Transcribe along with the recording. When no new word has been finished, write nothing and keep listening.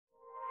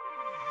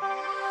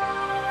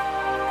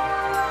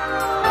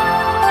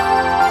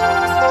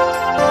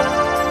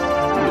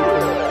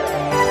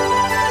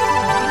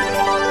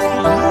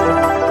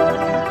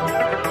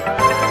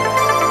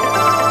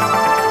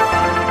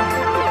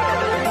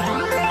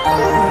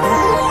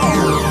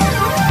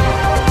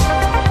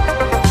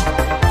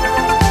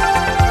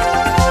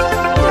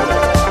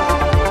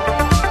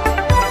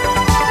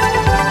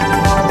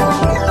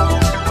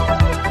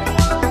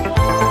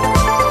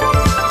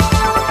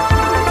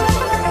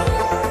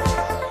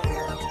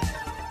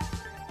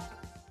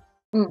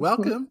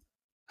Welcome.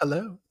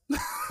 Hello.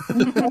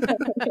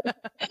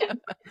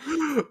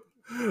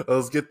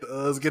 Let's get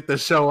the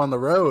show on the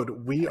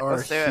road. We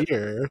are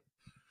here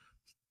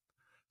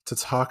to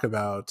talk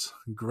about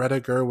Greta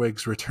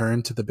Gerwig's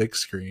return to the big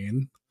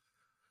screen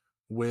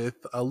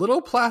with a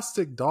little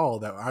plastic doll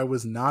that I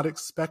was not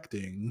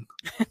expecting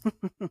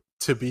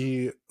to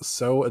be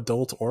so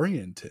adult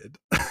oriented.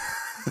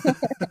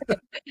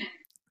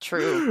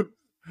 True.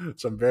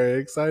 Which I'm very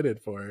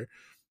excited for.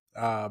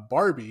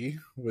 Barbie,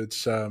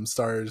 which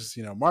stars,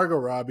 Margot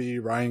Robbie,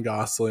 Ryan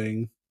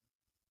Gosling,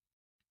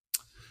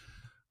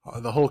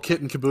 the whole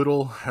kit and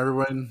caboodle,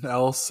 everyone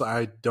else.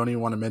 I don't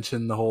even want to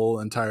mention the whole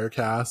entire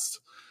cast.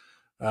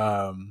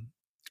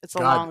 It's a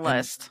long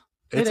list.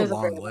 It's a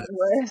long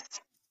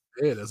list.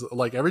 It is.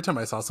 Like, every time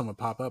I saw someone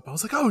pop up, I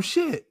was like, oh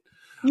shit.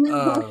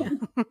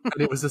 And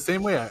it was the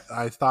same way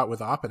I thought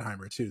with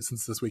Oppenheimer too,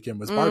 since this weekend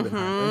was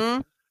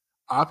Barbenheimer.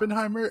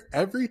 Oppenheimer,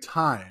 every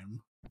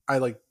time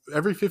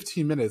every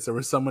 15 minutes there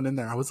was someone in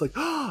there, I was like,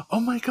 oh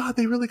my god,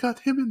 they really got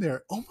him in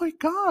there. Oh my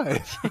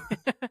god.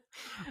 I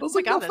was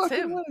like, god, that's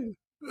him.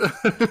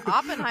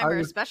 Oppenheimer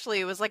especially,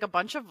 it was like a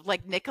bunch of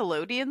like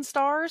Nickelodeon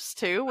stars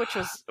too, which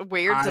was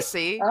weird to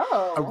see.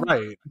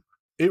 Right.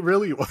 It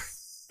really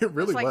was. It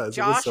really like was.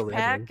 Josh it was so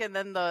Peck, random. and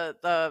then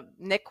the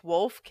Nick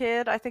Wolf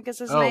kid, I think is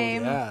his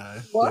name.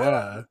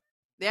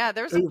 Yeah,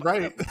 there's a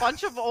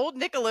bunch of old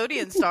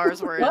Nickelodeon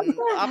stars were in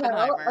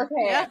Oppenheimer.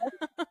 Okay. Yeah.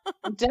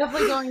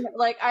 Definitely going,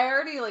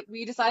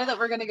 we decided that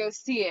we're going to go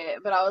see it,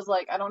 but I was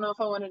like, I don't know if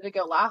I wanted to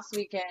go last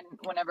weekend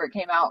whenever it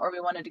came out, or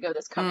we wanted to go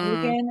this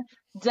coming weekend.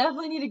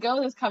 Definitely need to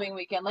go this coming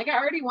weekend. Like, I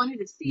already wanted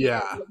to see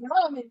it. But now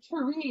I'm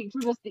intrigued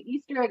for just the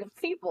Easter egg of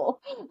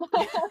people.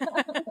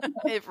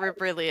 It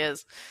really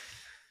is.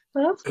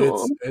 That's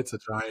cool. It's a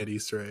giant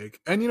Easter egg.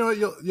 And you know what?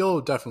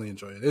 You'll definitely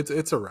enjoy it.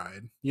 It's a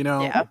ride.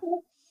 Yeah.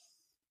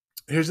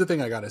 Here's the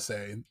thing I gotta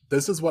say.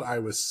 This is what I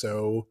was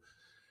so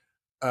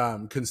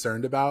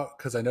concerned about,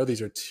 because I know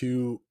those are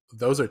two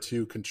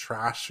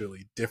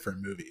contrastually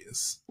different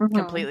movies.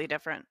 Completely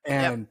different.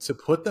 And to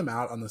put them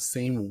out on the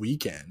same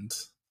weekend,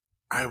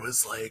 I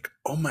was like,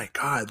 oh my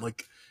god,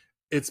 like,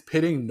 it's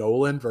pitting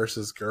Nolan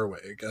versus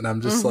Gerwig. And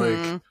I'm just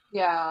like,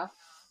 yeah.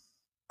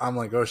 I'm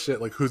like, oh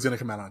shit, like, who's gonna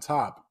come out on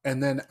top?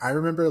 And then I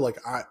remember, like,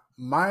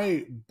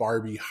 my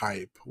Barbie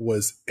hype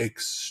was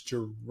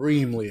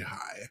extremely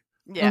high.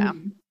 Yeah.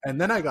 And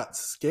then I got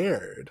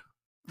scared,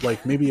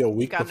 like, maybe a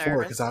week before,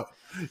 because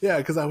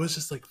I was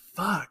just like,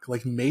 fuck,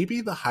 like, maybe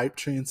the hype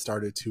train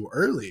started too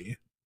early.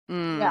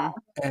 Yeah.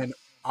 And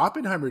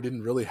Oppenheimer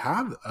didn't really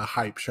have a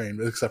hype train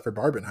except for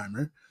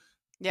Barbenheimer.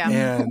 Yeah.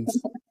 And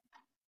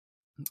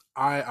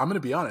I'm going to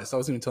be honest, I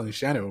was even telling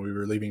Shannon when we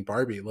were leaving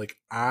Barbie, like,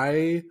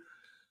 I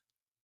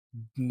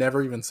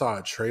never even saw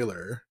a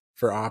trailer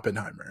for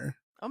Oppenheimer.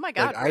 Oh my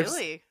god, like,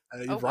 really?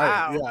 Right,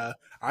 wow. Yeah.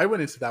 I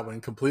went into that one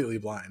completely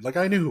blind. Like,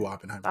 I knew who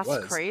Oppenheimer was.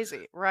 That's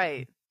crazy,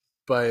 right?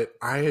 But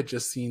I had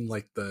just seen,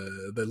 like,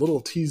 the little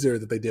teaser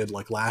that they did,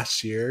 like,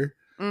 last year,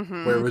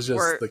 where it was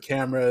just the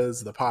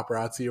cameras, the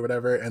paparazzi or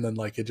whatever, and then,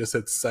 like, it just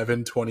said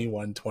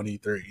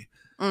 7/21/23.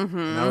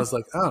 And I was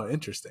like, oh,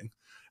 interesting.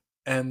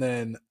 And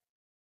then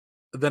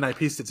I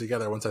pieced it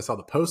together once I saw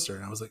the poster,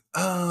 and I was like,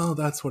 oh,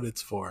 that's what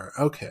it's for.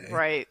 Okay.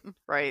 Right.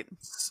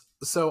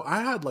 So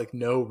I had, like,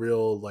 no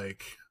real,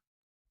 like,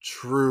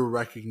 true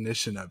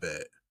recognition of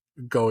it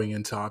going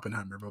into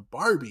Oppenheimer. But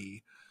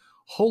Barbie,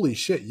 holy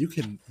shit, you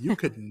could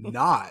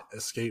not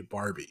escape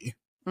Barbie.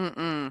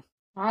 My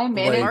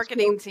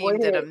marketing team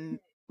did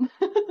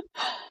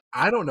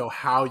I don't know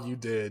how you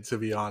did, to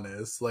be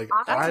honest. Like,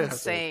 that's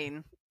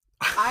insane.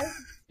 I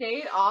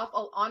stayed off,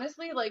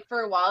 honestly, like, for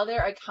a while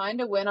there. I kind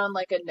of went on,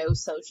 like, a no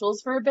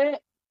socials for a bit,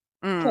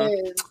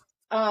 because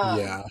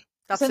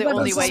that's the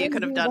only way you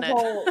could have done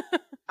it.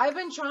 I've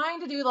been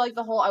trying to do, like,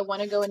 the whole, I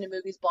want to go into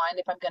movies blind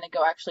if I'm going to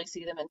go actually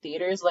see them in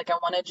theaters. Like, I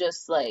want to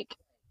just, like,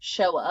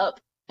 show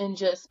up and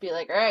just be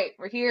like, all right,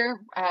 we're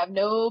here. I have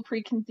no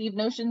preconceived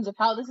notions of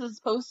how this is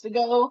supposed to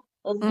go.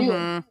 Let's do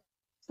it.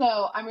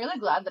 So I'm really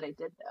glad that I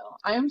did, though.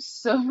 I am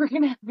so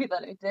freaking happy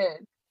that I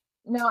did.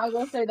 Now, I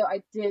will say, though,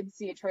 I did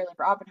see a trailer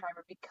for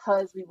Oppenheimer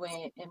because we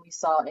went and we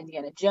saw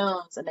Indiana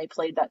Jones, and they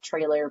played that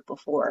trailer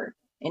before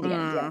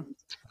Indiana Jones.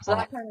 So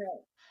that kind of...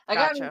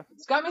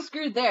 It's got me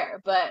screwed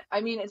there, but I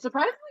mean, it's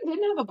surprising we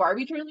didn't have a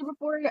Barbie trailer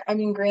before. I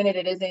mean, granted,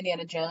 it is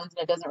Indiana Jones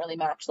and it doesn't really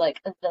match,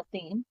 like, the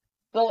theme,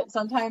 but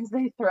sometimes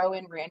they throw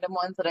in random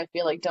ones that I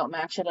feel like don't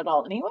match it at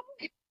all anyway.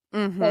 So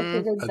I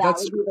figured that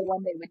would be the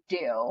one they would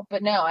do.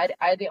 But no,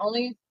 I the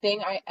only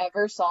thing I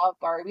ever saw of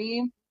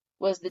Barbie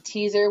was the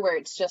teaser where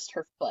it's just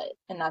her foot,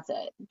 and that's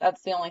it.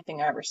 That's the only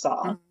thing I ever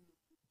saw.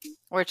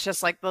 Where it's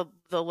just like the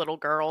little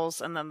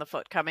girls and then the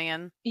foot coming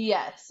in.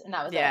 Yes, and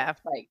that was it.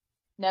 Like,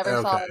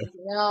 never saw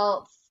anything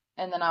else.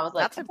 And then I was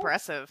like, that's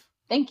impressive.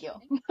 Thank you.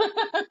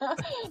 That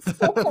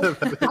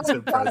is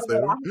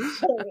impressive.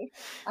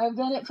 I've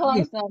done it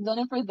twice now. I've done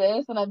it for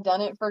this, and I've done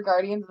it for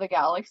Guardians of the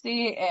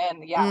Galaxy.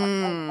 And yeah,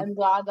 I'm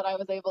glad that I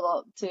was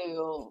able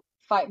to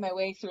fight my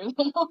way through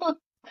them.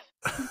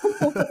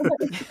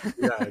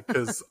 Yeah,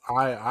 because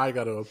I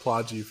got to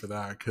applaud you for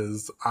that,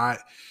 because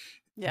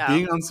yeah.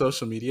 being on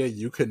social media,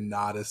 you could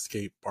not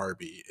escape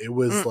Barbie. It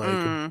was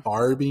like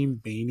Barbie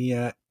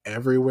mania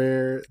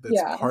everywhere.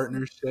 That's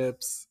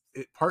partnerships.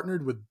 It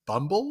partnered with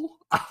Bumble.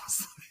 I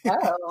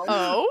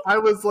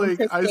was like,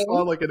 I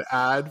saw like an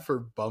ad for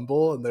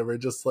Bumble, and they were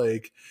just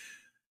like,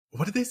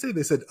 what did they say?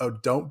 They said, "Oh,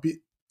 don't be."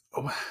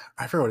 Oh,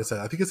 I forgot what it said.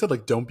 I think it said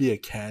like, "Don't be a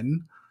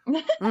Ken."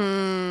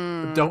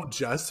 Don't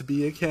just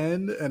be a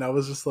Ken. And I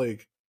was just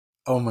like,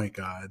 oh my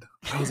God.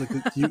 I was like,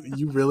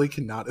 you really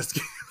cannot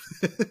escape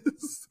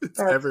this. It's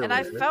everywhere. And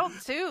I felt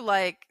too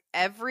like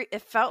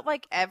it felt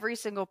like every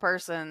single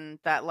person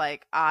that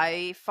like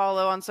I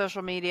follow on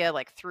social media,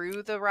 like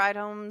through the Ride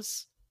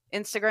Homes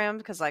Instagram,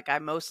 because like I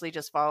mostly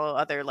just follow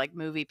other like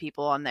movie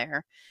people on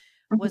there,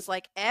 was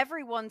like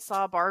everyone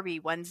saw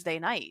Barbie Wednesday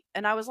night.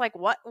 And I was like,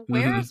 what?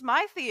 Where's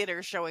my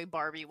theater showing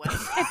Barbie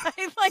Wednesday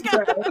night? Like,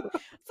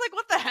 it's like,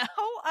 what the hell?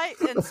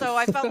 And so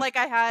I felt like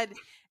I had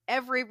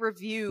every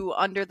review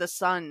under the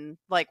sun,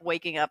 like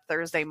waking up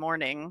Thursday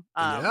morning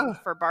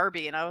for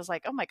Barbie. And I was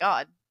like, oh my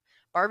God,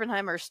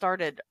 Barbenheimer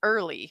started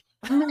early.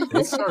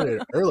 It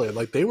started early.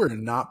 Like, they were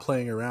not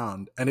playing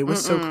around. And it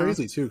was so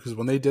crazy too, because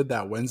when they did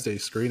that Wednesday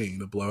screening,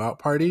 the blowout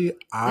party,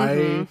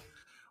 I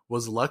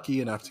was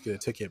lucky enough to get a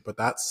ticket, but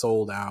that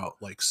sold out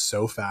like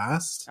so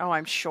fast. Oh,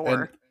 I'm sure.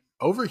 And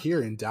over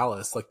here in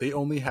Dallas, like they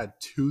only had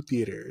 2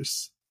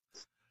 theaters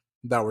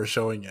that were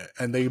showing it,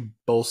 and they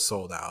both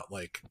sold out.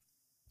 Like,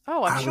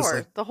 oh, I'm sure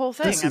like, the whole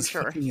thing. This is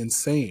sure. fucking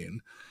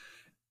insane.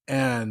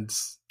 And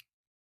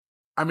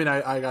I mean,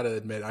 I gotta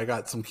admit, I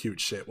got some cute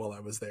shit while I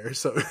was there.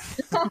 So,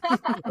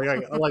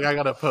 I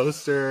got a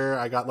poster.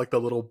 I got like the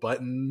little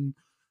button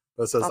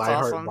that says "I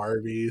Heart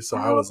Barbie." So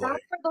I was like,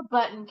 "That's where the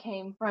button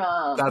came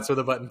from." That's where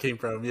the button came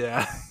from.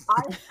 Yeah.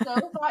 I so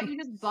thought you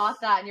just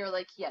bought that, and you were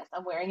like, "Yes,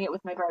 I'm wearing it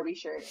with my Barbie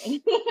shirt."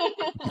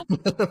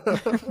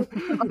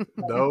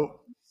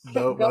 Nope,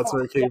 that's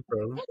where it came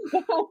from.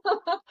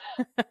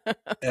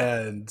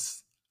 And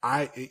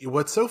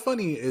what's so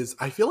funny is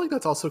I feel like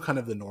that's also kind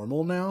of the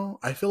normal now.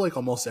 I feel like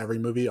almost every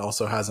movie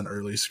also has an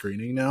early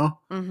screening now,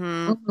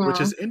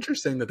 which is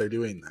interesting that they're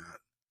doing that.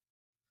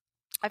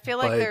 I feel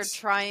like they're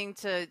trying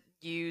to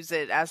use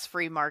it as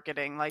free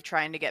marketing, like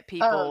trying to get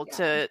people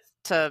to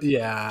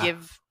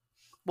give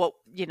what,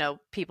 you know,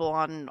 people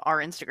on our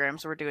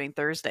Instagrams were doing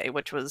Thursday,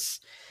 which was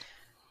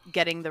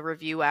getting the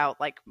review out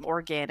like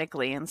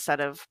organically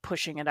instead of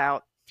pushing it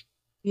out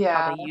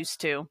how they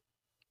used to.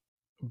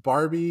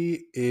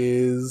 Barbie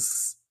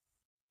is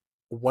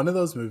one of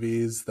those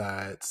movies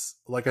that,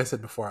 like I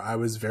said before, I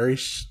was very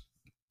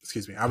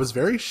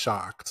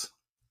shocked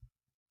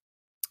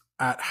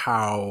at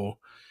how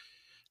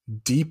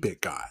deep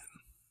it got.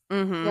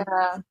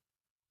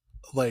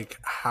 Like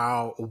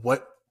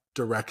what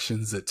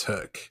directions it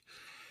took.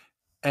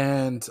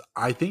 And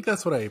I think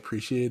that's what I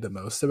appreciated the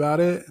most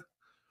about it,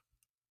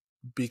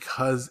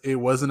 because it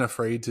wasn't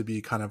afraid to be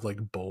kind of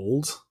like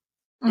bold.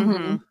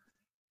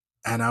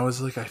 And I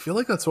was like, I feel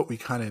like that's what we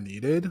kind of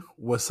needed,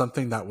 was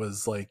something that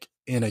was like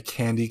in a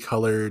candy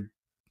colored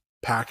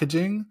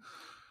packaging,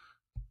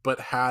 but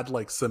had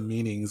like some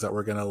meanings that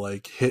were going to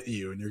like hit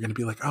you, and you're going to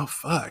be like, oh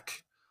fuck.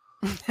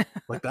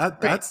 Like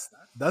that's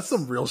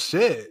some real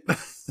shit.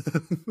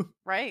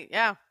 Right.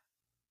 Yeah.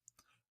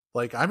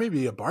 Like, I may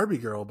be a Barbie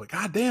girl, but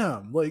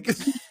goddamn, like,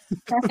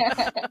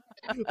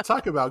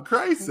 talk about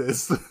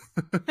crisis.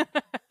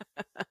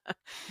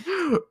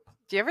 Do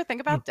you ever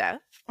think about death?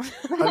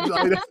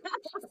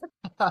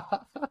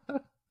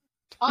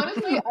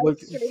 Honestly, I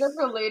straight up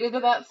related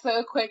to that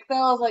so quick though.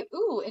 I was like,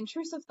 ooh,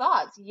 intrusive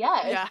thoughts.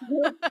 Yes. Yeah.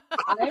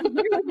 I'm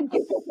here with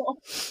you.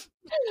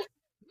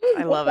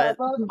 I love it.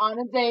 On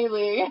a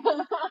daily.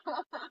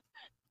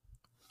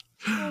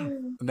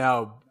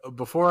 Now,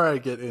 before I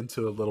get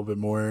into a little bit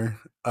more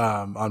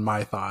on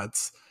my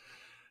thoughts,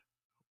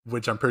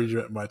 which I'm pretty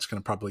much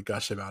going to probably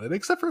gush about it,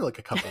 except for like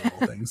a couple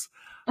little things,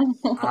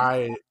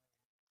 I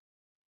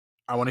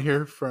want to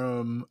hear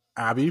from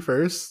Abby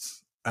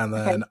first, and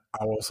then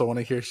I also want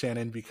to hear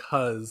Shannon,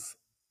 because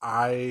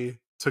I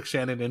took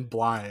Shannon in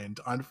blind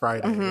on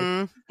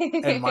Friday,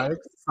 and my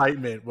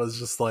excitement was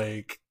just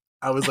like,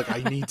 I was like,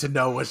 I need to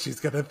know what she's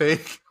going to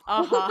think.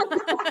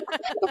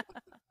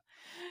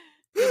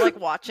 You're like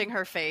watching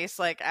her face,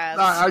 like as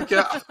I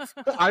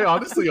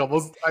honestly I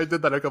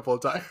did that a couple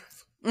of times.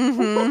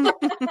 I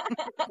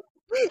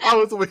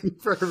was waiting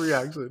for a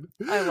reaction.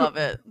 I love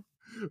it.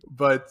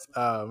 But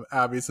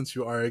Abby, since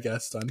you are a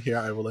guest on here,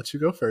 I will let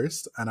you go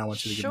first, and I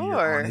want you to give me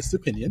your honest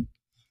opinion.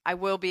 I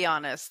will be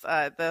honest.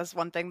 That's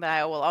one thing that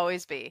I will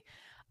always be.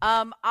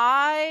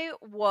 I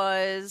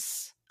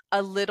was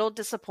a little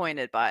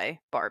disappointed by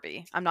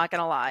Barbie. I'm not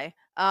gonna lie.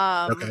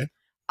 I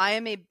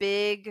am a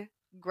big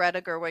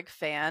Greta Gerwig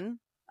fan.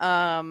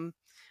 I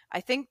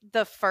think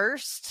the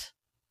first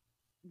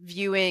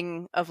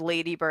viewing of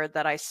Lady Bird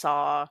that I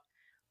saw,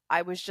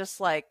 I was just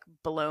like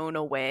blown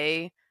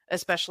away,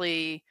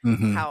 especially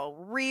how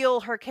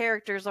real her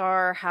characters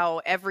are,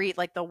 how every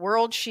like the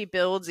world she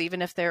builds,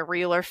 even if they're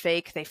real or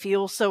fake, they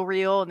feel so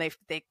real and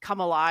they come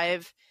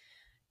alive.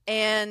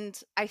 And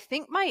I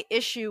think my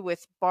issue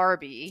with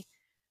Barbie,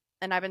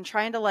 and I've been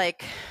trying to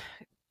like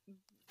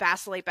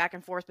vacillate back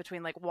and forth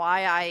between like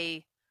why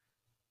I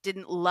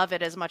didn't love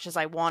it as much as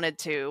I wanted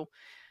to,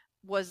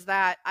 was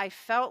that I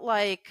felt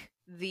like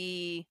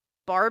the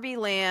Barbie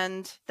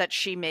land that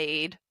she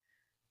made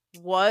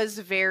was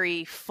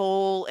very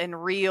full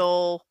and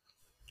real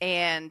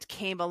and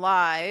came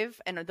alive,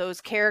 and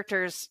those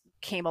characters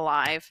came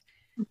alive.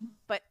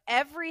 But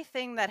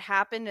everything that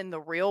happened in the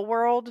real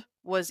world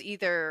was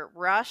either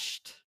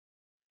rushed,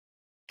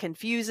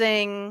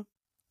 confusing,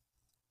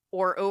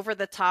 or over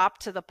the top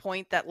to the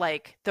point that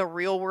like the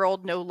real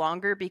world no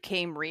longer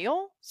became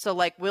real. So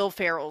like Will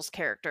Ferrell's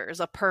character is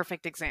a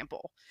perfect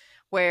example,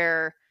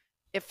 where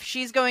if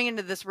she's going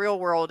into this real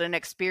world and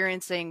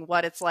experiencing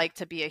what it's like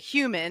to be a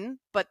human,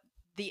 but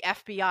the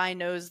FBI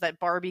knows that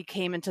Barbie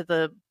came into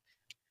the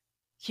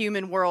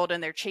human world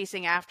and they're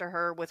chasing after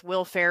her with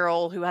Will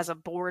Ferrell, who has a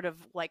board of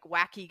like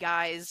wacky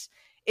guys,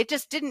 it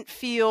just didn't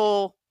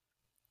feel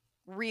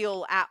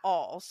real at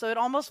all. So it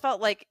almost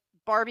felt like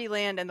Barbie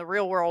Land and the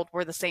real world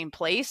were the same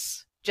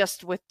place,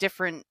 just with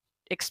different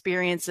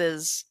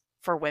experiences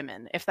for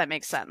women, if that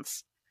makes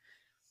sense.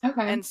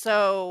 Okay. And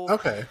so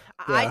Okay.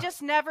 I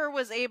just never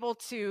was able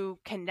to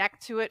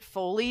connect to it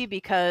fully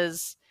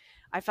because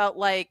I felt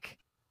like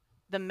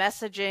the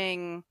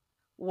messaging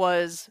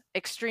was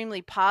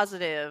extremely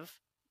positive,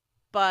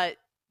 but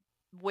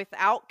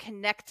without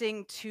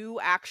connecting to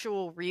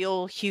actual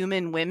real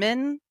human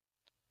women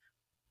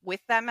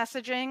with that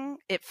messaging,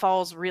 it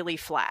falls really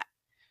flat.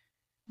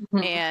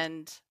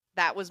 And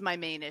that was my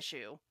main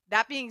issue.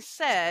 That being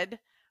said,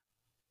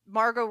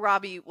 Margot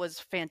Robbie was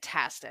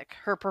fantastic.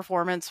 Her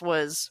performance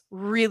was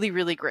really,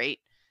 really great.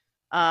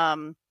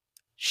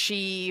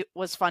 She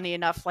was funny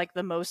enough, like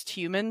the most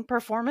human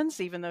performance,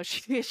 even though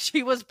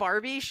she was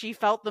Barbie. She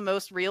felt the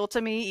most real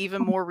to me,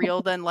 even more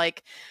real than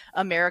like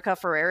America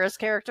Ferrera's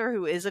character,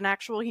 who is an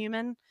actual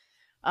human.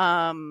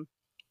 And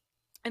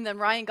then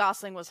Ryan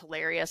Gosling was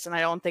hilarious, and I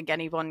don't think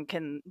anyone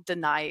can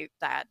deny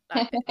that.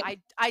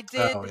 I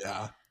did. Oh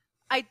yeah.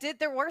 I did.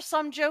 There were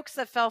some jokes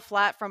that fell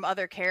flat from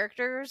other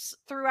characters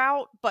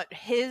throughout, but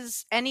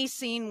any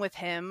scene with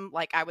him,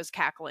 like I was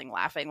cackling,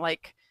 laughing.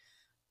 Like,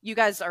 you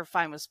guys are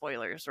fine with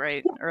spoilers,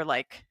 right? Or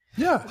like,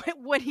 yeah,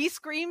 when he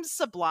screams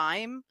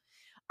 "Sublime,"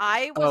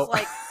 I was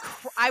like,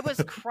 I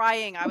was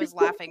crying. I was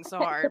laughing so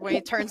hard when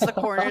he turns the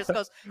corners,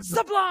 goes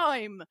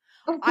 "Sublime."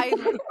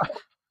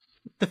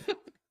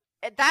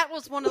 That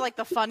was one of like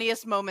the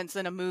funniest moments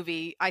in a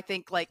movie I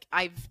think like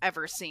I've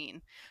ever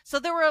seen.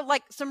 So there were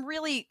like some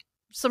really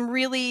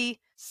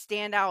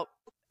standout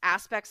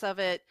aspects of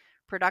it.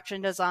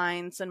 Production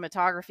design,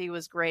 cinematography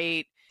was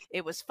great.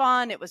 It was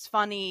fun. It was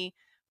funny.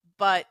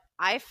 But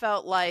I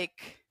felt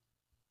like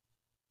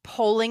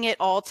pulling it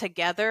all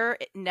together,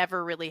 it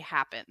never really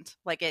happened.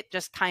 Like it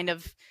just kind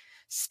of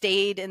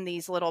stayed in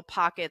these little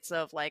pockets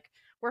of like,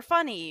 we're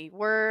funny,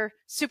 we're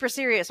super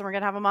serious, and we're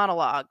going to have a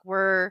monologue.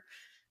 We're,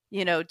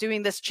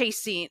 doing this chase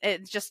scene.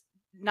 It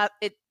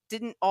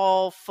didn't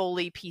all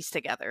fully piece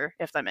together,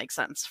 if that makes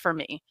sense for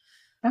me.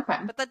 Okay.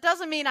 But that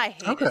doesn't mean I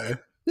hate it.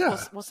 Yeah.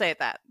 We'll say it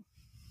that.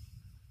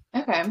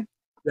 Okay.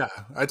 Yeah,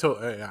 I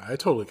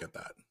totally get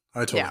that.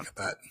 I totally get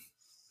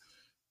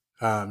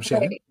that.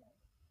 Shannon? Okay.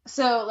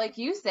 So, like,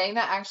 you saying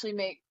that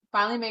actually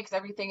finally makes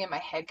everything in my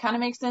head kind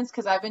of make sense,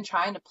 because I've been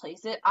trying to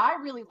place it. I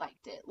really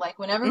liked it. Like,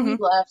 whenever we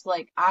left,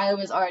 like, I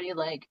was already,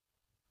 like,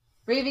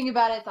 raving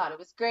about it, thought it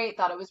was great,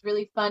 thought it was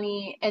really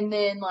funny. And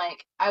then,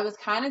 like, I was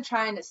kind of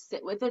trying to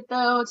sit with it,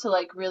 though, to,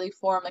 like, really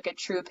form, like, a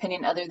true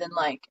opinion other than,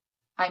 like,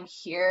 I'm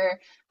here.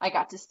 I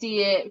got to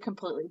see it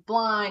completely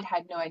blind,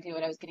 had no idea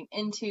what I was getting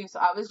into. So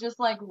I was just,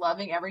 like,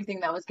 loving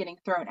everything that was getting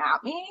thrown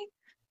at me.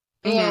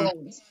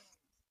 And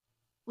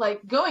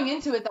like going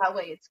into it that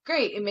way, it's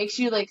great. It makes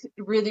you like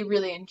really,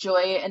 really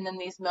enjoy it. And then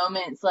these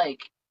moments, like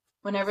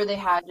whenever they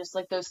had just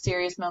like those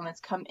serious moments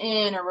come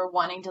in, or we're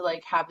wanting to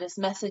like have this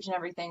message and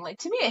everything, like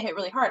to me, it hit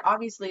really hard.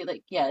 Obviously,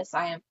 like, yes,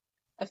 I am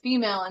a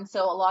female. And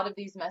so a lot of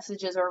these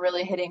messages are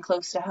really hitting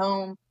close to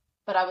home,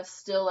 but I was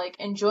still like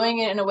enjoying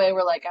it in a way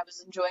where like I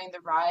was enjoying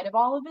the ride of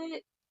all of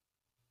it.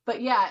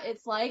 But yeah,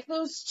 it's like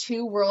those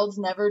two worlds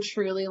never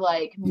truly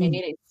like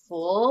made a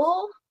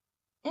full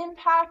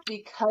impact,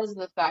 because of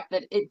the fact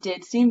that it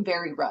did seem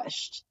very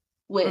rushed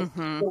with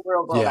the real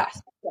world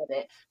aspect of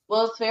it.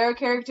 Will's Ferrell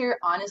character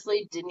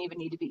honestly didn't even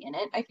need to be in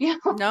it, I feel.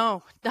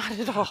 No, not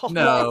at all.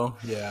 No,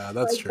 yeah,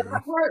 that's like, true.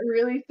 That part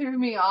really threw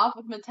me off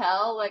with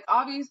Mattel. Like,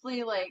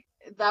 obviously, like,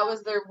 that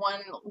was their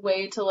one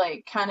way to,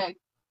 like, kind of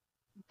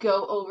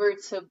go over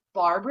to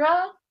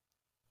Barbara.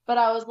 But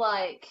I was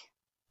like,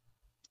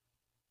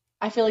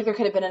 I feel like there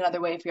could have been another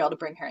way for y'all to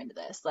bring her into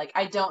this. Like,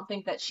 I don't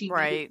think that she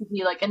needed to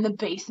be, like, in the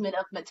basement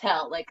of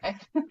Mattel. Like,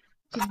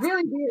 she's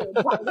really weird,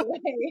 by the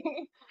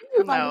way.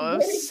 No, it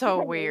was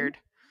so weird.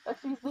 that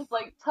she's just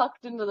like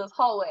tucked into this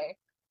hallway.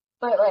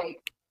 But like,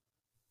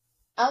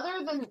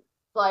 other than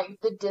like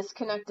the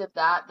disconnect of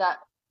that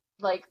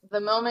like the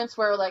moments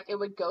where like it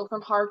would go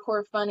from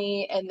hardcore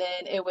funny and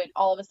then it would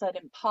all of a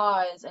sudden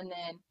pause, and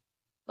then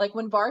like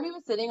when Barbie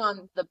was sitting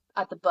on the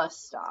at the bus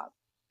stop,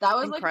 that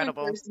was like my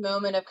Incredible. first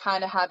moment of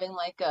kind of having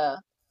like a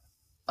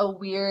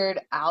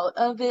weird out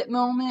of it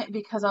moment,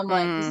 because I'm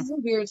like, this Mm, is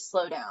a weird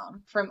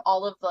slowdown from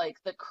all of like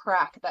the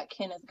crack that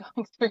Ken is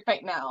going through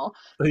right now.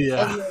 And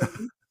Yeah.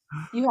 then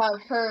you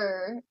have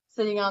her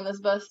sitting on this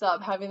bus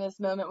stop having this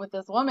moment with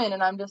this woman,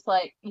 and I'm just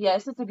like,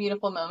 yes, it's a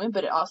beautiful moment,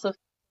 but it also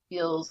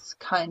feels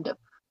kind of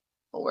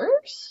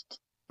forced.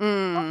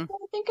 mm. When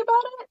I think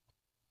about it,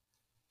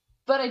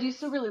 but I do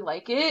still really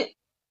like it.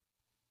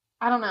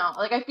 I don't know,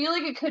 like I feel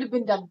like it could have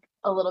been done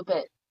a little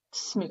bit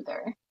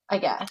smoother, I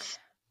guess.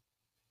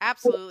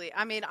 Absolutely.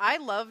 I mean, I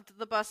loved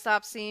the bus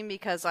stop scene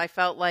because I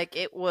felt like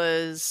it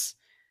was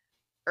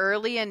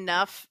early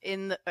enough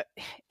in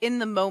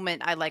the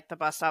moment. I liked the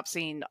bus stop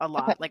scene a Okay.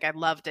 lot. Like I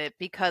loved it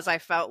because I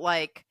felt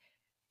like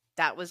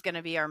that was going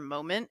to be our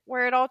moment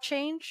where it all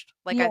changed.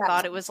 Like I Yeah.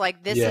 thought it was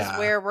like this is Yeah.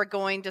 where we're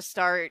going to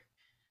start.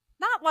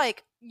 Not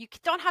like you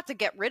don't have to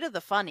get rid of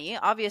the funny.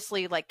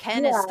 Obviously, like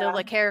Ken is still Yeah.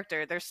 a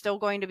character. There's still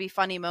going to be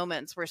funny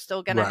moments. We're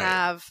still going to Right.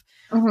 have,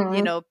 you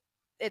Mm-hmm. know,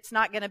 it's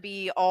not going to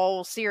be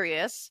all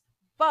serious.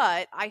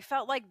 But I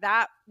felt like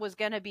that was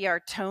going to be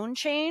our tone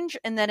change.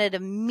 And then it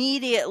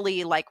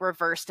immediately like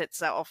reversed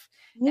itself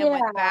and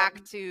went Yeah.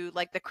 back to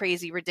like the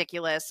crazy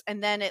ridiculous.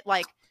 And then it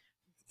like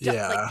like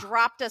Yeah.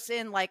 dropped us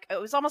in, like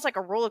it was almost like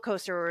a roller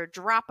coaster, or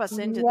drop us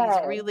into these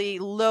Yes. really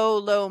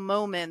low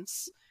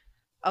moments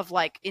of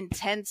like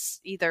intense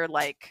either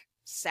like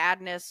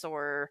sadness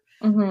or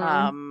Mm-hmm.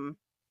 um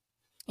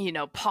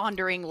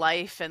pondering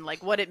life and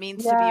like what it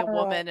means to be Yeah. a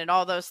woman and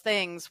all those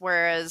things,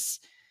 whereas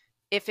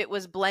if it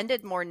was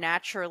blended more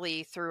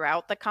naturally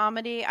throughout the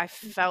comedy, I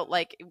felt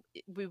like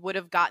we would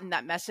have gotten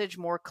that message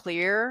more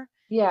clear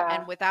Yeah.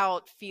 and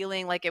without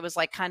feeling like it was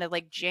like kind of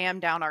like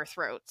jammed down our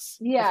throats,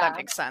 if that Yeah.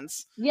 makes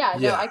sense. Yeah.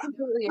 No, Yeah. I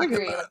completely I get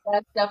agree. Like that.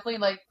 that's definitely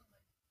like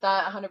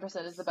that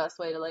 100% is the best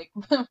way to like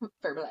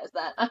verbalize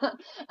that.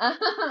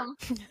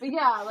 But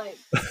yeah, like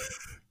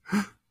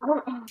I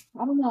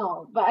don't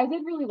know, but I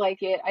did really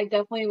like it. I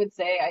definitely would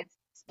say I'd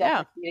Yeah.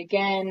 definitely see it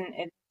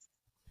again.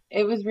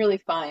 It was really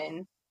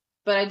fun,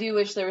 but I do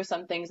wish there were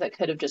some things that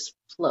could have just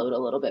flowed a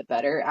little bit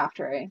better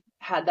after I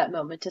had that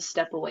moment to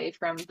step away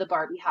from the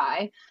Barbie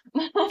high.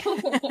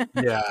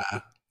 Yeah.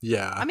 I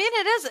Yeah. mean,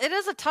 it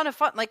is a ton of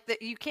fun. Like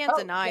you can't Oh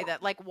deny yeah.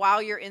 that. Like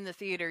while you're in the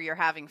theater, you're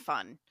having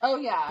fun. Oh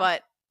yeah.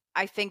 But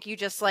I think you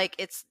just like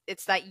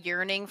it's that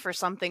yearning for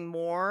something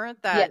more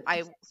that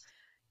Yes.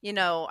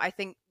 I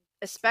think,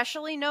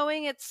 especially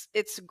knowing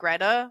it's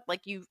Greta,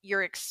 like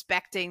you're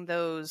expecting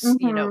those.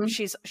 Mm-hmm.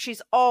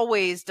 She's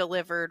always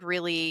delivered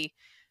really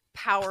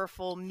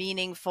powerful,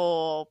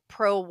 meaningful,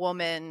 pro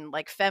woman,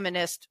 like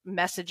feminist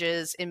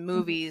messages in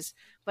movies,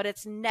 but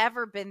it's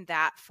never been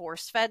that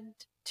force fed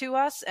to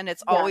us, and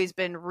it's Yeah. always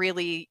been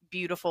really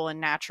beautiful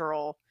and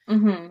natural.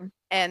 Mm-hmm.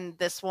 And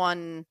this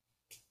one,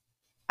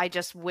 I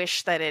just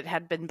wish that it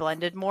had been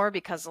blended more,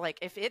 because like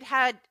if it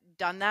had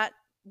done that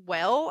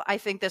well, I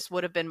think this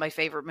would have been my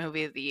favorite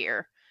movie of the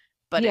year.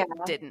 But Yeah.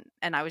 it didn't,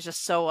 and I was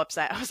just so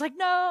upset. I was like,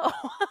 no.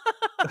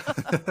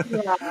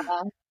 Yeah.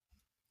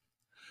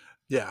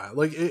 Yeah.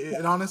 Like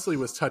it honestly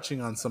was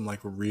touching on some like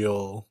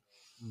real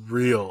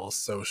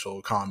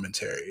social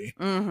commentary.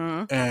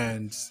 Mm-hmm.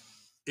 And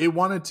it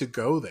wanted to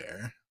go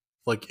there.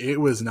 Like it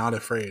was not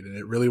afraid and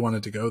it really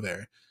wanted to go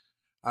there.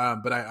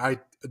 But I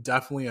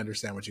definitely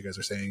understand what you guys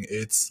are saying.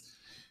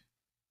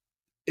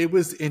 It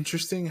was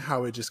interesting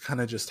how it just kind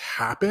of just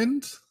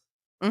happened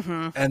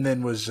Mm-hmm. and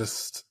then was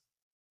just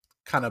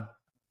kind of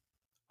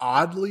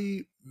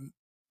oddly,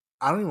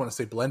 I don't even want to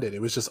say blended.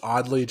 It was just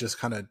oddly just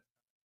kind of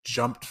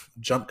jump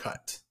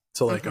cut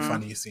to like a Mm-hmm.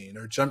 funny scene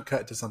or jump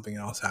cut to something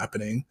else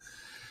happening.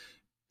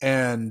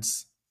 And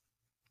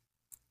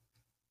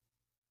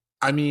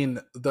I mean,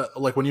 the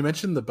like when you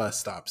mentioned the bus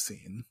stop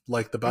scene,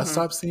 like the bus Mm-hmm.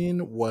 stop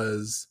scene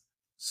was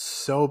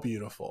so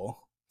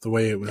beautiful the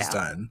way it was Yeah.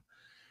 done.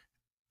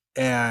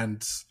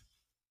 And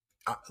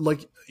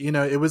like,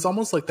 it was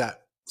almost like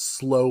that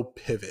slow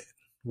pivot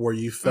where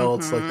you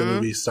felt like the Mm-hmm.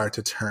 movie start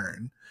to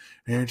turn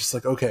and you're just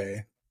like,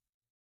 okay,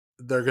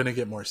 they're going to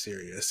get more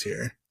serious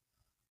here.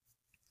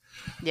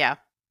 Yeah.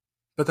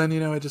 But then,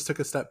 it just took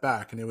a step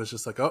back and it was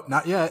just like, oh,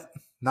 not yet.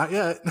 Not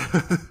yet.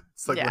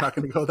 It's like, we're Yeah. not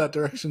going to go that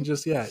direction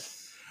just yet.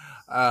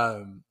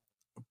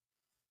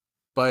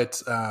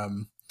 But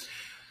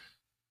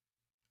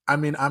I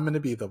mean, I'm going to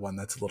be the one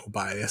that's a little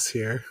biased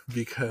here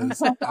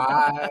because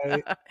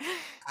I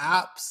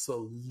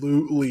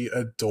absolutely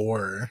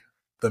adore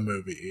the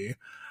movie.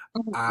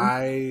 Mm-hmm.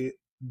 I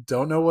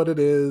don't know what it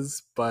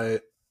is,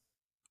 but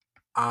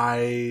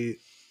I,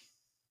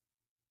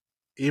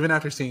 even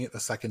after seeing it the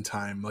second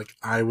time, like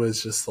I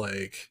was just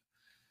like,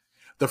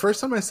 the first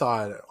time I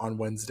saw it on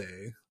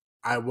Wednesday,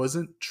 I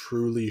wasn't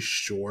truly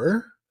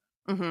sure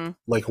Mm-hmm.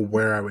 like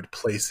where I would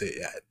place it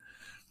yet.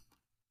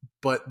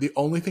 But the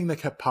only thing that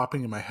kept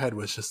popping in my head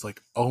was just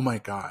like, oh my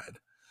God,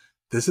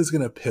 this is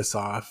going to piss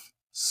off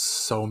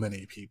so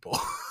many people.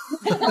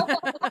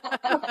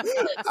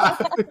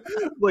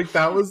 Like,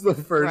 that was the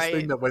first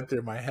thing that went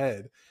through my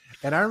head.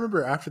 And I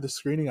remember after the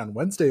screening on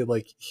Wednesday,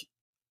 like,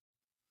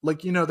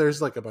 you know,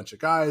 there's like a bunch of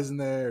guys in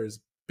there, there's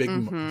big,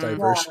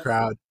 diverse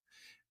crowd.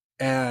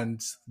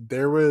 And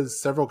there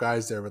was several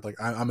guys there with, like,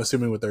 I'm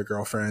assuming with their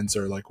girlfriends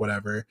or like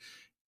whatever.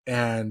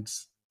 And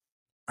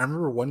I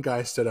remember one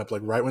guy stood up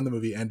like right when the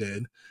movie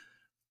ended.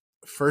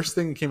 First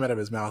thing that came out of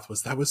his mouth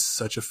was, that was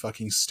such a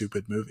fucking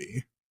stupid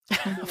movie.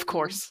 Of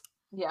course.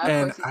 Yeah.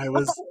 And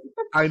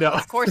I know.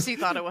 Of course he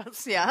thought it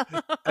was. Yeah.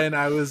 And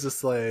I was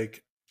just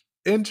like,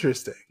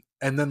 interesting.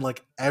 And then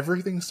like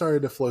everything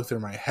started to flow through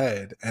my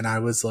head. And I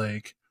was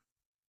like,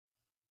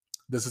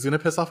 this is going to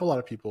piss off a lot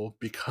of people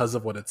because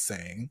of what it's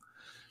saying.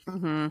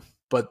 Mm-hmm.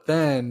 But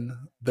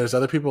then there's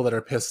other people that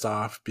are pissed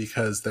off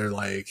because they're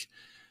like,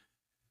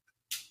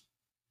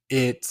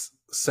 it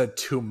said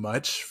too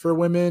much for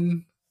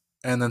women.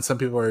 And then some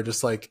people are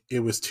just like,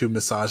 it was too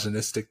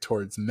misogynistic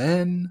towards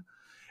men.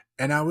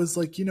 And I was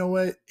like, you know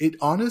what? It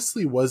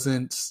honestly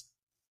wasn't,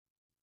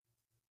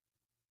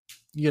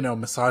 you know,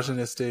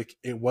 misogynistic.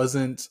 It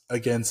wasn't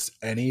against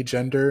any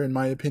gender, in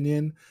my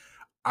opinion.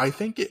 I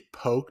think it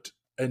poked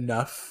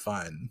enough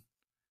fun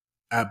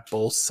at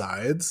both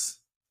sides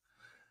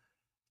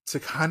to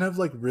kind of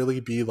like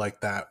really be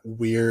like that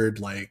weird,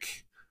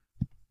 like,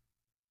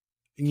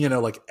 you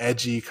know, like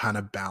edgy kind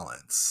of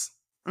balance.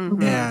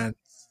 Mm-hmm. And,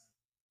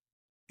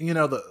 you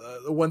know,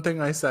 the one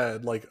thing I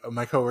said, like,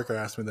 my coworker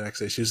asked me the next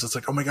day, she was just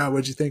like, oh my God,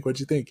 what'd you think? What'd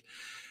you think?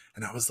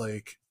 And I was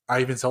like,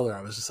 I even told her,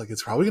 I was just like,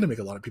 it's probably going to make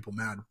a lot of people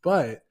mad.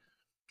 But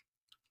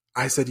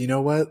I said, you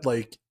know what?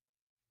 Like,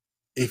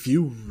 if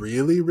you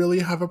really, really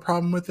have a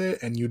problem with it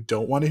and you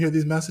don't want to hear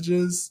these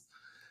messages,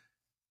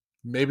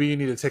 maybe you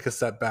need to take a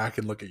step back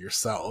and look at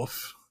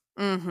yourself.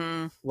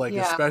 Mm-hmm. Like,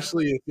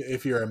 especially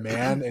if you're a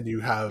man and you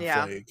have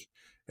like,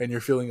 and you're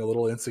feeling a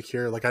little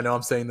insecure. Like, I know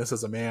I'm saying this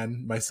as a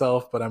man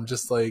myself, but I'm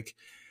just like,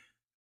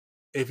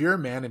 if you're a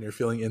man and you're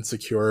feeling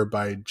insecure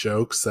by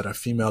jokes that a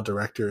female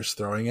director is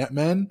throwing at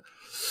men,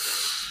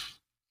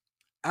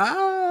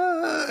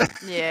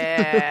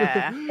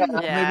 yeah. Maybe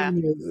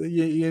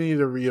you need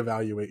to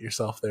reevaluate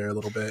yourself there a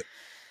little bit.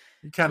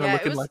 You're kind of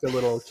looking like a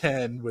little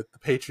Ken with the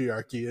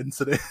patriarchy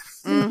incident.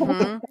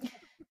 Mm-hmm.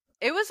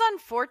 It was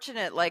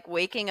unfortunate, like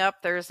waking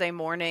up Thursday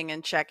morning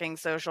and checking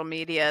social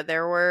media.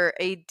 There were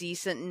a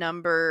decent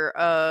number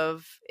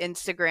of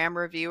Instagram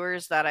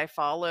reviewers that I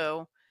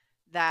follow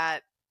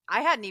that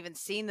I hadn't even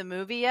seen the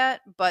movie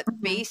yet, but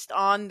based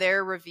on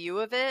their review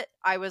of it,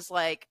 I was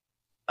like,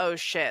 oh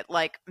shit,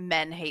 like,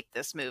 men hate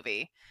this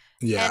movie.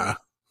 Yeah. And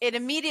it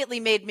immediately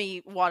made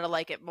me want to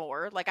like it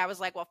more. Like, I was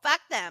like, well, fuck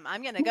them.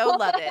 I'm going to go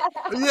love it.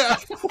 Yeah.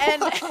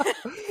 And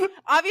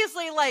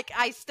obviously, like,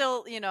 I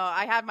still, you know,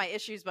 I had my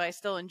issues, but I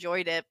still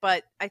enjoyed it.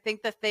 But I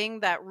think the thing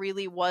that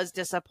really was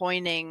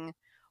disappointing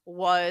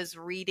was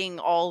reading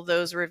all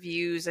those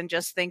reviews and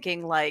just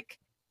thinking, like,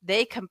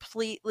 they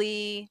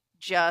completely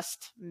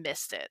just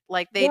missed it.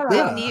 Like, they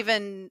didn't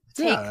even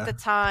take the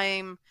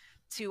time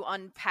to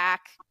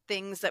unpack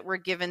things that were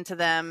given to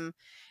them,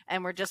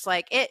 and we're just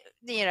like, it's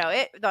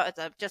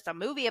just a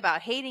movie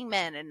about hating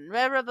men and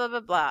blah blah blah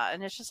blah blah.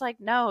 And it's just like,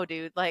 no,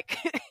 dude, like,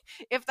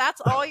 if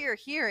that's all you're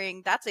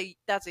hearing, that's a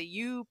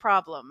you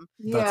problem.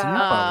 That's a you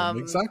problem.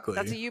 Exactly.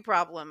 That's a you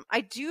problem.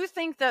 I do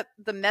think that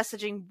the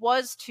messaging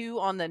was too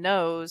on the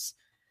nose,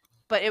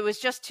 but it was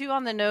just too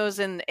on the nose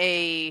in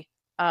a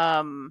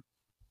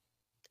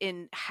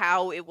in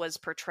how it was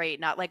portrayed,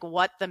 not like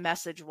what the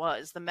message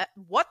was.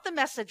 What the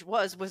message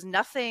was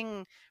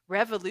nothing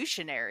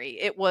revolutionary.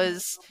 It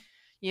was,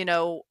 you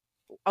know,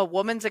 a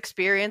woman's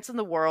experience in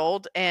the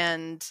world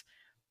and,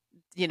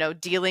 you know,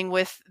 dealing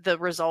with the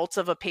results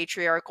of a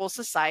patriarchal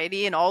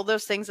society and all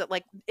those things that,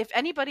 like, if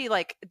anybody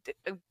like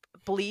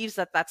believes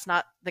that that's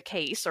not the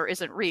case or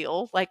isn't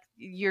real, like,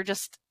 you're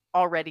just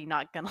already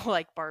not gonna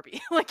like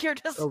Barbie. Like, you're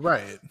just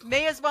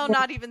may as well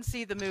not even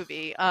see the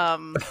movie.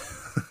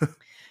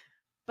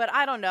 But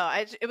I don't know.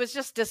 It was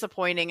just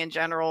disappointing in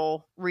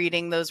general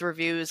reading those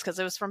reviews, because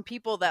it was from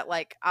people that,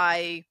 like,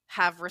 I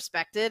have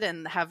respected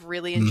and have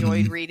really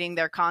enjoyed reading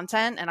their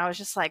content. And I was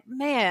just like,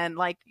 man,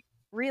 like,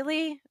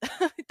 really?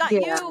 Not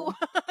you,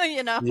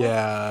 you know?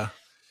 Yeah.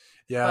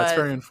 Yeah, it's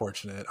very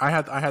unfortunate. I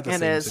had the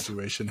same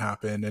situation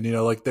happen. And, you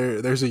know, like,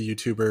 there's a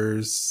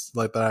YouTubers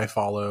like that I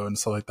follow and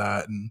stuff like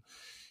that. And,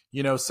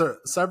 you know,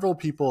 several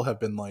people have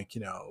been, like,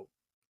 you know,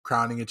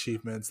 crowning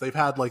achievements. They've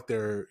had, like,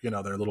 their, you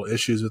know, their little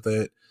issues with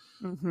it.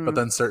 But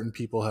then certain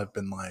people have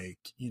been, like,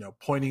 you know,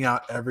 pointing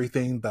out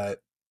everything that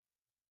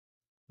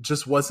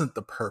just wasn't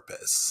the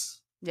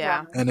purpose.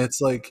 Yeah. And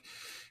it's like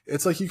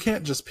you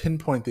can't just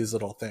pinpoint these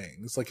little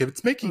things. Like, if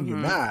it's making you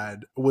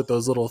mad with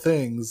those little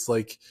things,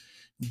 like,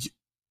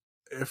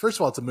 first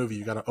of all, it's a movie.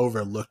 You got to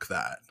overlook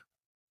that.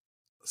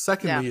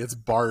 Secondly, it's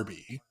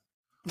Barbie.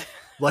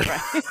 Like,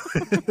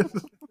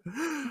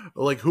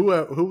 like,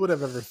 who would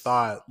have ever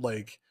thought,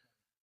 like,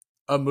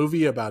 a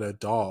movie about a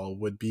doll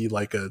would be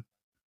like a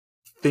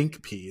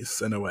think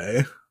piece in a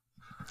way.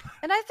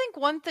 And I think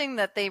one thing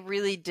that they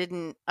really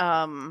didn't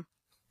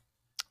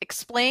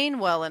explain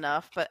well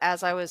enough, but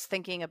as I was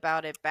thinking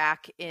about it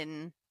back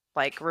in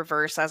like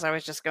reverse as I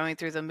was just going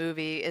through the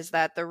movie, is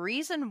that the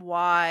reason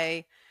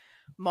why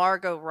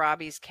Margot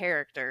Robbie's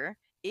character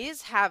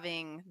is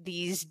having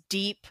these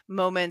deep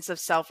moments of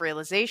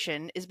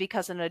self-realization is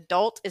because an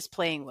adult is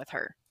playing with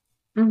her.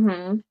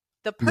 Mm-hmm.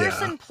 The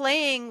person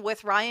playing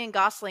with Ryan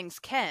Gosling's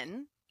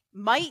Ken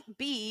might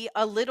be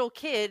a little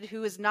kid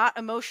who is not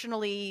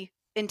emotionally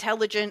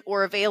intelligent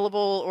or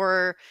available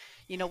or,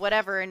 you know,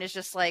 whatever, and is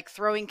just like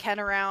throwing Ken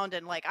around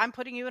and like, I'm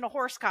putting you in a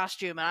horse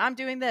costume and I'm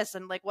doing this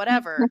and like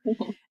whatever.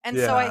 And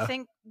so I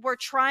think we're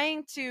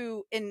trying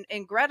to,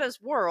 in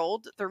Greta's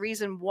world, the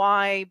reason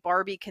why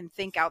Barbie can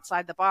think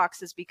outside the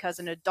box is because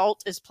an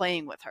adult is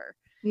playing with her.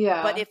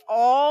 Yeah. But if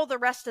all the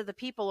rest of the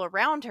people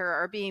around her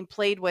are being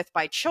played with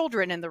by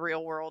children in the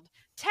real world,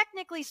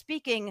 technically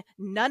speaking,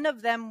 none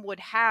of them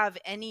would have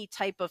any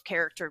type of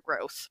character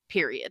growth,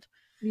 period.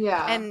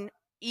 Yeah. And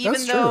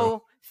even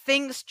though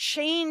things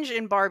change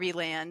in Barbie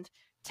Land,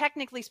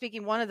 technically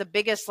speaking, one of the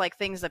biggest like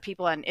things that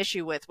people had an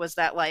issue with was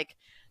that like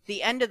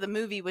the end of the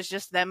movie was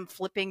just them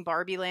flipping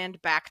Barbie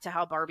Land back to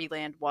how Barbie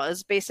Land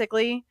was,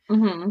 basically.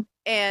 Mm-hmm.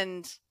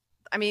 And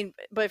I mean,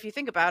 but if you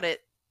think about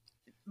it,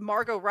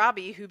 Margot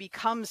Robbie, who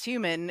becomes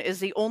human, is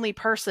the only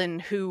person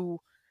who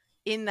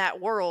in that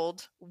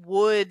world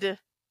would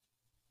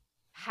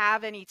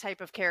have any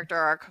type of character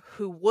arc,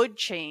 who would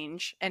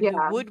change and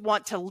who would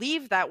want to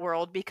leave that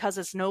world because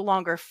it's no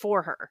longer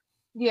for her.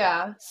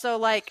 Yeah. So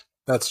like,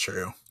 that's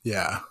true.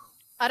 Yeah.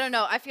 I don't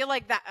know. I feel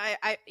like that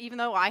I even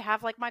though I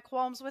have like my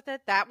qualms with it,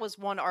 that was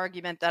one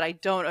argument that I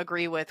don't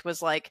agree with,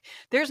 was like,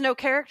 there's no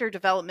character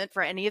development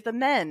for any of the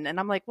men. And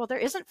I'm like, well, there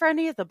isn't for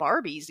any of the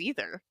Barbies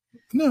either.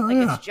 No, like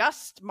it's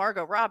just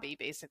Margot Robbie,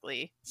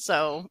 basically.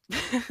 So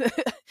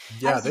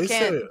yeah, they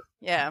say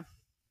yeah.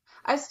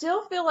 I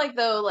still feel like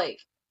though, like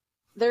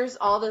there's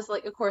all this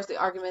like, of course, the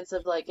arguments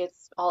of like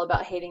it's all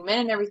about hating men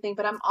and everything,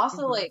 but I'm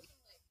also like,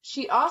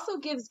 she also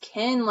gives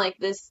Ken like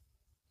this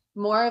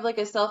more of like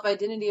a self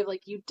identity of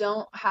like, you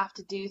don't have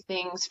to do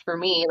things for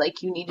me,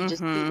 like you need to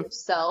just be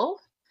yourself,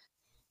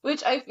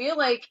 which I feel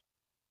like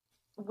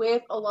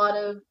with a lot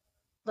of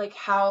like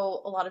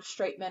how a lot of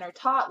straight men are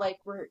taught, like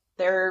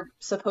they're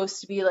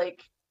supposed to be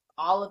like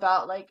all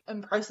about like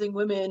impressing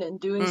women and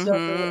doing stuff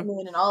for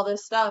women and all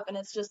this stuff, and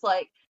it's just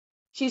like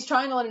she's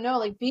trying to let him know,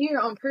 like, be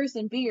your own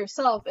person, be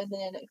yourself, and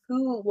then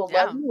who will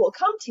love you will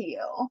come to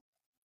you.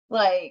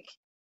 Like,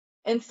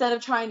 instead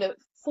of trying to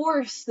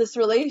force this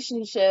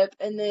relationship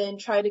and then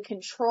try to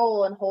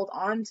control and hold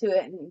on to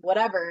it and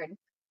whatever. And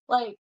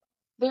like,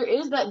 there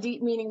is that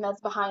deep meaning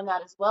that's behind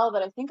that as well,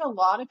 that I think a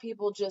lot of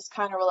people just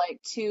kind of were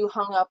like too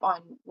hung up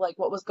on like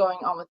what was going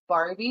on with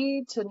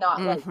Barbie to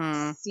not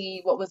like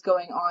see what was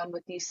going on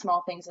with these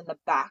small things in the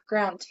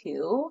background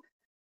too.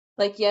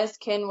 Like, yes,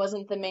 Ken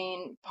wasn't the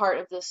main part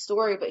of this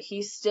story, but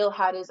he still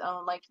had his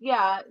own, like,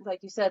 yeah,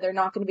 like you said, they're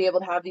not going to be able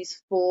to have these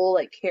full,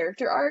 like,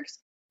 character arcs,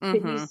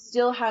 but he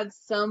still had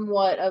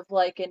somewhat of,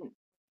 like, an,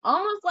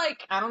 almost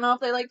like, I don't know if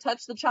they, like,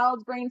 touched the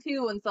child's brain,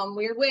 too, in some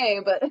weird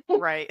way, but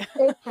right,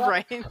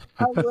 right,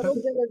 a little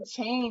bit of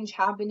change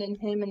happened in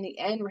him in the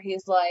end where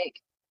he's like,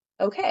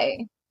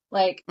 okay,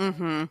 like,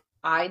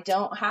 I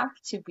don't have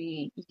to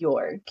be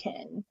your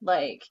Ken,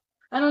 like,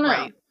 I don't know.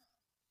 Right.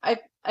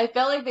 I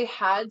felt like they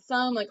had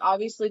some, like,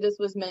 obviously this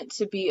was meant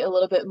to be a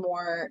little bit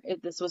more,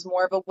 this was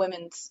more of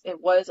it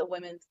was a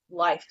women's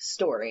life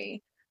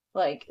story.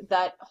 Like,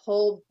 that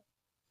whole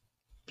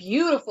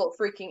beautiful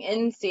freaking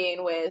end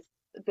scene with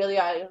Billie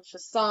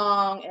Eilish's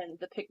song and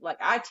the pic, like,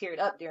 I teared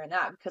up during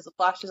that because the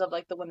flashes of,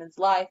 like, the women's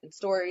life and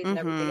stories and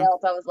everything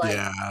else, I was like,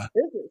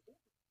 this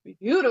is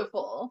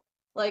beautiful.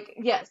 Like,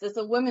 yes, it's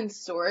a women's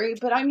story,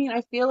 but I mean,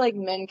 I feel like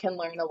men can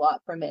learn a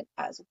lot from it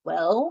as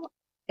well.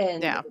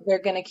 And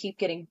they're going to keep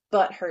getting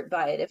butthurt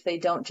by it if they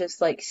don't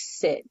just, like,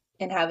 sit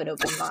and have an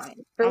open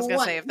mind. I was going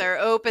to say, if they're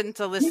open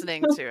to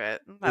listening to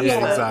it.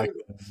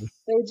 Exactly.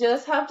 They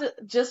just have to,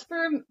 just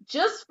for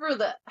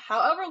the,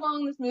 however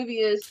long this movie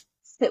is,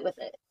 sit with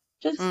it.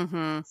 Just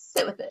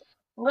sit with it.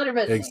 Let it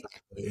resonate.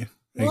 Exactly.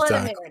 Let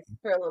it marinate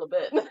for a little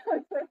bit.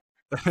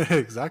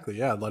 Exactly.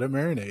 Yeah. Let it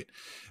marinate.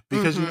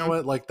 Because you know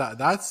what? Like,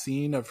 that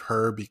scene of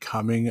her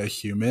becoming a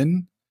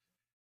human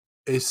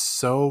is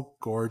so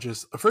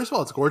gorgeous. First of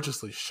all, it's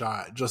gorgeously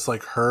shot, just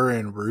like her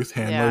and Ruth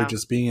Handler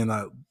just being in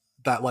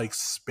that like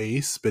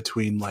space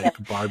between like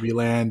Barbie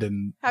Land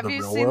and have the you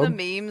real seen world.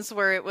 the memes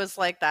where it was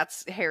like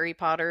that's Harry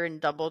Potter and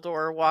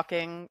Dumbledore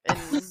walking and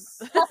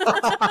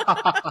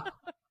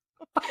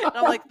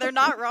I'm like, they're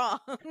not wrong.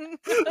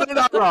 They're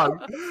not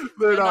wrong.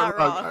 They're not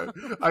wrong.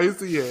 I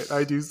see it.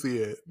 I do see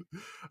it.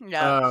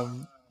 Yeah.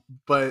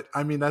 But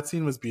I mean, that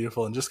scene was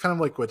beautiful, and just kind of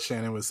like what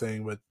Shannon was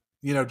saying with,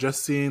 you know,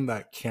 just seeing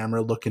that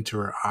camera look into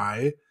her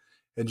eye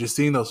and just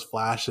seeing those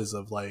flashes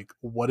of like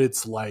what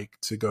it's like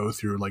to go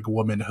through like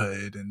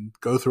womanhood and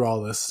go through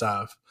all this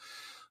stuff.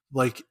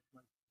 Like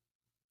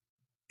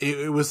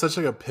it was such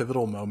like a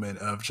pivotal moment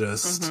of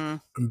just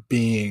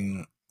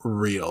being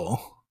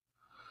real.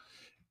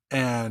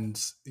 and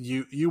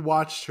you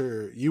watched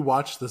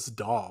this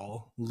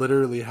doll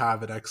literally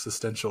have an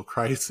existential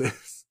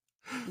crisis.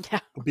 Yeah.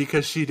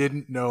 Because she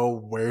didn't know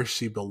where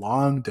she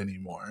belonged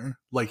anymore.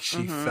 Like,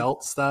 she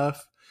felt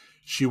stuff,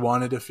 she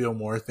wanted to feel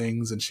more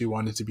things, and she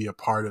wanted to be a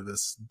part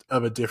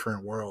of a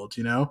different world,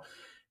 you know?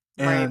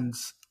 Right. And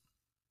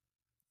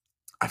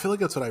I feel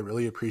like that's what I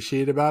really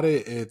appreciate about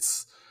it.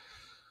 It's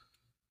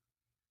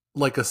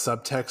like a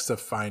subtext of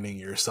finding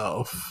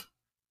yourself.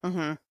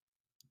 Mm-hmm.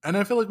 And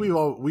I feel like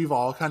we've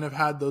all kind of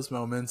had those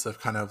moments of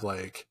kind of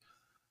like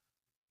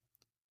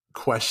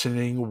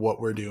questioning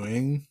what we're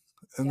doing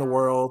in the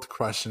world,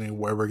 questioning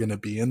where we're going to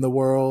be in the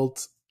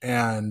world.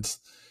 And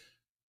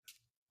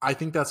I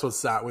think that's what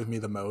sat with me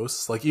the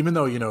most. Like, even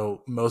though, you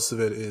know, most of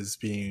it is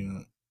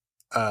being,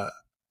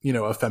 you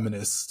know, a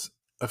feminist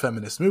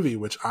movie,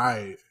 which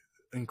I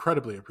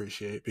incredibly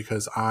appreciate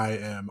because I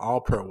am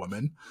all pro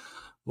woman.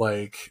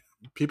 Like,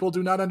 people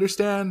do not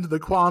understand the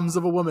qualms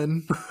of a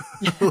woman.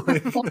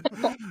 Like,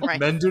 Right.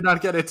 Men do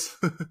not get it,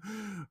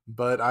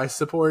 but I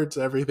support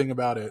everything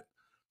about it.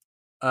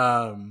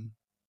 Like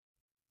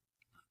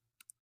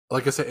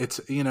I said, it's,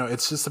 you know,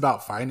 it's just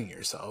about finding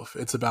yourself.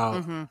 It's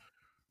about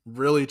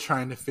really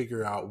trying to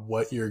figure out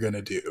what you're going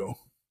to do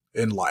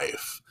in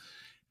life.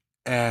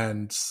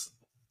 And,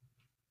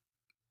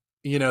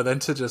 you know, then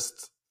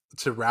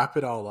to wrap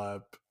it all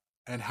up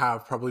and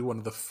have probably one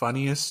of the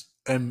funniest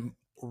and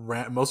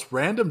most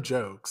random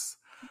jokes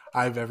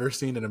I've ever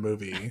seen in a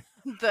movie.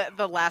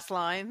 The last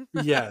line.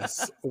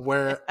 Yes,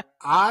 where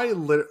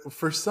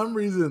for some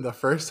reason, the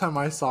first time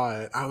I saw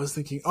it, I was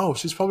thinking, oh,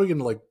 she's probably going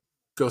to like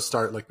go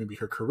start like maybe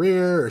her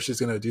career, or she's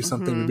going to do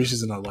something. Maybe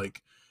she's going to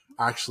like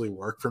actually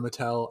work for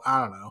Mattel.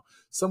 I don't know.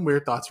 Some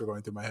weird thoughts were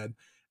going through my head.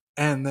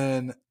 And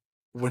then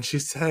when she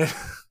said,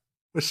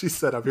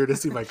 I'm here to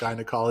see my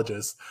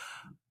gynecologist,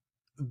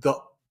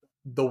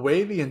 the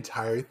way the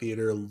entire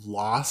theater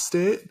lost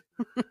it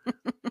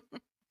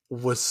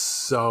was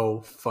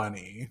so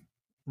funny.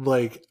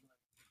 Like,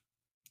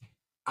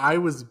 I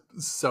was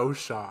so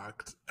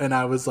shocked, and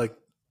I was like,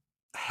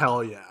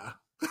 hell yeah.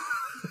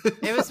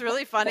 It was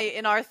really funny.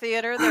 In our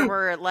theater, there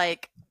were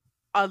like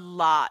a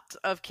lot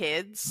of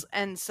kids,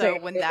 and so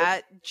when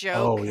that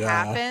joke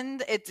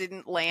happened, it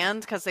didn't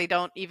land because they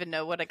don't even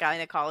know what a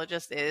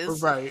gynecologist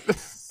is. Right.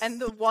 And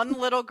the one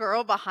little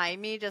girl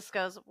behind me just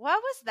goes,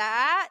 "What was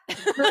that?"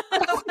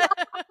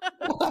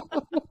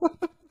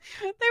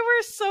 They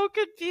were so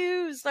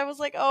confused. I was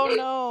like, "Oh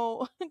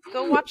no,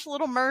 go watch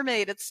Little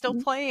Mermaid. It's still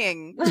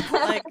playing."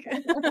 Like,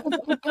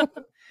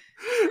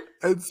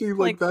 and see,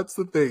 like that's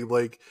the thing.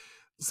 Like,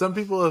 some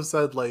people have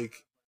said,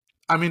 like,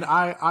 I mean,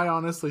 I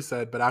honestly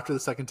said, but after the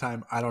second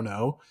time, I don't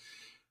know,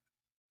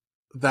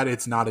 that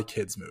it's not a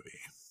kids movie.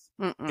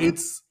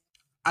 It's,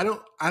 I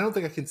don't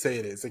think I can say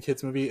it is a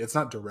kids movie. It's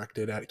not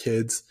directed at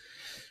kids.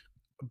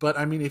 But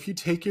I mean, if you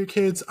take your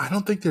kids, I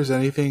don't think there's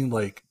anything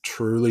like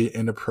truly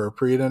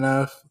inappropriate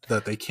enough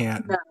that they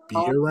can't be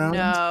around.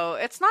 No,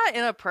 it's not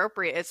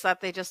inappropriate. It's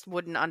that they just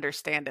wouldn't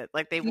understand it.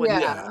 Like, they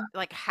wouldn't,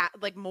 like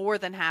more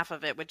than half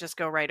of it would just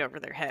go right over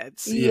their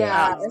heads.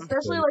 Yeah,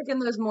 especially like in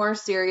those more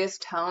serious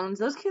tones.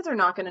 Those kids are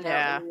not going to know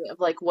any of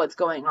like what's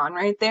going on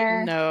right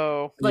there.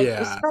 No. Like,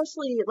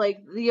 especially like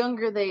the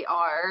younger they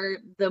are,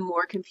 the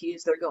more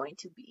confused they're going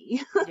to be.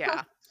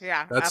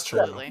 Yeah, that's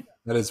absolutely true.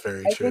 That is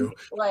very true. Think,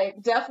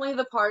 like, definitely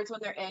the parts when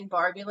they're in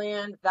Barbie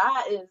Land,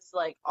 that is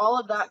like all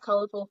of that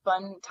colorful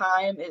fun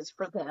time is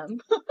for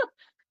them.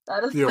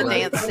 That is the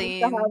dance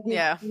scene.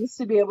 Yeah, used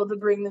to be able to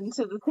bring them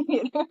to the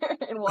theater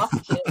and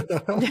watch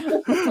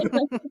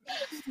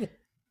it.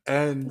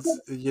 And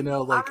you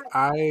know, like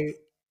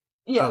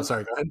oh,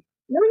 sorry, go ahead.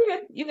 No, you're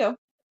good. You go.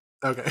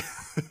 Okay.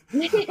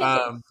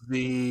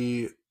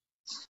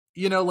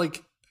 You know,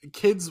 like,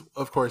 kids,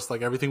 of course,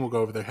 like, everything will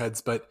go over their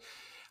heads, but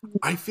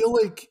I feel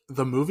like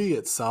the movie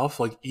itself,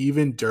 like,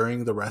 even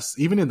in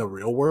the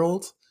real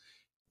world,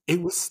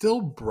 it was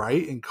still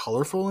bright and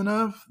colorful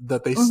enough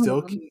that they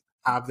still can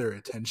have their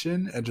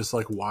attention and just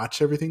like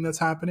watch everything that's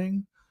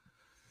happening.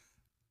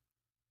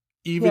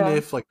 Even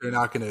if like they're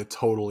not going to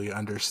totally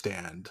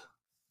understand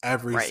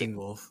every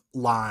single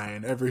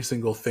line, every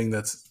single thing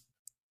that's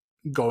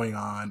going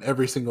on,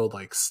 every single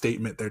like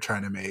statement they're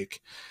trying to make.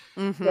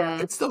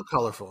 It's still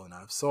colorful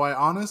enough. So I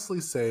honestly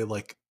say,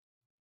 like,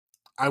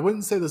 I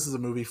wouldn't say this is a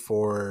movie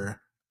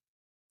for,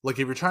 like,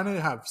 if you're trying to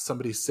have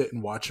somebody sit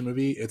and watch a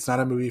movie, it's not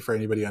a movie for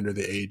anybody under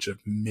the age of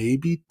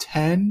maybe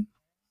 10.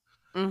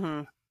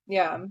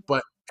 Yeah.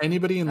 But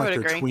anybody in like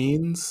their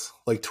tweens,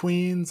 like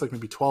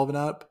maybe 12 and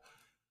up,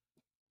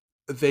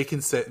 they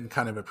can sit and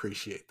kind of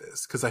appreciate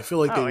this, because I feel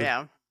like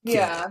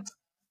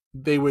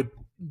they would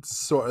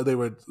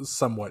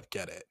somewhat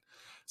get it.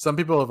 Some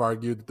people have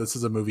argued that this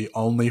is a movie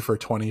only for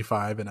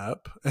 25 and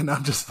up, and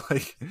I'm just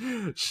like,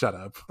 shut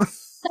up.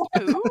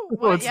 Ooh,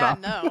 well,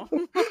 no.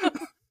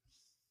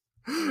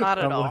 Not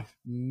at all. Like,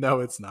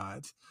 no, it's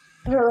not.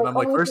 And I'm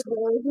like, first,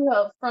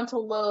 the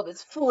frontal lobe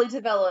is fully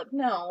developed.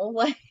 No,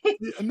 like,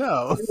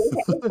 no,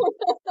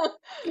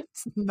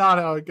 it's not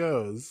how it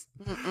goes.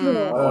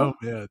 Oh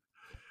man.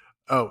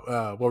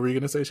 Oh, what were you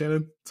gonna say,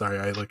 Shannon? Sorry,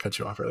 I like cut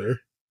you off earlier.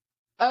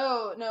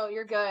 Oh, no,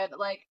 you're good.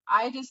 Like,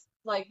 I just,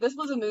 like, this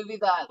was a movie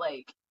that,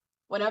 like,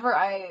 whenever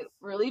I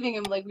were leaving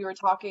him, like, we were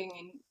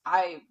talking,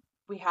 and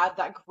we had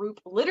that group,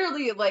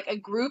 literally, like, a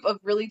group of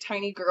really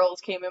tiny girls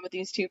came in with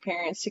these two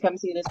parents to come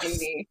see this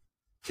movie.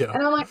 Yeah.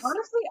 And I'm like,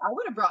 honestly, I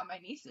would have brought my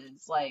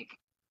nieces. Like,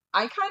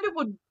 I kind of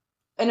would,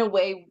 in a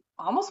way,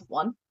 almost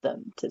want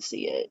them to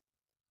see it.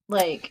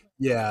 Like,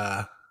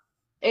 Yeah.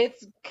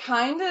 it's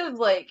kind of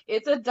like,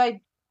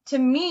 to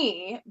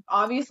me,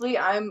 obviously,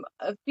 I'm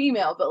a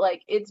female, but,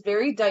 like, it's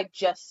very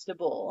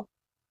digestible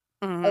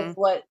of Mm-hmm.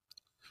 what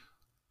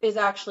is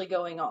actually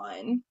going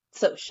on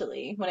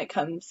socially when it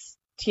comes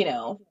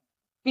to,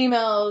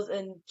 females,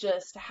 and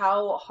just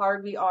how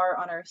hard we are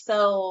on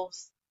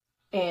ourselves,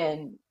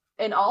 and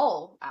in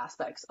all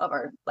aspects of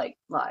our like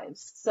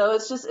lives. So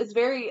it's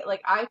very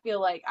like, I feel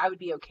like I would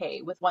be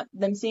okay with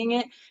them seeing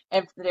it.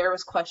 And if there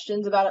was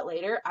questions about it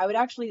later, I would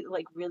actually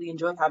like really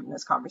enjoy having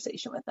this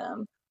conversation with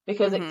them,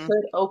 because it Mm-hmm.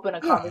 could open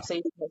a Yeah.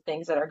 conversation with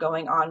things that are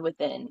going on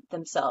within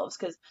themselves.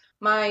 Because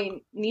my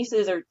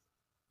nieces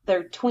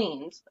they're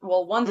tweens.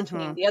 Well, one's a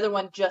tween, Mm-hmm. the other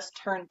one just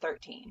turned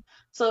 13.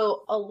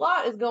 So a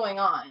lot is going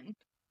on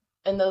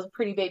in those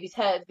pretty babies'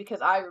 heads,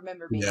 because I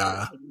remember being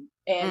Yeah. 13.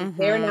 And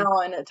they're Mm-hmm. now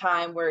in a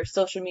time where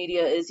social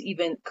media is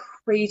even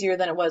crazier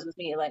than it was with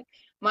me. Like,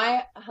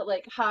 my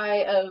like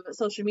high of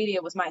social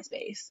media was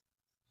MySpace.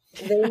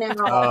 They now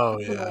Oh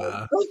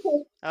yeah.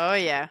 Oh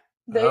yeah.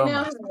 they Oh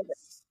now my. have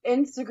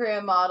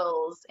Instagram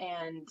models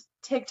and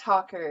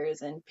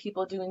TikTokers and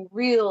people doing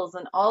reels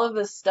and all of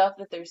this stuff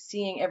that they're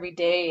seeing every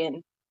day.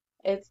 And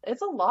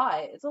it's a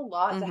lot. It's a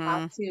lot to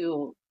have Mm-hmm.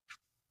 to,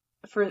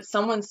 for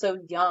someone so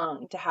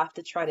young, to have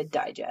to try to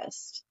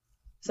digest.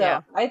 So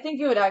Yeah. I think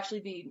it would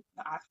actually be,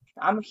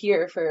 I'm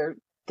here for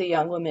the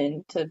young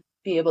women to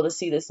be able to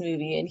see this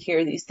movie and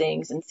hear these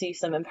things and see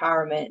some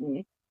empowerment.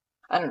 And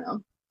I don't know.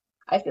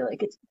 I feel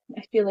like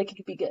it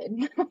could be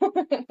good.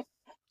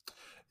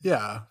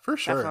 Yeah, for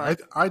sure.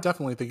 Definitely. I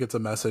definitely think it's a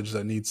message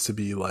that needs to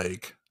be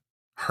like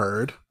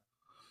heard.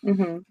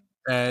 hmm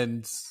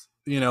And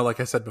like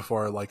I said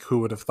before, like who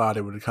would have thought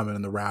it would come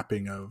in the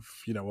wrapping of,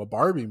 a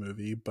Barbie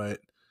movie, but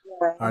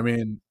I Yeah.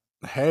 mean,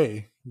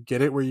 hey,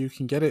 get it where you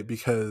can get it,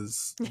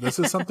 because this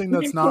is something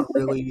that's not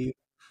really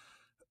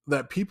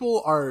that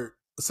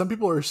some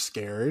people are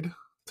scared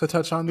to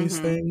touch on these Mm-hmm.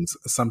 things.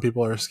 Some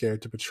people are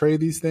scared to portray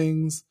these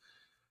things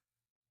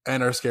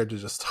and are scared to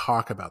just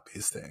talk about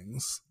these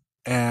things.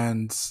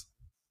 And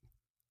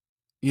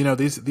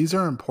these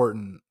are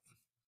important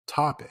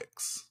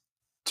topics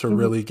to hmm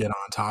really get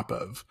on top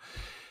of.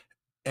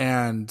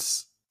 And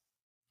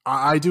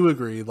I do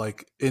agree,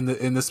 like in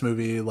this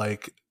movie,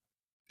 like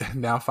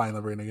now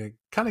finally we're gonna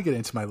kind of get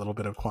into my little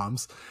bit of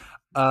qualms.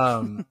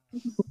 Um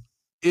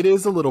it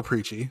is a little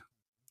preachy.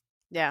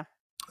 Yeah.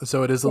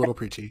 So it is a Yeah. little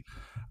preachy.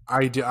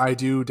 I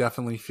do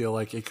definitely feel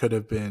like it could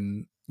have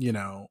been,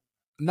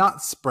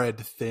 not spread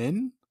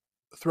thin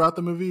throughout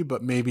the movie,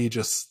 but maybe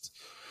just,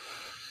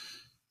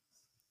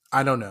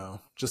 I don't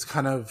know, just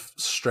kind of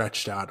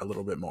stretched out a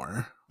little bit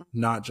more.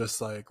 Not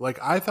just like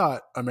I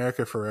thought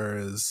America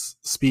Ferrera's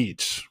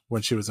speech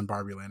when she was in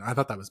Barbie Land, I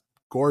thought that was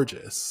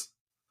gorgeous.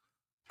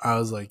 I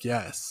was like,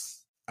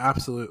 yes,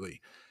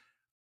 absolutely.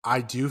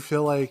 I do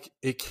feel like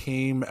it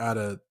came at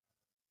a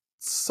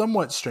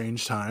somewhat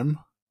strange time.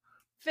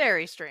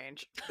 Very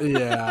strange.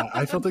 Yeah,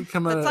 I felt it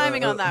come at The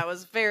timing on a, that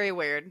was very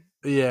weird.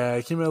 yeah,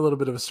 it came at a little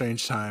bit of a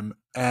strange time.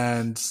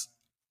 And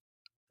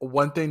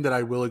one thing that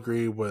I will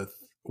agree with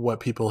what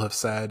people have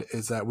said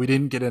is that we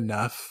didn't get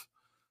enough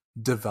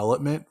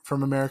development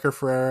from America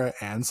Ferrera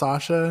and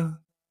Sasha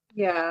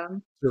Yeah.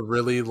 to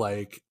really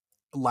like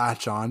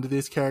latch on to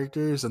these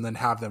characters and then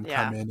have them come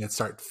Yeah. in and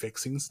start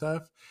fixing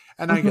stuff.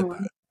 And I get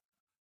hmm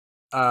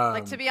that.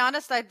 Like, to Um be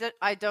honest,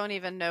 I don't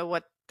even know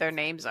what their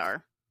names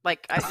are.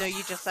 Like, I know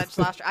you just said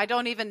Slasher. I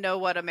don't even know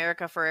what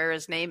America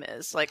Ferrera's name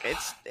is. Like,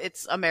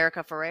 it's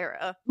America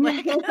Ferrera.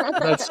 Like,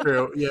 that's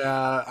true.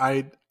 Yeah,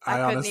 I I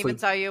couldn't even honestly,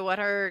 tell you what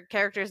her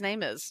character's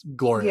name is.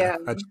 Gloria. Yeah.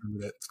 I just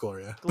remembered it. It's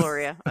Gloria.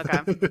 Gloria.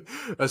 Okay.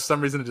 For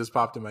some reason, it just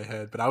popped in my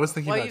head, but I was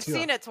thinking Well, about you've too.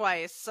 seen it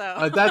twice,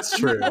 so That's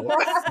true.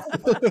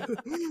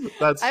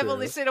 That's I've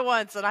only true. seen it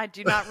once, and I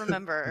do not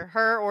remember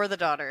her or the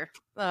daughter.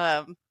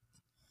 But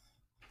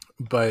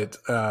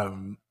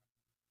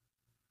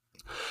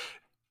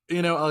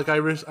like I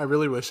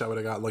really wish I would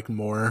have got like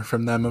more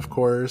from them, of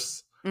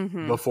course,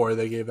 Mm-hmm. before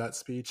they gave that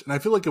speech, and I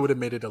feel like it would have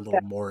made it a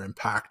little more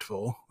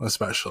impactful,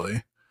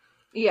 especially.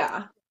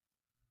 Yeah.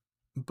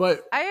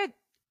 But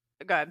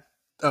Go ahead.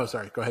 oh,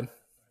 sorry. Go ahead.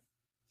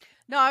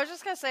 No, I was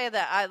just gonna say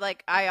that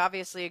I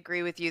obviously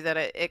agree with you that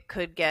it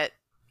could get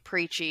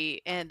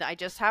preachy, and I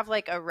just have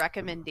like a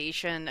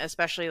recommendation,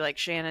 especially like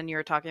Shannon, you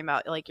were talking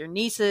about like your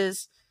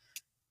nieces,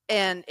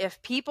 and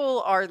if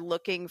people are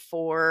looking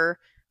for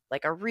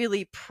like a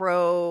really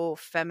pro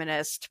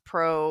feminist,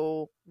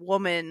 pro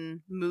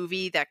woman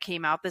movie that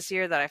came out this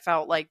year that I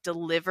felt like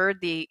delivered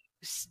the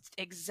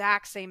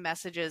exact same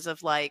messages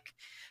of like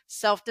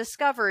self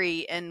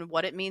discovery and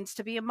what it means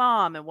to be a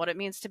mom and what it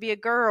means to be a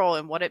girl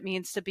and what it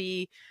means to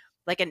be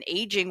like an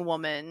aging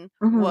woman,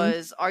 hmm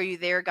was Are You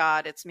There,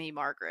 God? It's Me,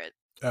 Margaret.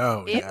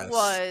 Oh, It yes.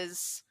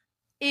 was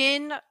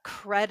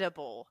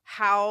incredible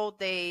how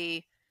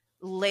they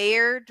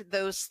layered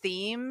those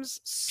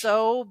themes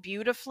so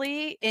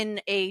beautifully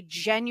in a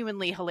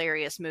genuinely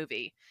hilarious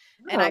movie.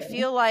 And I Oh.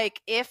 feel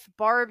like if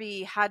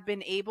Barbie had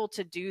been able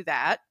to do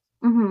that,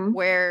 Mm-hmm.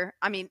 where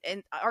I mean,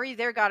 and Are You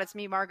There, God, It's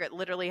Me, Margaret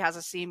literally has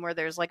a scene where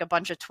there's like a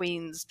bunch of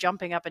tweens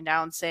jumping up and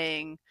down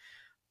saying,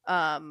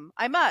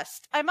 I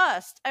must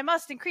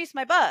increase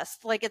my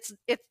bust. Like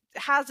it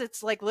has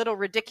its like little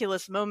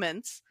ridiculous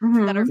moments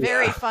that are Mm-hmm.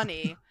 very Yeah.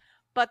 funny,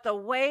 but the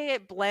way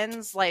it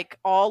blends like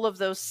all of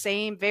those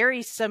same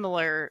very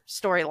similar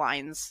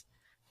storylines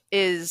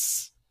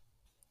is,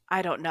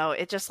 I don't know,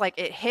 it just like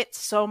it hits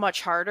so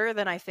much harder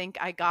than I think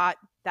I got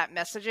that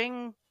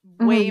messaging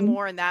way Mm-hmm.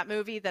 more in that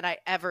movie than I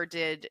ever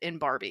did in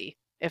Barbie,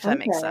 if that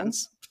makes Okay.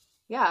 sense.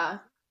 Yeah.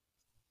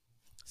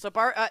 So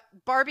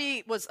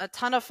Barbie was a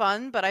ton of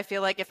fun, but I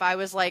feel like if I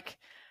was like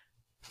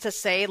to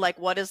say like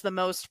what is the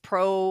most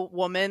pro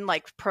woman,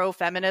 like pro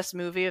feminist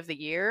movie of the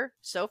year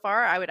so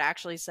far, I would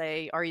actually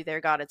say Are You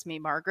There, God, It's Me,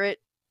 Margaret,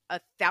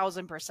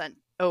 1,000%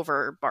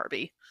 over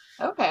Barbie.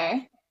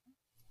 Okay.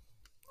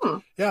 Hmm.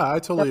 Yeah, I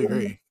totally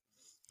Definitely. agree.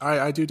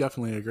 I do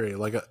definitely agree.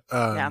 Like,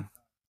 Yeah,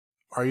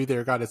 Are You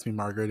There, God, It's Me,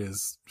 Margaret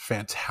is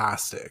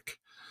fantastic.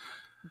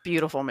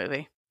 beautiful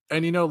movie.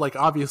 And like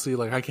obviously,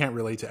 like I can't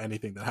relate to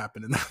anything that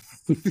happened in that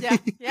Yeah,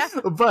 movie, yeah.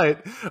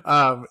 but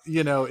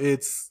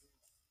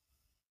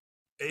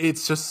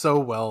it's just so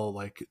well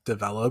like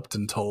developed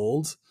and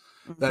told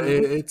that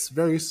Mm-hmm. it's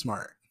very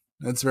smart.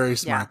 It's very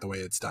Yeah, smart the way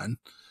it's done.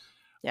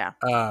 yeah.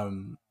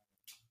 Um,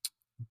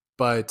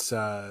 but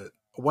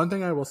one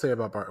thing I will say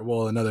about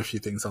another few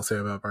things I'll say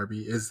about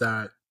Barbie is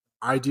that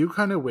I do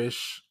kind of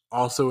wish,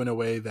 also in a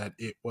way, that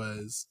it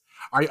was.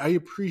 I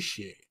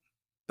appreciate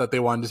that they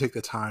wanted to take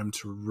the time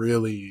to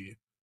really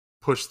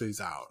push these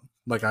out.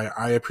 Like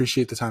I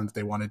appreciate the time that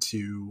they wanted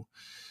to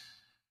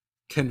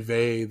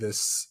convey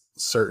this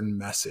certain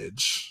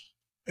message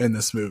in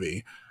this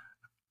movie.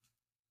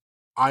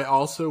 I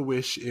also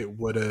wish it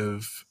would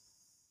have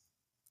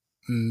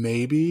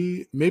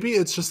maybe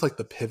it's just like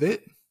the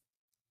pivot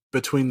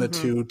between the Mm-hmm.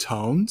 two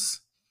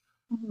tones.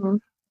 Mm-hmm.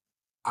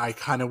 I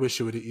kind of wish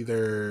it would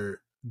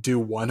either do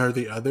one or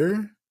the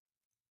other,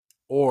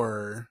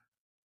 or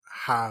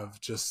have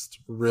just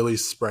really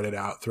spread it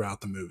out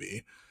throughout the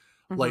movie.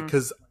 Like, Mm-hmm.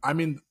 because I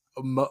mean,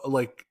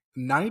 like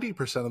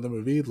 90% of the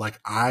movie, like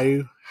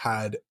I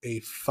had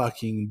a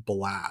fucking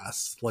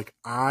blast. Like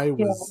I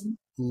Yeah. was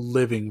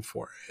living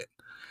for it.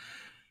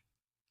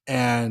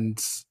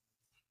 And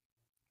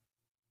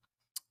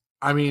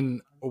I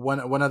mean,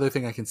 one other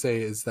thing I can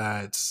say is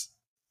that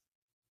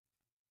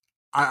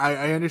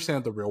I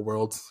understand the real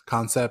world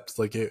concept.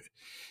 Like it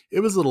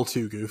was a little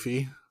too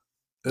goofy.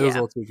 It was a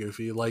Yeah. little too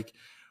goofy. Like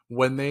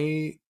when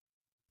they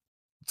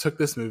took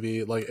this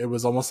movie, like it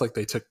was almost like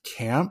they took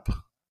camp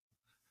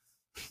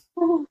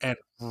and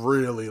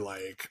really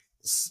like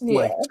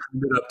Yeah.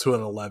 turned it up to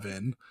an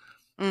 11.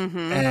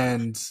 Mm-hmm.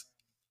 And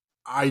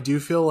I do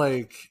feel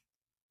like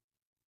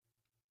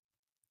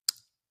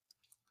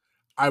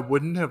I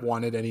wouldn't have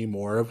wanted any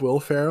more of Will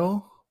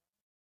Ferrell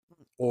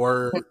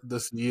or the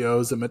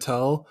CEOs at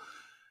Mattel,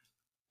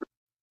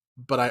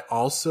 but I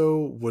also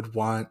would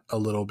want a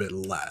little bit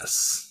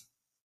less.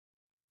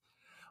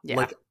 Yeah.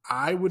 Like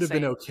I would have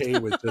been Same. okay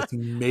with just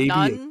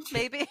maybe a None,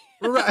 maybe.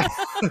 right.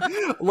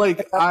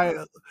 Like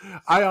I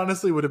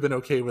honestly would have been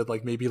okay with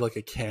like maybe like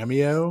a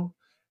cameo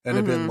and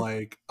have been Mm-hmm.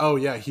 like, oh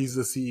yeah, he's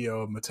the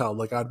CEO of Mattel.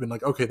 Like I'd been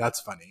like, okay,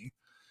 that's funny.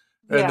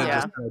 And then Yeah.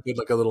 just Yeah. kind of did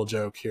like a little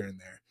joke here and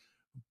there.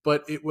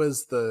 But it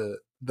was the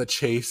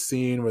chase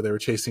scene where they were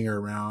chasing her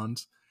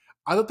around.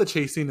 I thought the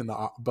chase scene in the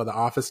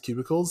office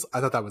cubicles,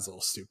 I thought that was a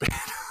little stupid.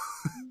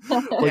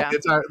 Like Yeah.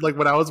 it's like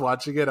when I was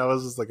watching it, I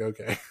was just like,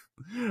 okay,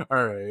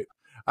 all right.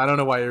 I don't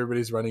know why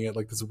everybody's running at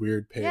like this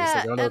weird pace.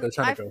 Like Yeah. I don't know what And they're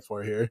trying to go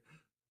for here.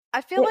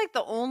 I feel like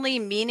the only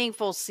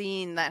meaningful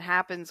scene that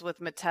happens with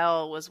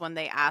Mattel was when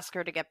they ask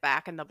her to get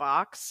back in the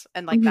box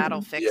and like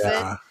that'll Mhm. fix it.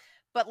 Yeah,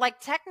 But like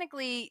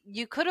technically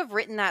you could have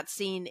written that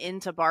scene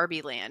into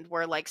Barbie Land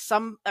where like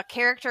a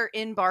character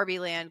in Barbie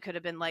Land could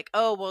have been like,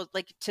 "Oh, well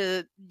like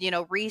to,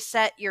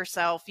 reset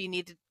yourself, you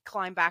need to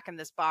climb back in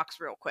this box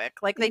real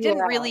quick." Like they didn't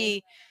Yeah.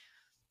 really,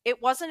 it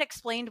wasn't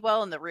explained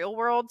well in the real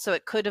world, so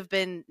it could have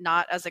been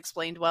not as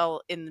explained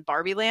well in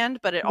Barbie Land,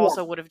 but it Yeah.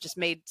 also would have just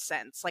made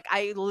sense. Like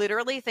I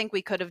literally think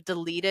we could have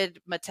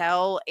deleted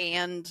Mattel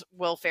and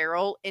Will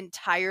Ferrell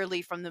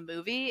entirely from the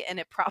movie, and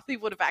it probably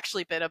would have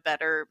actually been a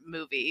better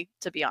movie,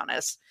 to be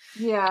honest.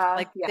 Yeah.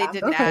 Like they Yeah.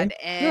 didn't okay, add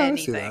yeah, I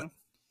see that. anything.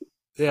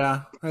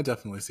 Yeah, I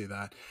definitely see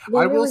that. They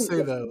I will really.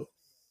 say though.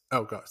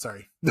 Oh God,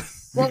 sorry. You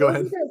Well, go I was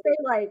ahead. just gonna say,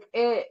 like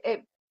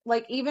it,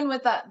 like even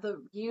with that,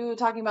 you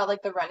talking about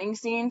like the running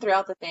scene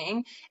throughout the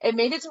thing, it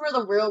made it to where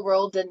the real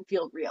world didn't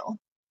feel real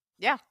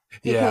Yeah.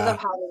 because of Yeah,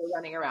 how they were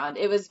running around.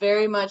 It was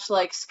very much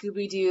like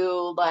Scooby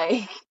Doo,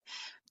 like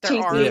Their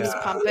arms chasing.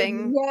 yeah,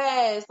 pumping.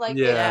 Yes, like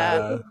it Yeah. yeah.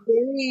 was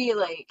very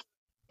like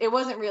it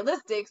wasn't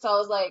realistic. So I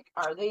was like,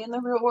 are they in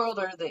the real world?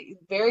 Or are they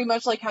very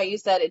much like how you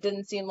said? It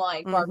didn't seem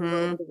like Barbie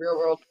world Mm-hmm. and the real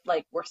world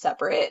like were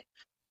separate.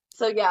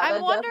 So yeah, I'm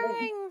that wondering.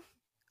 definitely.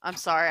 I'm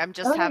sorry. I'm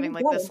just Oh, no, having you're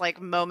like this good.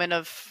 like moment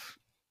of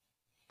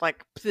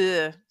like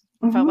felt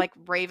Mhm. like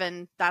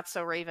Raven. That's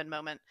so Raven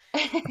moment.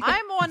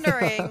 I'm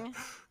wondering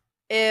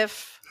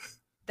if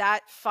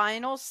that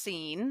final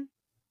scene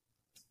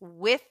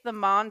with the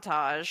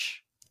montage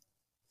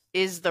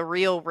is the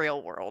real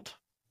world.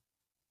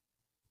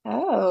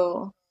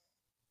 Oh,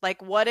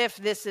 Like, what if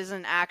this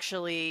isn't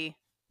actually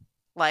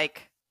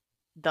like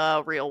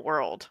the real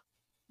world?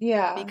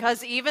 yeah,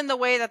 Because even the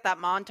way that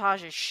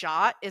montage is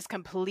shot is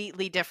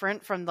completely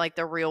different from like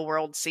the real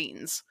world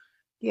scenes.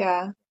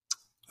 yeah.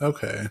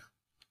 Okay.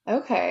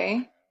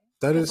 Okay.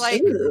 That Because is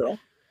like, true. Ooh.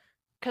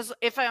 because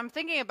if I'm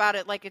thinking about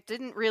it, like it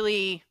didn't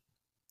really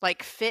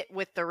like fit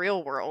with the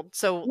real world.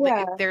 So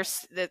Yeah.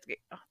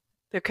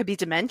 there could be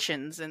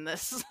dimensions in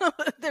this.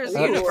 There's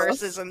Ooh.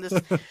 universes in this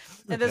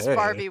Hey.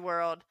 Barbie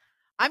world.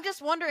 I'm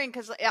just wondering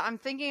because I'm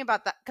thinking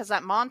about that because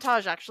that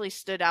montage actually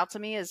stood out to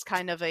me as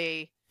kind of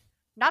a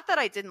not that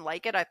I didn't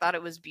like it. I thought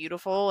it was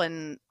beautiful,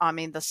 and I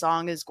mean the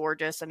song is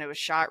gorgeous, and it was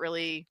shot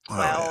really Oh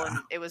well, yeah. and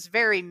it was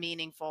very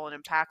meaningful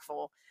and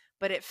impactful.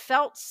 But it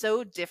felt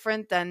so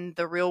different than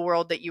the real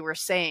world that you were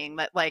saying.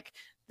 That like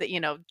that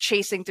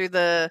chasing through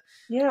the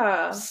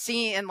Yeah.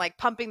 scene and like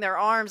pumping their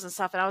arms and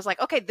stuff, and I was like,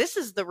 okay, this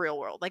is the real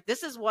world. Like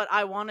this is what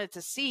I wanted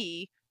to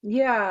see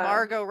Yeah.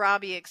 Margot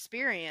Robbie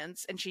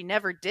experience, and she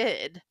never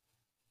did.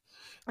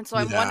 And so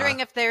I'm Yeah. wondering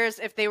if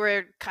they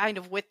were kind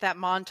of with that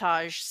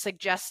montage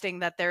suggesting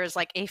that there is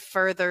like a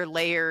further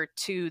layer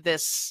to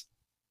this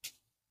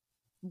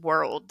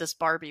world, this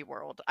Barbie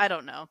world. I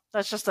don't know.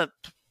 That's just a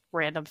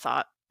random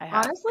thought I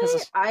had Honestly,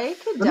 because I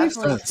could That makes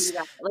definitely see sense.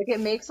 that. Like, it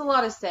makes a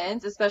lot of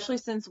sense, especially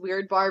since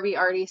Weird Barbie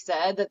already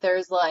said that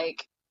there's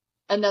like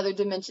another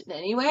dimension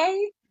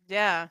anyway.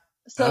 yeah,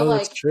 So, Oh,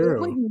 that's like, it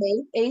would true.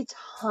 make a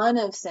ton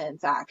of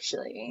sense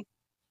actually,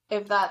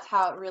 if that's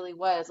how it really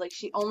was. Like,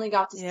 she only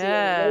got to see a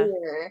yeah,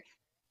 layer,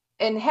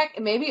 and heck,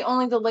 maybe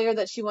only the layer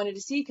that she wanted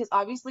to see, because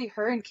obviously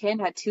her and Ken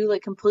had two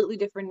like completely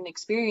different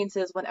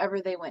experiences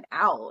whenever they went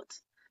out.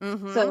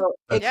 mm-hmm, So it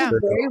That's could yeah, true.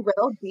 very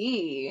well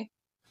be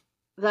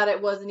that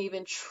it wasn't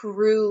even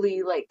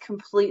truly like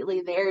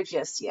completely there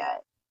just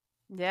yet.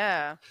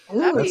 yeah.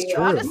 That'd Ooh, That's be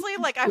true. honestly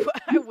like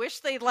I wish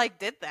they like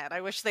did that.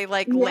 I wish they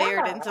like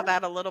layered yeah, into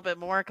that a little bit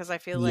more because I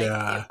feel like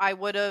Yeah. I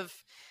would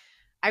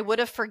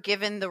have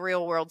forgiven the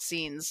real world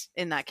scenes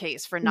in that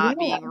case for not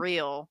yeah, being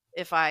real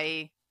if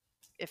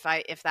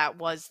that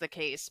was the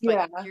case. But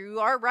yeah. you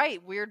are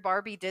right. Weird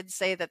Barbie did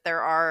say that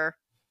there are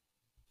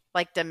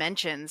like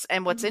dimensions.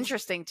 And what's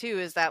interesting too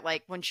is that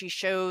like when she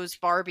shows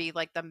Barbie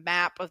like the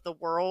map of the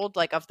world,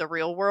 like of the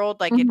real world,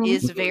 like it Mm-hmm.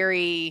 is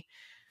very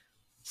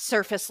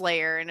surface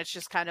layer and it's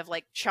just kind of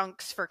like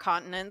chunks for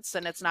continents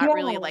and it's not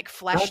really Yeah. like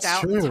fleshed That's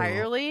out true.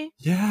 entirely.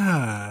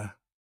 Yeah.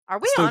 Are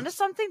we So onto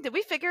something? Did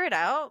we figure it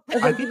out?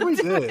 I think we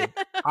did.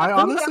 I We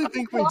honestly found the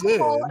think we plot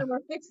hole did. and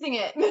we're fixing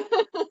it.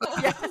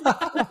 Yeah.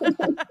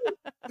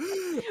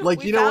 Like,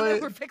 We you know found it,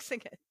 what? we're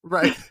fixing it.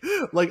 Right.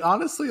 Like,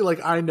 honestly,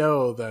 like, I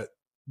know that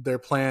their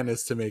plan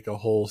is to make a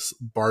whole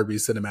Barbie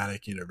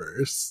cinematic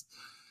universe.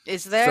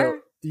 Is So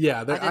there? yeah,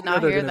 I I did know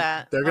not hear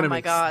that. Oh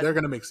my they're god.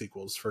 gonna make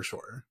sequels for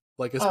sure.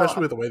 Like, especially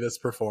Oh, with the way this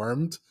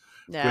performed.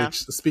 Yeah. Which,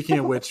 speaking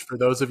of which, for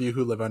those of you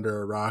who live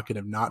under a rock and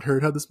have not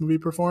heard how this movie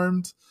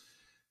performed,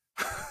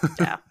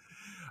 Yeah.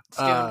 It's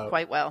doing uh,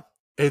 quite well.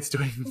 it's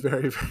doing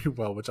very, very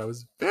well, which I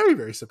was very,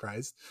 very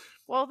surprised.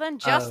 Well, then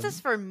justice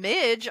Um, for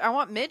Midge. I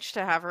want Midge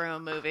to have her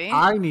own movie.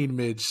 I need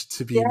Midge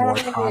to be more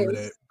prominent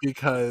yes.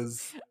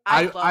 because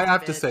I I love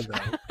have to say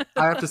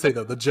Midge.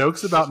 though, the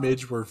jokes about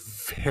Midge were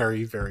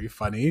very, very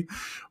funny,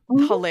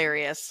 Mhm.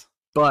 Hilarious.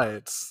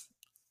 but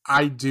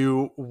I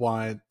do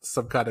want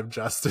some kind of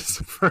justice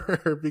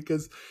for her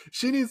because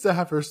she needs to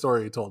have her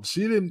story told.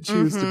 She didn't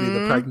choose to be the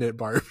Mm-hmm. pregnant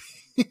Barbie.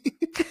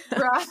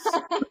 Right.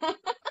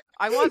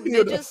 I want You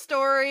know? Midge's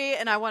story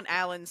and I want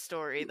Alan's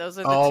story. Those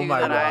are the Oh two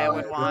my that I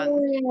would god. want.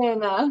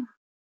 Alan.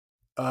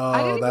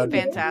 I Oh, didn't that'd even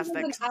be know he was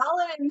Fantastic. an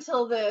Alan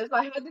until this.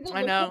 I had to go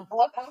I look him know.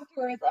 up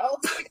afterwards. I was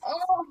like,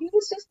 oh, he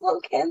was just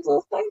little Ken's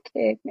little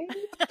sidekick, man.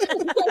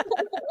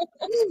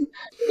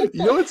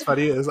 You know what's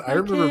funny is I My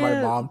remember my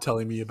kid. mom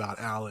telling me about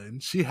Alan.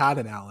 She had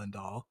an Alan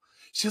doll.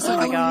 She was Oh like,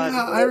 my "Oh god.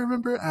 yeah, I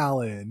remember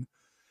Alan."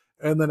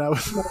 And then I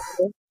was,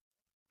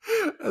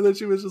 and then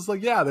she was just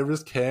like, "Yeah, there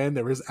was Ken,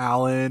 there was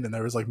Alan, and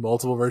there was like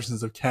multiple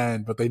versions of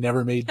Ken, but they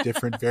never made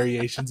different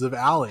variations of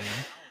Alan."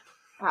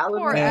 Alan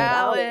Poor was And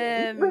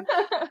Alan. Alan.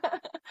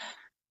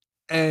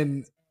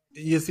 and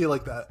you see,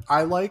 like that.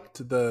 I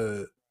liked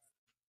the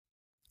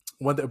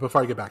one that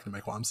before I get back to my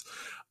qualms.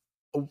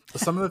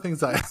 Some of the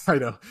things I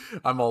know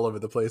I'm all over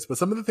the place, but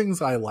some of the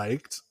things I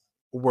liked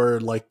were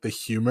like the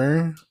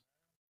humor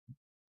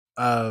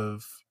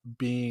of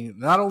being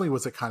not only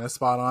was it kind of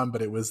spot on,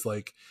 but it was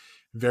like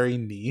very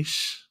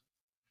niche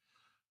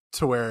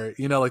to where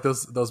like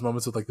those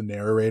moments with like the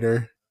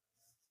narrator.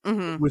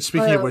 Mm-hmm. Which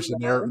speaking of Oh, which,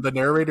 the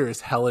narrator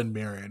is Helen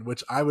Mirren,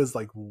 which I was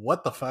like,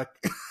 what the fuck?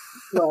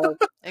 love,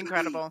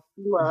 Incredible.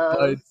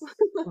 love.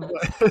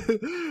 but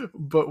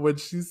but when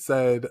she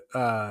said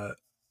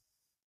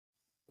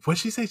what'd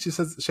she say? She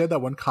says she had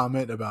that one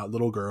comment about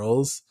little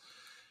girls,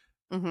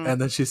 Mm-hmm.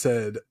 and then she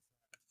said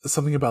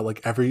something about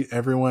like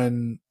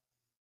everyone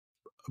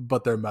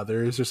but their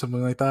mothers or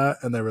something like that,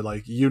 and they were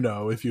like,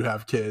 if you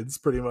have kids,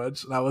 pretty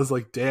much. And I was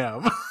like,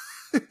 damn.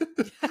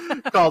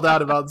 Called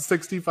out about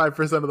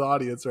 65% of the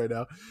audience right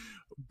now.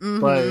 Mm-hmm.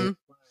 But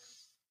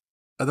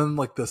and then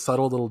like the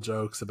subtle little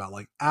jokes about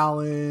like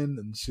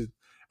Alan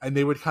and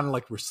they would kind of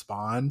like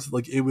respond.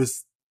 Like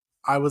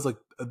I was like,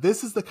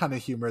 this is the kind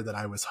of humor that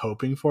I was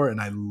hoping for,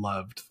 and I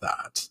loved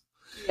that.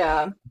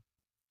 Yeah.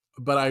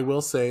 But I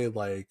will say,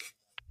 like,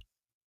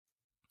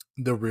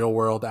 the real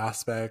world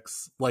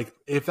aspects, like,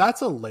 if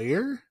that's a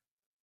layer,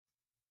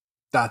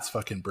 that's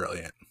fucking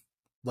brilliant.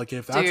 Like,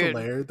 if that's a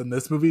layer, then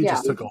this movie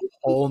just took a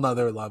whole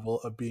nother level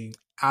of being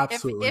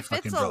absolutely if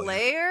fucking it's brilliant. a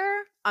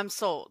layer, I'm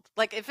sold.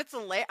 Like, if it's a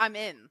layer, I'm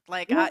in.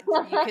 Like, you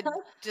could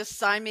just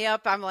sign me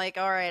up. I'm like,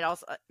 all right,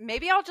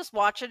 maybe I'll just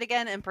watch it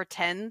again and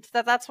pretend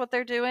that that's what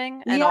they're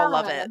doing, and I'll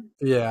love it.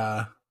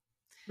 Yeah.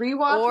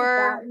 Rewatch with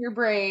that in your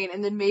brain,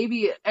 and then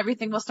maybe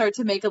everything will start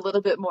to make a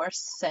little bit more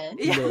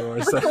sense. Yeah.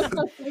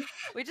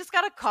 We just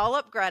gotta call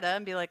up Greta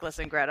and be like,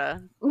 "Listen,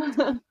 Greta,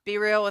 be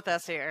real with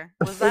us here.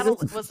 Was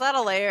that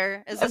a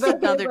layer? Is this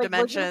another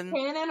dimension?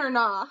 Was this canon or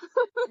not?"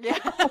 Yeah.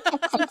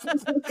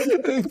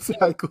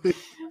 Exactly.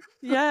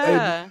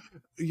 Yeah.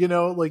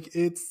 And, like,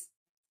 it's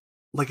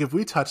like, if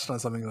we touched on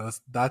something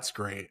that's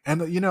great. And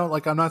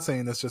like, I'm not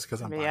saying this just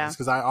because I'm biased,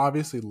 because I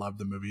obviously love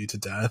the movie to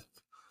death.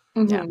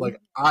 Yeah. Like,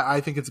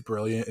 I think it's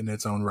brilliant in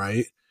its own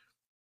right.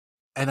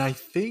 And I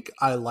think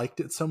I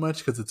liked it so much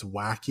because it's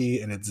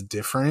wacky and it's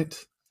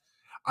different.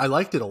 I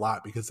liked it a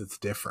lot because it's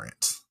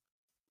different.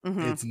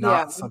 Mm-hmm. It's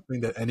not something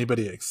that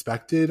anybody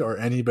expected or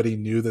anybody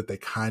knew that they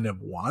kind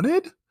of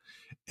wanted,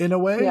 in a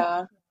way.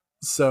 Yeah.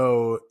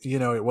 So,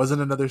 it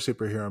wasn't another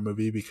superhero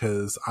movie,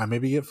 because I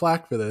maybe get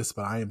flack for this,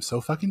 but I am so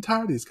fucking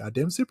tired of these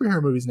goddamn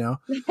superhero movies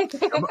now.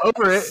 I'm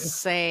over it.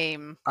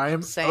 Same. I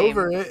am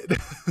over it.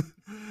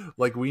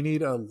 Like, we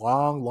need a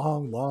long,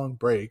 long, long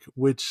break,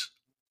 which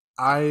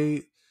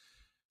I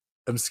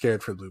am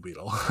scared for Blue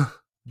Beetle.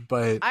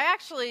 But I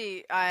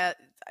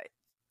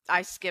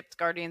skipped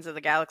Guardians of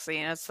the Galaxy,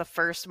 and it's the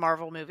first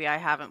Marvel movie I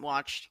haven't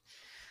watched.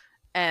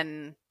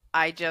 And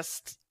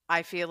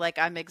I feel like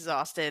I'm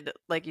exhausted,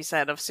 like you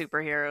said, of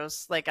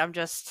superheroes. Like, I'm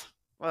just,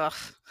 ugh.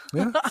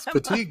 Yeah, it's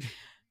fatigue.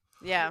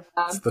 Yeah.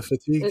 It's the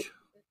fatigue.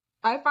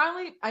 I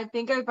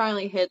think I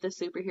finally hit the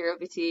superhero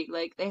fatigue.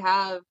 Like, they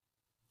have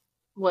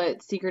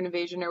Secret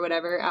Invasion or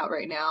whatever out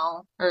right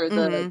now, or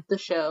the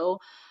show.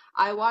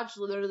 I watched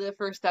literally the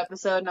first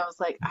episode, and I was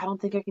like, I don't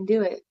think I can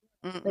do it.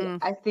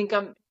 Like, I think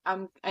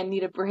I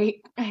need a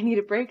break. I need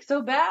a break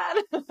so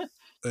bad.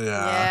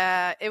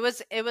 Yeah. It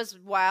was it was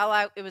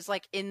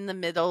like in the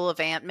middle of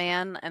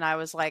Ant-Man, and I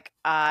was like,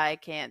 I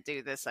can't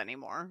do this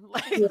anymore.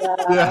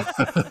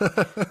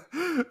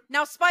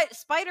 Now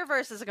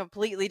Spider-Verse is a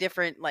completely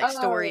different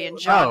story and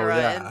genre,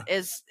 and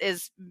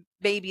is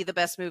maybe the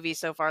best movie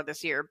so far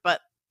this year,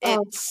 but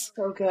it's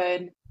so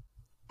good.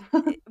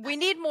 We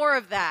need more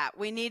of that.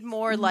 We need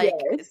more like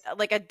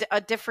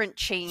a different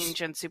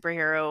change in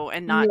superhero,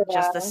 and not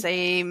just the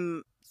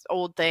same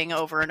old thing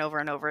over and over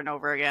and over and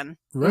over again.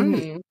 Right.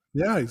 Mm-hmm.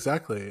 Yeah,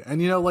 exactly.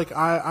 And like,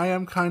 I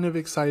am kind of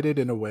excited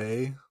in a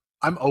way.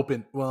 I'm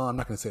open. Well, I'm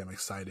not going to say I'm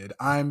excited.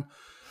 I'm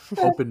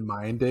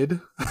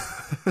open-minded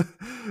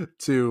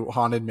to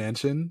Haunted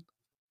Mansion.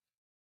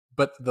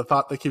 But the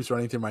thought that keeps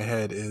running through my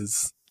head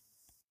is,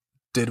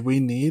 did we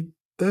need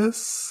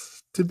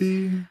this to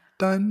be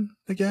done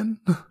again?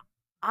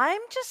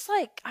 I'm just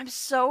like, I'm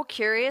so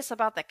curious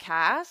about the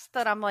cast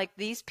that I'm like,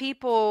 these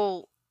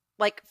people,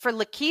 like, for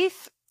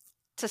Lakeith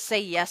to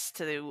say yes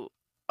to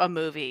a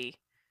movie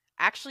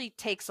actually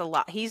takes a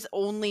lot. He's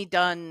only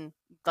done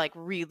like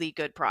really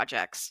good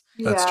projects.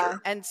 That's true.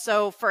 And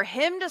so for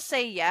him to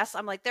say yes,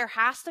 I'm like, there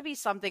has to be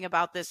something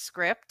about this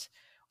script,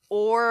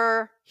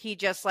 or he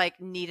just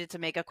like needed to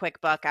make a quick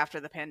buck after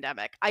the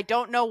pandemic. I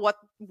don't know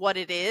what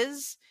it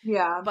is.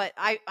 Yeah. But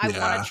I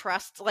want to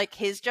trust like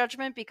his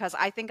judgment, because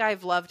I think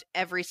I've loved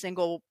every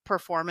single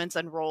performance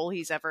and role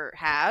he's ever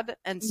had.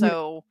 And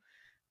so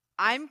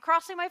I'm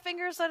crossing my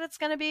fingers that it's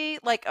going to be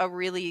like a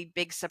really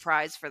big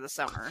surprise for the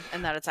summer,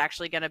 and that it's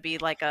actually going to be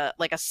like a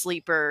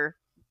sleeper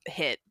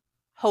hit.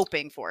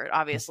 Hoping for it,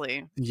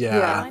 obviously.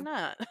 Yeah. Why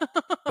not?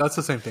 That's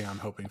the same thing I'm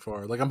hoping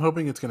for. Like, I'm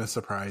hoping it's going to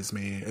surprise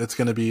me. It's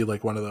going to be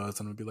like one of those,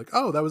 and I'll be like,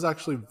 oh, that was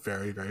actually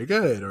very, very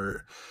good,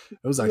 or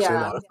it was actually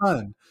a lot of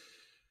fun.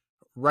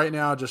 Right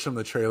now, just from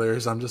the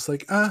trailers, I'm just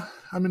like, I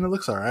mean, it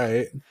looks all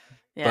right.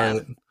 Yeah.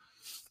 But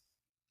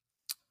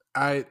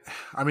I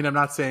mean, I'm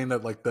not saying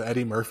that like the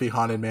Eddie Murphy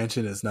Haunted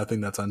Mansion is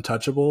nothing that's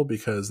untouchable,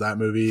 because that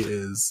movie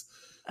is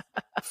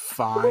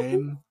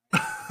fine.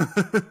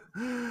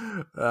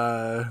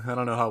 I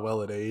don't know how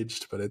well it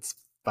aged, but it's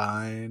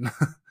fine.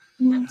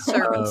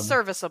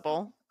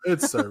 Serviceable.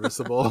 It's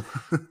serviceable.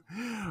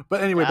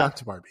 But anyway, back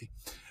to Barbie.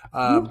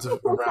 To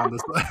around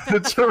this,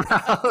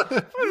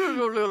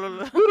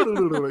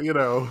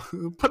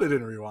 put it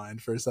in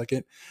rewind for a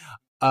second.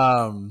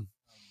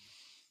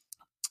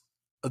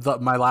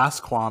 my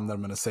last qualm that I'm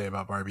going to say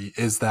about Barbie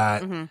is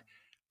that, Mm-hmm.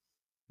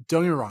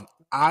 don't get me wrong,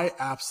 I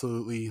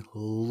absolutely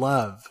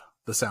love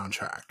the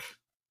soundtrack.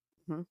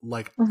 Mm-hmm.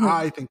 Like, Mhm.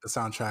 I think the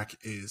soundtrack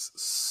is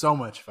so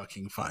much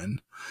fucking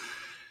fun.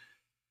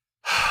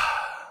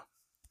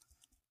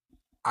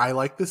 I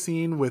like the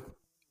scene with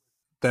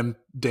them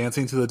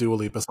dancing to the Dua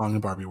Lipa song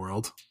in Barbie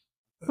World,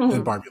 in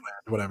Mhm. Barbie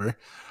Land, whatever.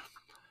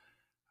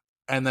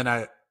 And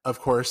then of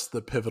course,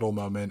 the pivotal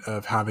moment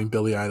of having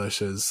Billie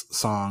Eilish's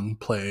song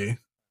play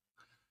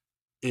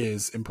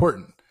is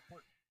important.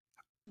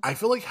 I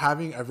feel like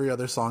having every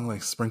other song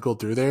like sprinkled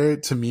through there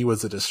to me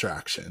was a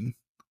distraction.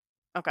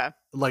 Okay.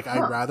 Like, I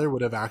Huh. rather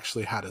would have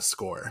actually had a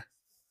score.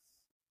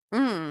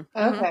 Mm-hmm.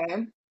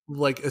 Okay.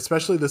 Like,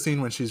 especially the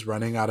scene when she's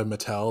running out of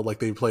Mattel, like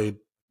they played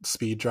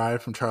Speed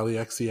Drive from Charlie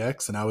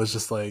XCX, and I was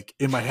just like,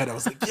 in my head, I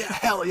was like, yeah,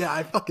 hell yeah,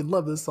 I fucking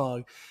love this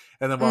song.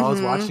 And then while I was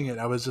Mm-hmm. watching it,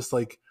 I was just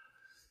like,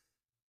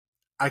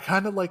 I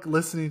kind of like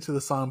listening to the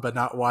song, but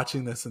not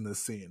watching this in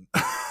this scene.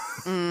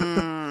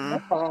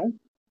 Mm. Okay.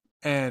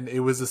 And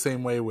it was the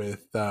same way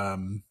with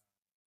what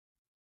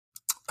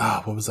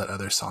was that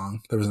other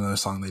song? There was another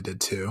song they did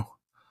too.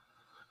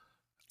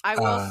 I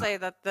will say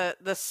that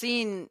the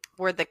scene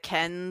where the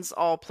Kens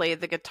all play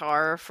the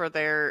guitar for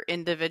their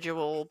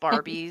individual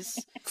Barbies,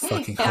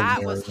 Fucking that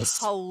hilarious. was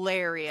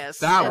hilarious.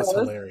 That And was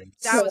hilarious.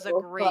 that was a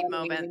So great funny.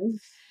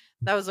 moment.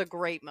 That was a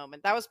great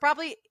moment. That was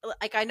probably,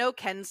 like, I know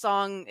Ken's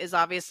song is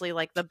obviously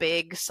like the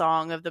big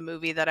song of the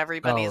movie that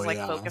everybody is like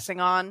focusing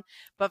on,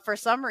 but for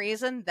some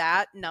reason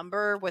that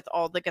number with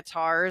all the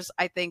guitars,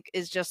 I think,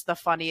 is just the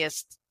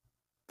funniest.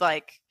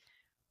 Like,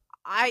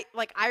 I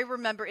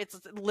remember it's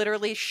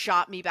literally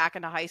shot me back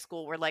into high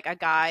school, where like a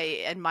guy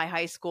in my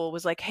high school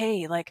was like,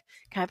 "Hey, like,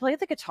 can I play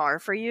the guitar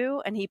for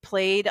you?" And he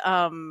played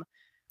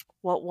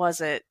what was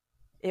it?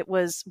 It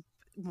was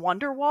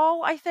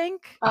Wonderwall, I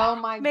think. Oh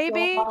my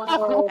Maybe.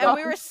 god. And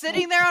we were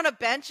sitting there on a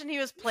bench and he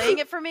was playing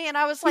it for me, and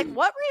I was like,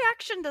 "What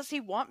reaction does he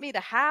want me to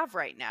have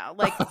right now?"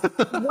 Like,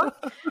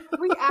 What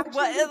reaction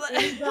what does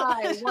any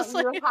guy want just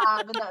you like, to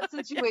have in that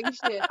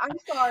situation? I'm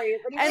sorry.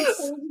 If and anyone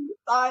pulls you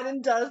aside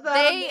and does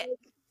that,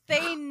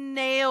 they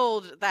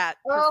nailed that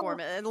oh,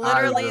 performance, and I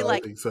literally really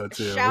like, think so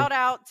too. shout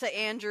out to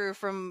Andrew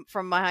from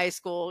my high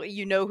school.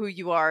 You know who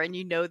you are, and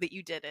you know that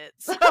you did it.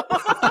 So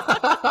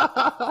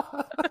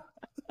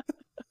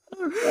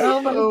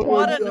oh my god.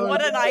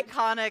 what an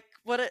iconic,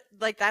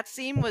 like, that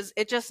scene was,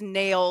 it just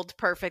nailed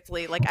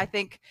perfectly. Like, I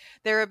think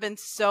there have been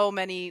so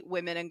many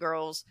women and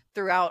girls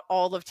throughout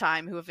all of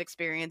time who have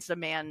experienced a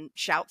man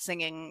shout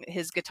singing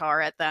his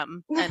guitar at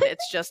them, and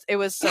it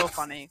was so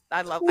funny.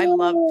 I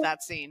loved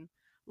that scene.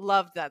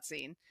 Loved that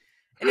scene.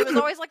 And it was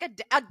always like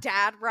a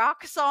dad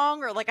rock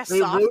song, or like a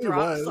soft really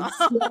rock was.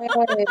 song.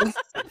 Yes.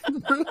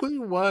 It really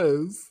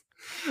was.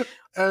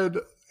 And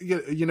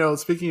you know,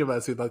 speaking of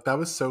that scene, like, that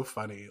was so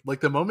funny.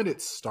 Like, the moment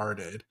it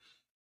started,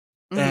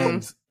 Mhm.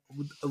 and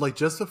like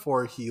just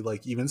before he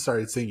like even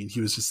started singing, he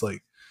was just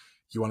like,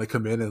 "You want to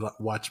come in and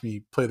watch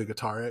me play the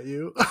guitar at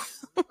you?"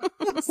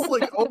 It's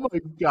like, oh my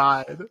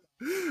god.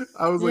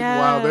 I was like,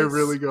 wow, they're Yes.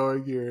 really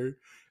going here.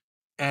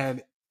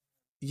 And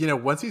you know,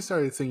 once he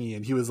started singing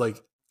and he was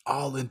like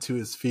all into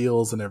his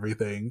feels and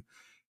everything,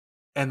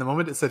 and the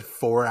moment it said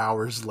 4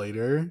 hours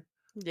later,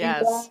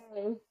 Yes.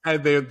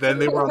 and then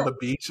they were on the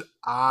beach,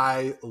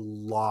 I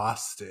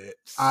lost it.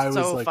 I was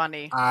So like,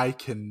 funny. I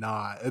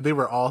cannot. And they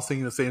were all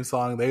singing the same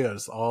song. They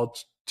just all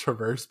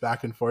traversed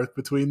back and forth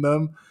between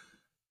them.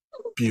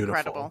 Beautiful.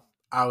 Incredible.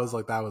 I was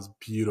like, that was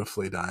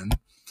beautifully done.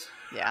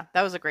 Yeah,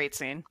 that was a great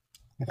scene.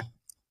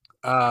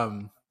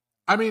 I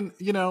mean,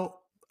 you know,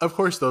 of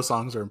course those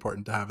songs are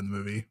important to have in the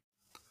movie.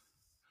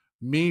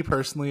 Me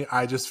personally,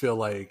 I just feel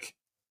like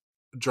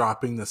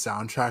dropping the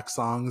soundtrack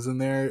songs in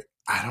there,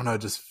 I don't know,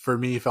 just for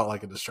me felt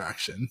like a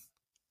distraction.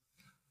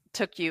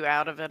 Took you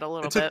out of it a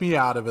little It took bit. me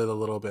out of it a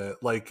little bit.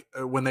 Like,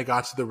 when they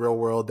got to the real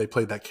world, they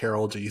played that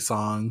Carol G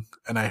song,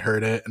 and I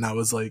heard it, and I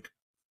was like,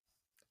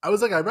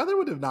 I'd rather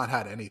would have not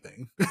had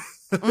anything.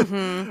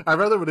 Mhm. I'd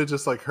rather would have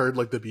just like heard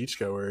like the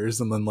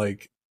beachgoers and then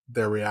like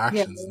their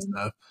reactions and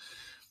stuff.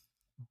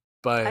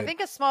 But I think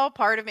a small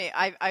part of me,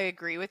 I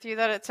agree with you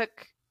that it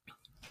took,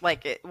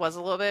 like, it was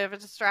a little bit of a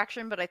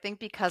distraction, but I think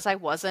because I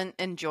wasn't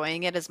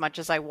enjoying it as much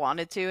as I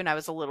wanted to, and I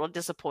was a little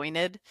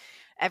disappointed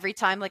every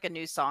time like a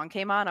new song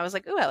came on, I was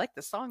like, "Ooh, I like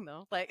this song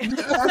though." Like,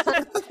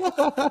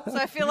 so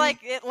I feel like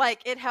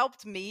it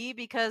helped me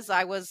because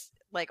I was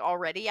like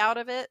already out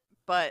of it,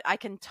 but I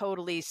can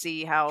totally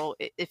see how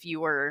if you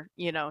were,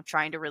 you know,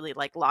 trying to really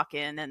like lock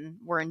in and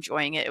were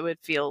enjoying it, it would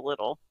feel a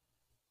little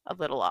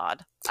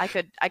odd. I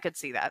could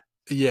see that.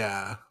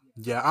 yeah.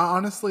 I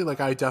honestly, like,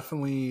 I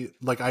definitely,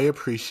 like, I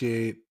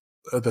appreciate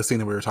the scene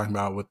that we were talking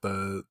about with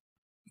the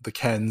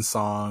Ken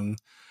song,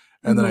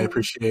 and then I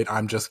appreciate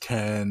I'm Just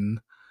Ken.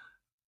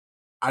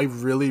 I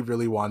really,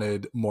 really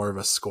wanted more of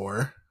a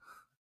score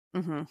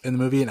in the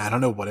movie, and I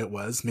don't know what it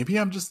was. Maybe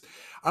I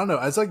don't know.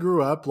 As I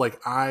grew up, like,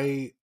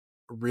 I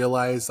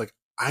realized, like,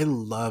 I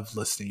love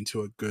listening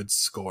to a good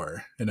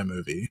score in a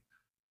movie.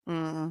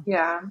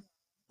 Yeah.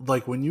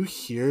 like when you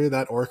hear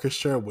that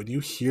orchestra, when you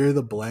hear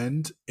the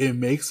blend, it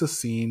makes a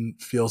scene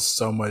feel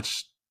so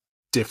much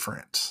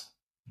different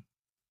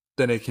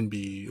than it can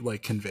be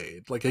like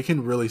conveyed. Like it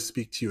can really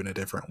speak to you in a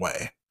different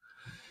way.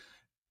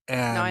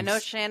 And No, I know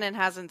Shannon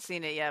hasn't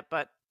seen it yet,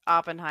 but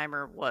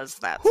Oppenheimer was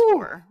that whew,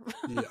 score.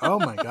 yeah, oh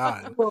my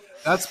god.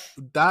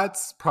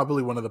 That's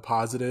probably one of the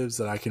positives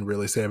that I can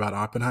really say about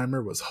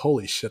Oppenheimer was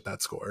holy shit,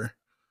 that score.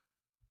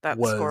 That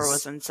score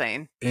was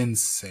insane.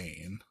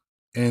 Insane.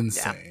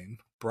 Yeah.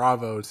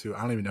 Bravo to,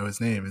 I don't even know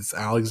his name. It's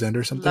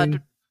Alexander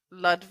something?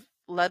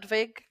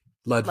 Ludwig?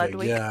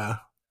 Ludwig, yeah.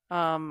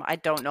 I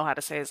don't know how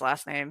to say his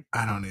last name.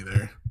 I don't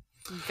either.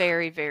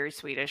 Very, very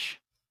Swedish.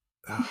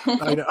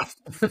 I know.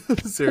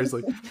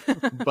 Seriously.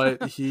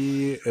 But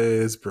he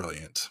is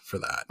brilliant for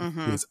that.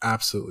 Mm-hmm. He is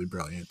absolutely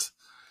brilliant.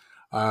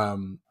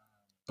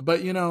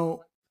 But you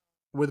know,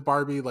 with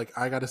Barbie, like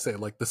I gotta say,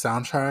 like the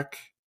soundtrack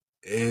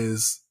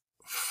is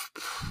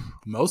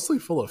mostly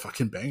full of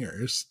fucking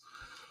bangers.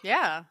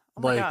 Yeah.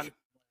 Oh my God.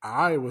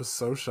 I was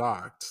so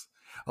shocked.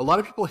 A lot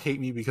of people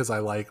hate me because I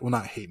like, well,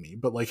 not hate me,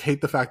 but like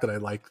hate the fact that I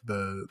like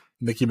the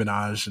Nicki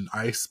Minaj and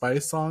Ice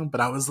Spice song. But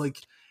I was like,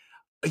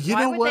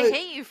 why would they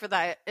hate you for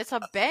that? It's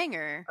a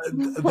banger.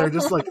 They're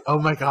just like, oh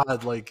my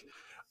God. Like,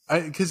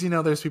 because, you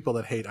know, there's people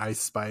that hate Ice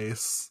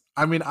Spice.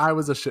 I mean, I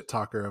was a shit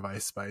talker of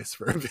Ice Spice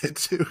for a bit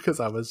too, because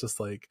I was just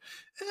like,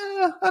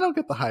 I don't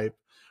get the hype.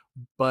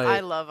 But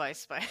I love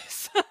Ice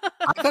Spice.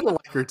 I kind of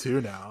like her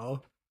too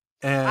now.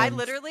 And I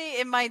literally,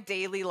 in my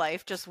daily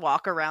life, just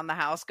walk around the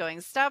house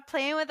going, "Stop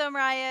playing with them,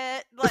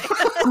 Riot!" Like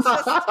it's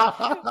just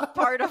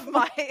part of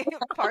my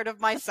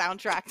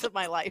soundtrack to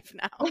my life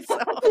now. So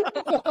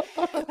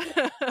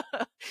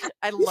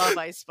I love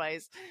Ice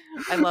Spice.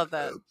 I love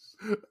that.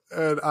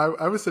 And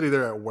I was sitting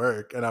there at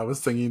work, and I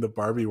was singing the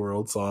Barbie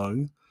World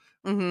song.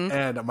 Mm-hmm.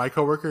 And my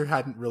coworker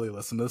hadn't really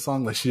listened to the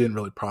song. Like she didn't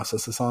really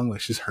process the song.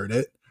 Like she's heard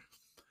it,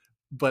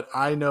 but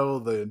I know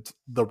the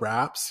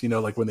raps. You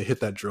know, like when they hit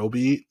that drill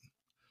beat.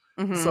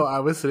 Mm-hmm. So I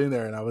was sitting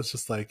there and I was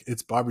just like,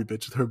 it's Barbie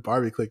bitch with her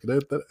Barbie click. And I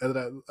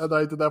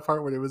did that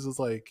part where it was just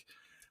like,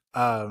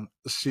 I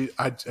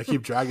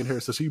keep dragging her.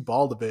 So she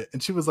bawled a bit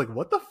and she was like,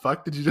 what the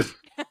fuck did you just,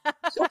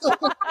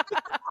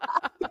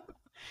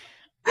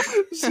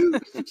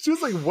 she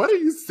was like, what are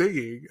you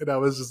singing? And I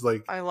was just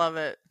like, I love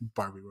it.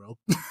 Barbie World.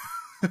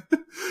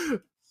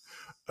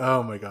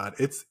 Oh my God.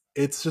 It's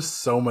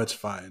just so much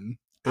fun.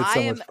 It's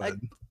so much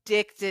fun.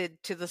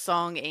 Addicted to the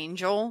song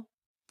Angel.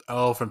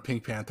 Oh, from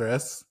Pink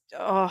Pantheress.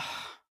 Oh,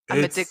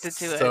 I'm addicted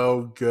to it.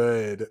 So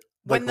good.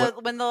 When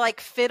the like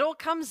fiddle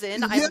comes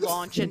in, yes. I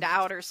launch into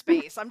outer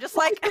space. I'm just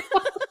like,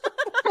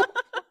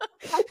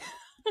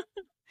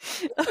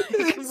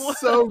 it's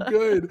so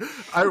good.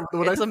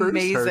 When I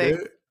first heard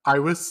it, I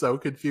was so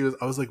confused.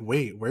 I was like,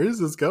 wait, where is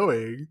this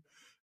going?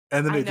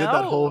 And then they did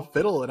that whole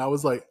fiddle, and I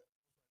was like,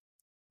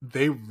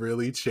 they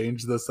really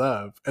changed this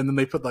up. And then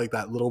they put like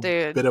that little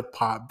bit of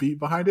pop beat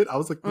behind it. I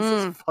was like, this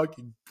is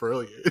fucking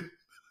brilliant.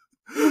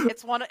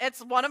 It's one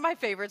of my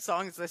favorite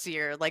songs this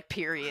year, like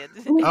period.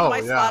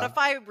 My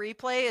Spotify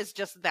replay is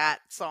just that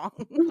song.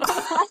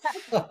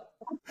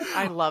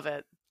 I love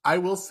it. I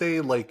will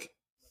say, like,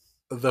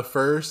 the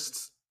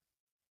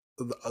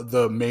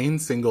main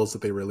singles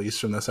that they released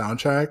from the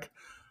soundtrack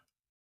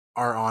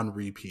are on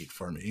repeat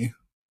for me.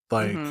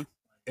 Like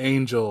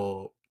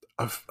Angel,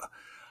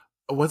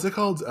 what's it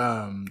called?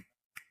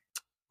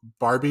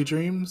 Barbie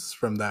Dreams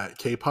from that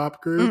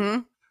K-pop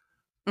group.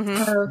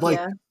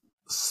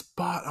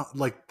 Spot on.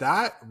 Like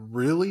that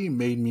really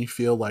made me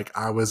feel like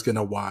I was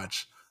gonna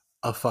watch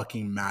a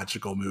fucking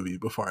magical movie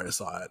before I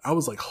saw it. I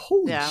was like,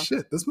 holy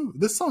shit, this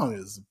song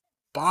is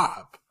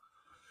bop.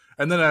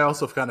 And then I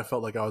also kind of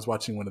felt like I was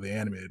watching one of the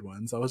animated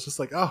ones. I was just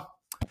like, oh,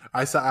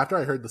 after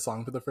I heard the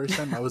song for the first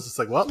time, I was just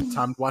like, well,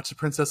 time to watch The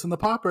Princess and the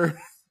Pauper.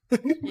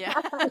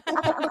 Yeah.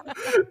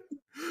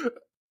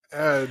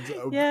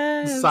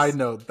 And side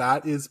note,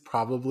 that is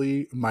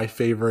probably my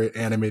favorite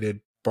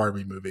animated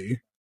Barbie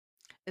movie.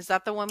 Is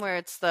that the one where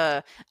it's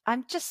the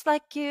I'm just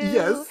like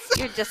you,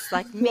 you're just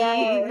like me.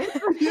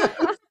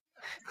 Yes.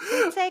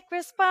 Take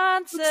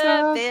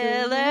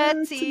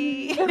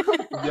responsibility.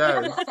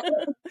 Yes.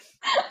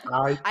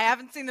 I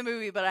haven't seen the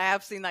movie, but I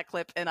have seen that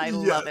clip and I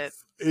love it.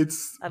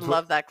 I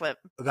love that clip.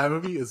 That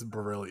movie is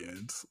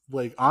brilliant.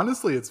 Like,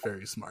 honestly, it's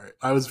very smart.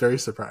 I was very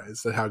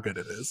surprised at how good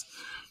it is.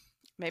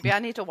 Maybe I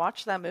need to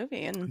watch that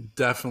movie and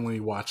definitely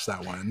watch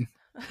that one.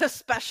 A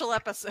special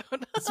episode.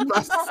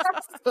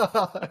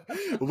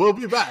 We'll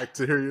be back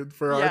to hear you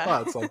for our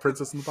thoughts on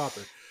Princess and the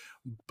Pauper.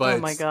 But oh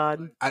my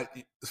God.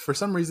 For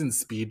some reason,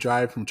 Speed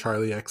Drive from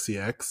Charlie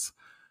XCX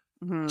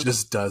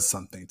just does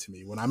something to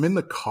me. When I'm in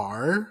the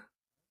car,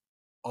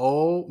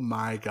 oh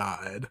my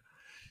God.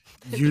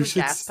 Your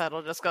gas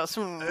pedal just goes.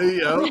 I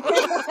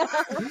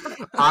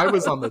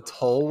was on the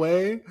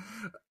tollway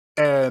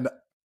and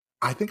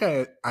I think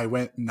I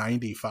went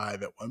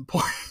 95 at one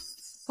point.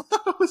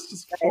 I was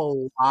just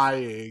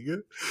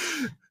flying.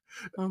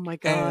 Oh my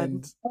God.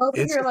 And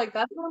you're like,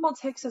 that's normal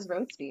Texas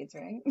road speeds,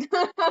 right?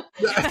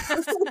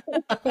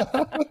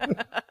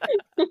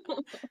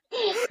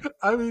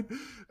 I mean,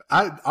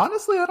 I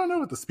honestly, I don't know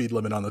what the speed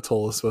limit on the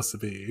toll is supposed to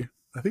be.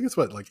 I think it's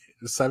what, like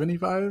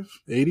 75,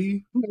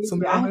 80,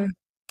 something Yeah. like that.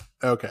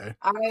 Okay.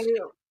 I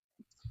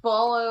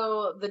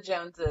follow the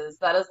Joneses.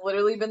 That has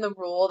literally been the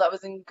rule that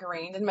was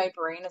ingrained in my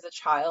brain as a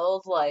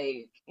child.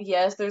 Like,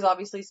 yes, there's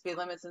obviously speed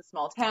limits in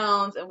small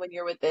towns and when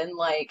you're within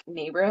like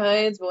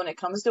neighborhoods, but when it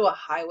comes to a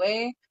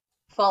highway,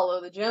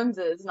 follow the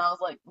Joneses. And I was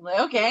like,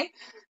 okay.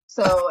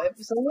 So if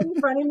someone in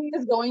front of me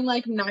is going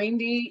like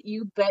 90,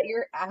 you bet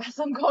your ass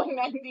I'm going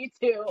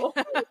 92.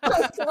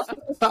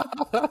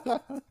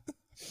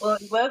 Well,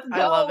 let's I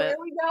go. love Where it.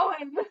 are we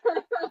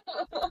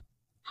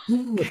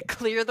going?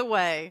 Clear the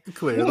way.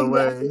 Clear the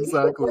way,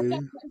 exactly.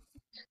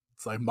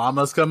 It's like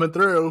mama's coming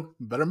through.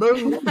 Better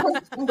move.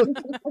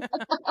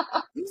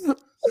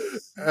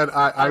 And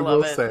I love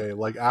will it. say,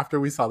 like, after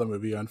we saw the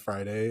movie on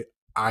Friday,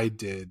 I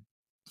did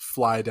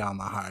fly down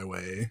the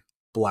highway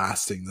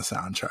blasting the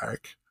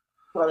soundtrack.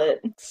 Love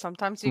it.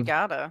 Sometimes you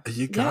gotta.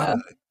 You gotta.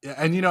 Yeah.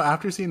 And you know,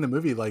 after seeing the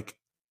movie, like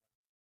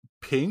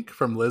Pink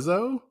from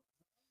Lizzo.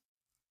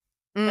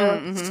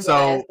 Mm-hmm.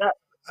 So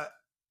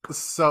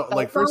Yes,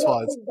 like, first of all,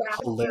 it's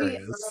exactly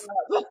hilarious.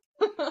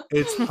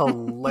 It's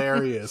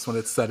hilarious when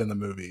it's said in the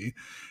movie.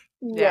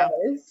 Yeah.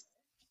 Yes.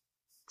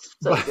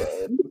 So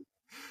good.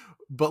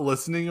 But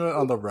listening to it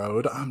on the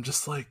road, I'm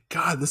just like,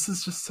 God, this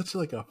is just such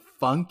like a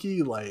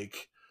funky,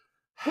 like,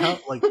 hell,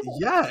 like,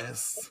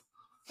 yes.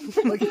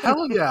 Like,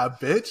 hell yeah,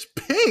 bitch.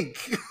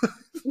 Pink.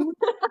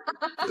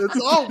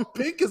 It's all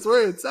pink is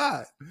where it's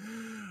at.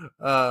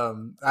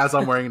 As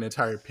I'm wearing an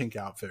entire pink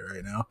outfit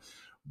right now.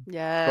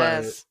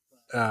 Yes.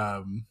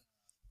 But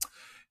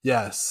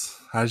yes,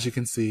 as you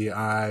can see,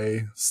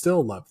 I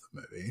still love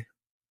the movie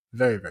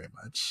very, very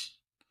much.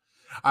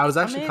 I was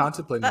actually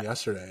contemplating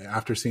yesterday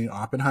after seeing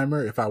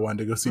Oppenheimer if I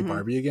wanted to go see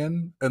Barbie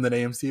again, and then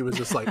AMC was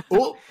just like,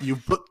 "Oh, you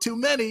booked too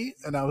many,"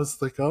 and I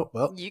was like, "Oh,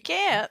 well, you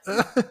can't."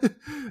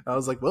 I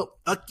was like, "Well,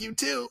 fuck you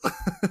too."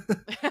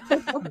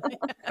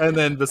 And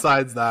then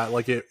besides that,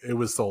 like it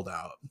was sold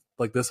out.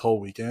 Like this whole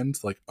weekend,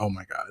 like, oh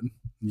my god,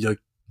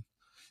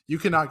 you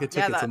cannot get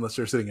tickets unless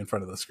you're sitting in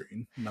front of the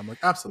screen. And I'm like,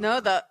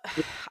 absolutely. No,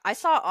 I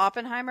saw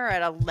Oppenheimer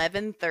at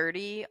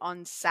 11:30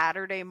 on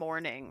Saturday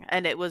morning,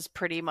 and it was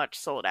pretty much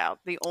sold out.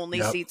 The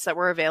only seats that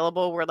were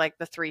available were like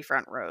the 3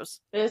 front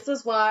rows. This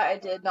is why I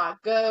did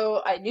not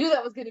go. I knew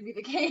that was going to be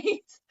the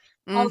case.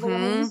 I was like,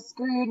 I'm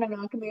screwed and I'm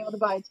not going to be able to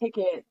buy a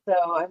ticket. So,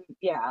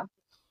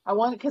 I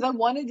wanted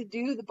to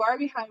do the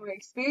Barbieheimer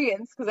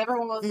experience because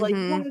everyone was like,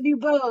 you want to do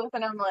both.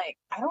 And I'm like,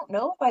 I don't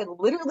know if I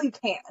literally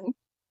can.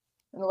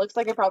 And it looks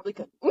like I probably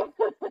could. A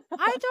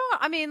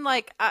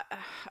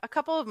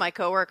couple of my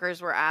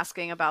coworkers were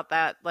asking about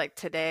that like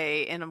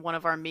today in one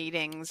of our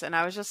meetings, and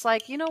I was just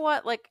like, you know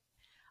what? Like,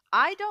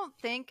 I don't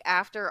think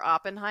after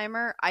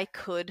Oppenheimer I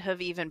could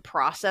have even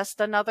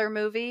processed another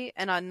movie.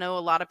 And I know a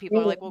lot of people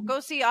are like, well, go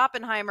see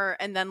Oppenheimer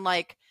and then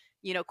like,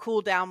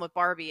 cool down with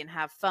Barbie and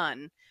have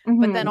fun.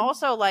 But then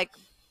also like,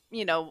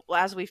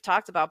 as we've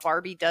talked about,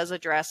 Barbie does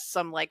address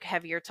some like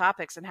heavier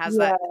topics and has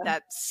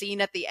that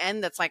scene at the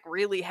end that's like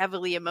really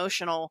heavily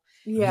emotional.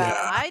 Yeah.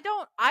 I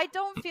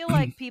don't feel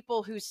like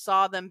people who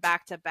saw them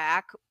back to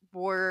back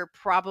were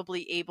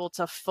probably able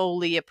to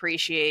fully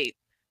appreciate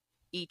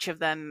each of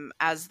them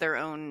as their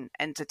own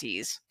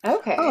entities.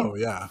 Okay. Oh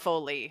yeah.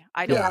 Fully.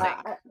 I don't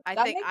think.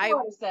 That makes a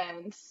lot of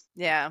sense.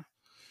 Yeah.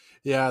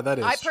 Yeah, that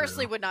is I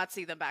personally would not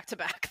see them back to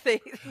back.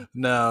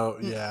 No,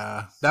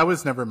 yeah. That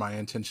was never my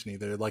intention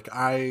either. Like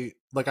I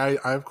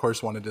of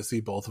course wanted to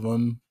see both of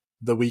them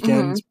the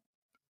weekend,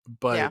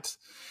 but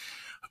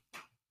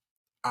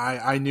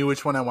I knew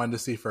which one I wanted to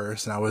see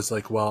first, and I was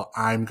like, well,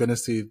 I'm going to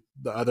see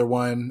the other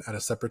one at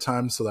a separate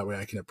time so that way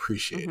I can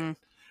appreciate it.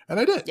 And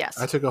I did. Yes.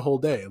 I took a whole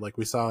day. Like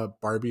we saw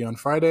Barbie on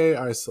Friday,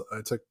 I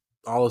took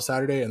all of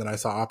Saturday, and then I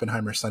saw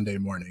Oppenheimer Sunday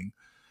morning.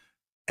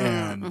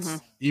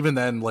 And even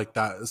then, like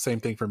that same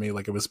thing for me,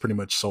 like it was pretty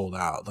much sold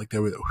out. Like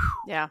there were,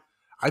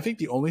 I think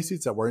the only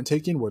seats that weren't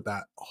taken were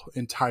that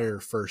entire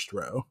first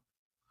row.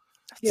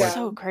 That's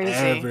so crazy.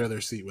 Every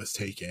other seat was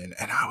taken,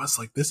 and I was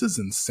like, "This is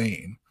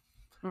insane."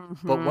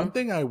 But one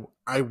thing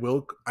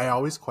I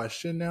always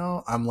question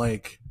now. I'm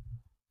like,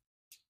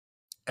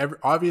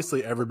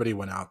 obviously everybody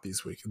went out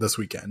this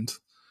weekend.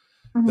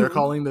 They're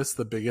calling this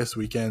the biggest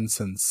weekend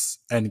since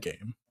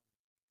Endgame.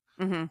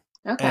 Okay.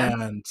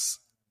 And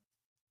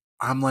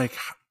I'm like,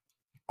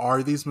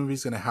 are these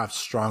movies going to have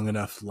strong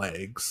enough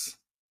legs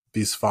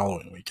these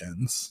following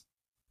weekends?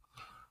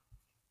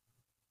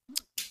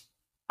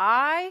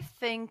 I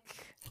think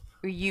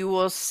you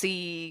will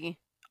see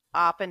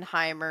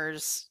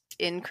Oppenheimer's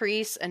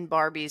increase and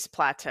Barbie's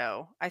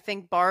plateau. I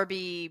think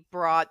Barbie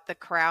brought the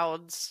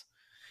crowds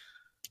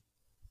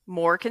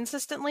more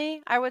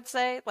consistently, I would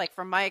say. Like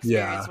from my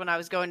experience when I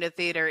was going to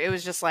theater, it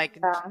was just like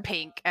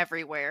pink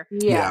everywhere.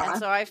 Yeah. And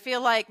so I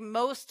feel like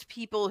most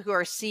people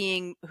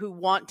who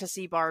want to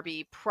see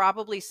Barbie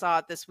probably saw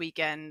it this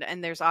weekend,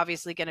 and there's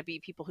obviously going to be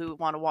people who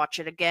want to watch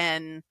it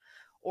again,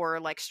 or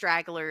like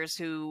stragglers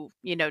who,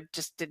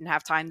 just didn't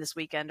have time this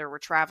weekend or were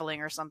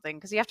traveling or something.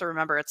 Because you have to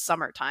remember it's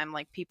summertime,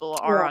 like people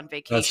are on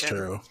vacation. That's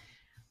true.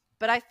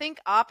 But I think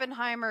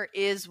Oppenheimer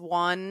is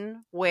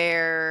one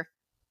where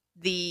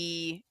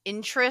the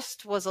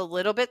interest was a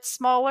little bit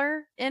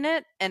smaller in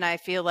it, and I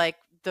feel like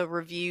the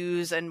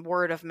reviews and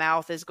word of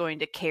mouth is going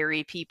to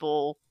carry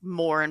people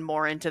more and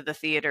more into the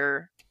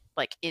theater,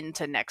 like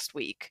into next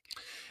week.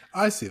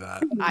 I see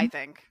that. I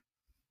think.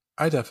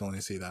 I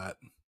definitely see that.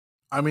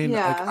 I mean,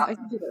 Yeah, I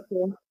can see that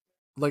too.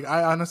 like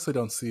I honestly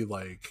don't see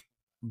like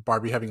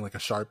Barbie having like a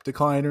sharp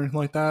decline or anything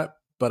like that.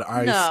 But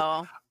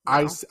No.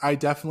 I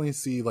definitely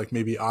see like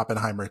maybe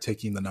Oppenheimer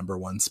taking the number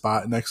one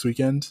spot next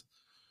weekend,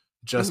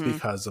 just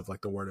because of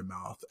like the word of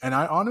mouth. And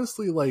I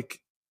honestly like,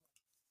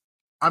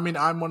 I mean,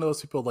 I'm one of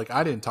those people, like,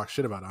 I didn't talk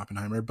shit about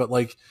Oppenheimer, but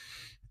like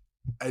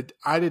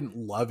I didn't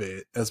love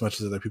it as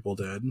much as other people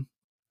did.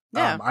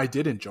 Yeah. I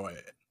did enjoy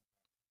it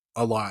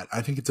a lot.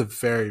 I think it's a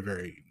very,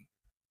 very,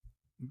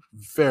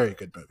 very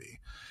good movie.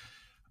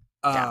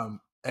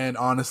 And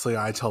honestly,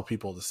 I tell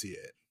people to see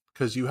it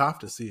because you have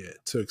to see it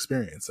to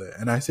experience it.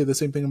 And I say the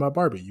same thing about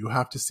Barbie. You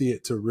have to see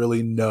it to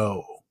really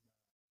know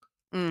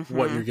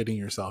what you're getting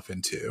yourself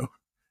into.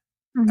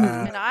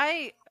 And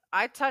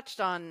I touched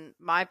on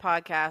my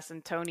podcast,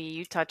 and Tony,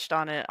 you touched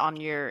on it on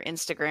your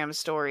Instagram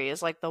story,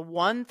 is like the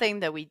one thing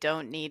that we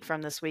don't need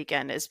from this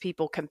weekend is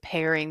people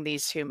comparing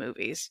these two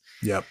movies.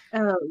 Yep.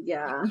 Oh,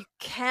 yeah. You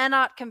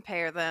cannot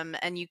compare them,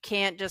 and you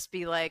can't just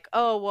be like,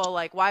 oh, well,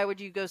 like, why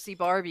would you go see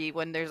Barbie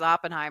when there's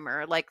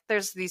Oppenheimer? Like,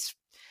 there's these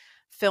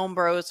film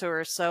bros who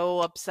are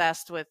so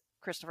obsessed with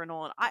Christopher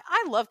Nolan.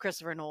 I love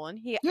Christopher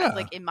Nolan.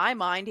 Like, in my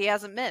mind, he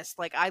hasn't missed.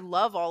 Like, I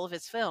love all of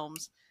his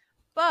films.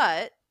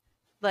 But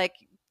like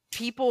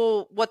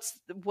people,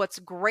 what's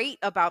great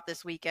about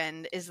this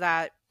weekend is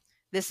that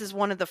this is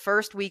one of the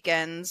first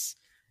weekends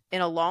in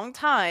a long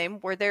time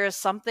where there is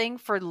something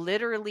for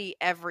literally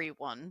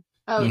everyone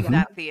in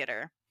that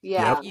theater.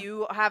 Yeah. If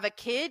you have a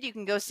kid, you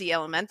can go see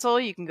Elemental,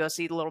 you can go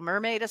see The Little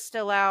Mermaid is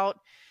still out.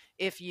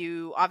 If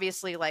you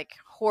obviously like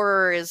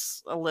horror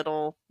is a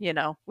little,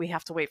 we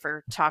have to wait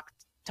for Talk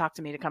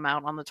to Me to come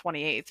out on the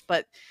 28th,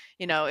 but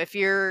if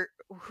you're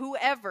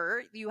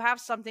whoever, you have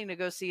something to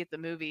go see at the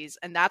movies,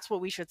 and that's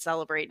what we should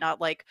celebrate, not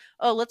like,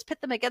 oh, let's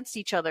pit them against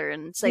each other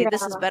and say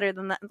this is better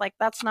than that. Like,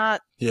 that's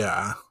not.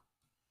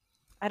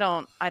 I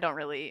don't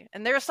really.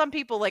 And there are some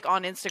people like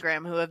on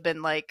Instagram who have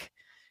been like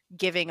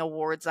giving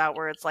awards out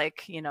where it's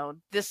like,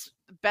 this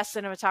best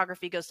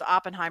cinematography goes to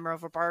Oppenheimer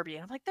over Barbie,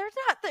 and I'm like, they're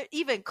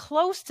even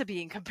close to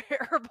being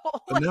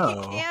comparable. Like,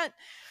 no.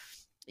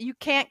 you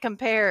can't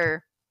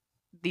compare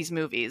these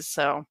movies.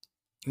 So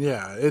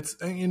yeah, it's,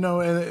 and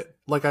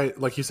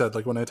like you said,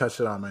 like when I touched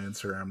it on my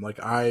Instagram, like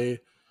I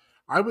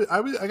got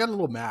a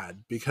little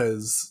mad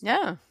because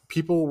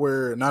people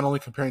were not only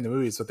comparing the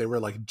movies, but they were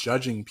like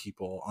judging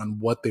people on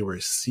what they were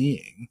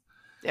seeing.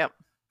 Yep.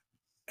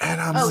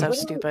 And I'm so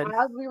stupid.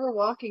 As we were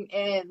walking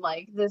in,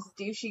 like, this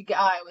douchey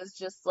guy was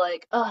just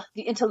like, "Oh,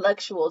 the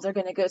intellectuals are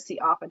gonna go see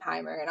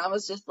Oppenheimer," and I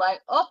was just like,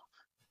 "Oh,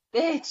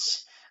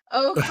 bitch,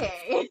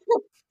 okay."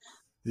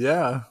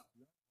 Yeah,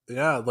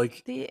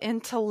 like the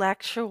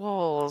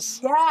intellectuals.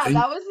 Yeah,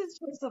 that was his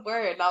choice of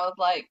word, and I was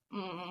like,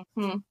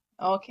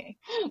 okay.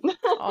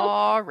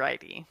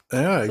 Alrighty.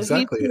 Yeah,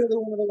 exactly. So he's really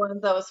one of the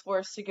ones that was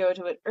forced to go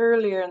to it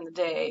earlier in the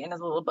day and is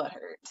a little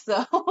butthurt.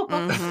 So.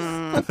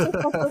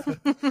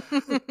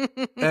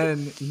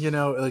 And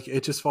like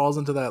it just falls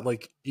into that,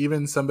 like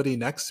even somebody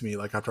next to me,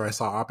 like after I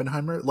saw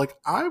Oppenheimer, like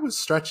I was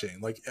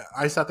stretching, like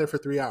I sat there for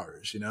 3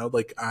 hours,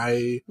 like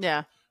I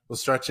was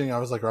stretching, I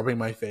was like rubbing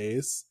my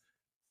face,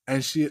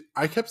 and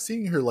I kept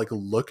seeing her like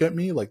look at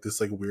me like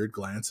this like weird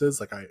glances,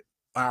 like I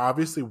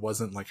obviously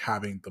wasn't like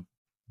having the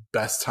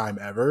best time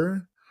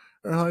ever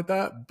or like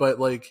that, but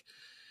like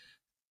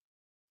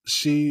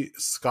she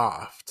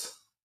scoffed.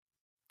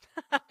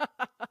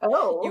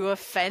 Oh, you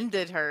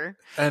offended her.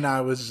 And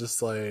I was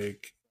just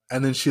like,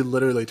 and then she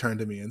literally turned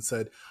to me and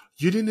said,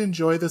 "You didn't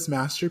enjoy this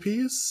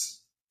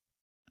masterpiece?"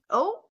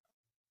 Oh.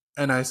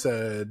 And I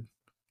said,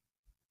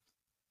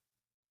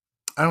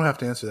 "I don't have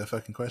to answer that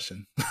fucking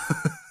question."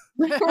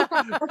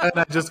 And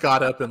I just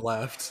got up and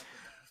left.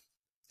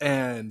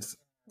 And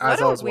what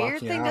as I was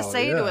weird thing to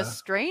say to a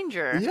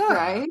stranger. Yeah.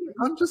 Right?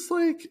 I'm just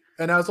like,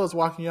 and as I was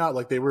walking out,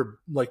 like they were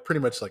like pretty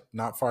much like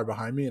not far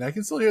behind me, and I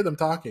can still hear them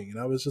talking. And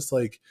I was just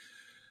like,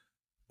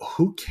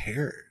 who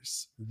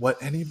cares what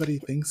anybody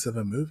thinks of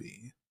a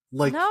movie?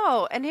 Like,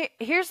 no. And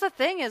here's the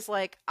thing is,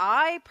 like,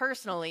 I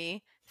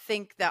personally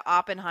think that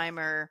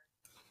Oppenheimer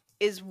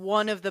is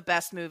one of the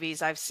best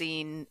movies I've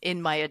seen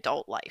in my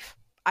adult life.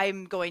 I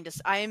am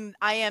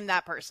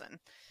that person.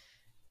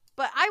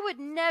 But I would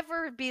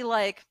never be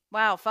like,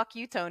 wow, fuck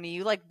you, Tony.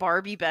 You like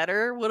Barbie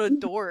better? What a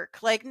dork.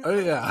 Like, oh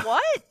yeah.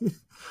 What?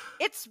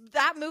 It's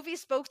that movie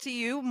spoke to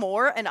you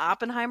more and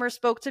Oppenheimer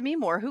spoke to me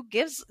more. Who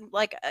gives,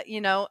 like,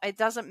 it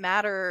doesn't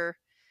matter.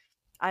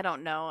 I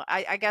don't know.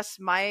 I guess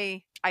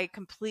I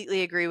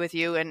completely agree with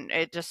you. And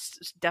it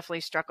just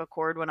definitely struck a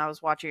chord when I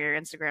was watching your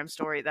Instagram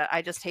story that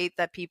I just hate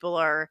that people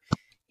are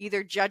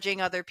either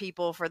judging other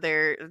people for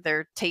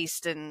their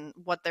taste and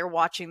what they're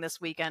watching this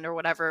weekend or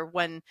whatever,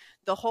 when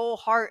the whole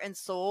heart and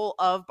soul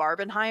of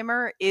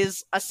Barbenheimer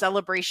is a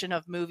celebration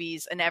of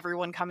movies and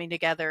everyone coming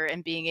together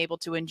and being able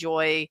to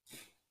enjoy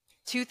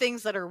two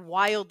things that are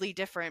wildly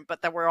different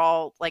but that we're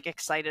all like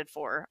excited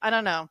for. I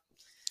don't know.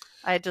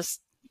 I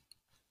just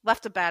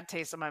left a bad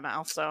taste in my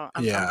mouth, so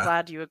I'm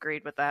glad you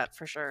agreed with that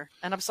for sure.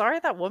 And I'm sorry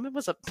that woman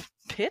was a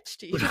bitch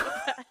to you.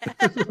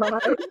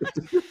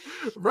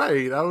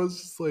 Right. I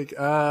was just like,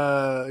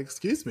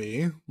 excuse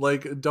me.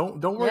 Like, don't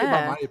worry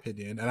about my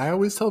opinion. And I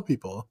always tell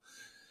people,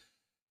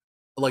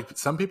 like,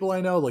 some people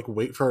I know, like,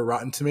 wait for a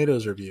Rotten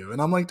Tomatoes review.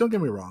 And I'm like, don't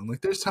get me wrong. Like,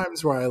 there's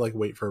times where I, like,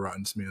 wait for a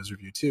Rotten Tomatoes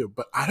review, too.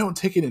 But I don't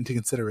take it into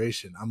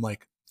consideration. I'm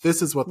like,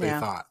 this is what they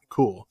thought.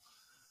 Cool.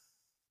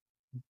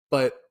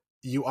 But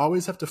you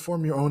always have to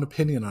form your own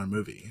opinion on a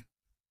movie,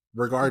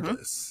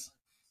 regardless.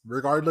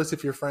 Regardless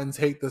if your friends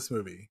hate this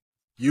movie.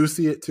 You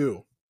see it,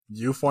 too.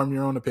 You form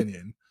your own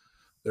opinion.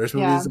 There's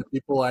movies that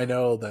people I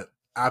know that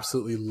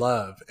absolutely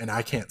love and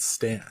I can't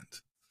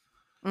stand.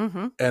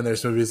 And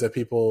there's movies that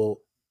people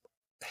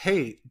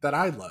hate that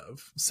I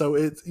love. So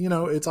it's, you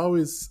know,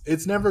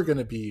 it's never going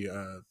to be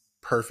a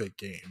perfect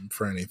game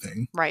for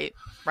anything. Right.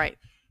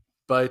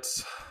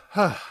 But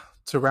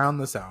to round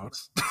this out,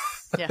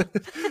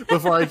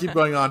 before I keep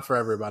going on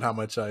forever about how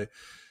much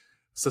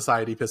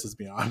society pisses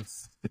me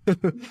off.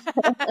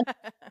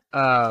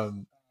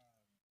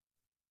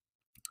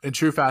 In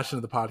true fashion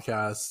of the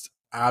podcast,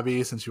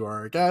 Abby, since you are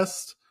our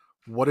guest,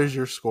 what is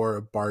your score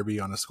of Barbie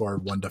on a score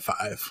of 1 to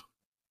 5?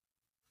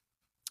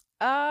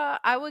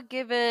 I would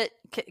give it.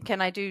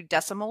 Can I do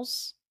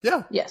decimals?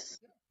 Yeah. Yes.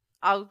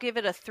 I'll give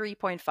it a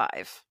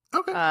 3.5.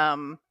 Okay.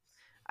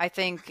 I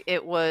think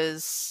it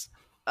was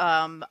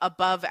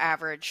above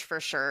average for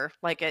sure.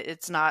 Like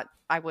it's not.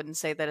 I wouldn't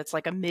say that it's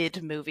like a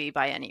mid movie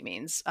by any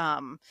means.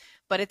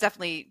 But it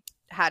definitely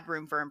had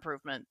room for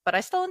improvement. But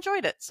I still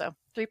enjoyed it. So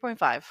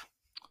 3.5.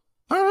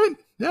 All right.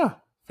 Yeah.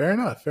 Fair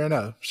enough.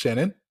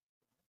 Shannon?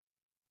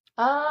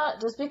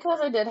 Just because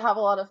I did have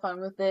a lot of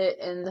fun with it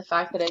and the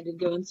fact that I did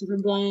go in super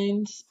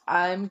blind,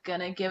 I'm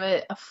gonna give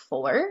it a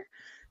 4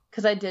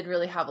 because I did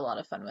really have a lot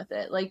of fun with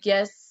it. Like,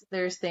 yes,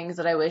 there's things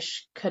that I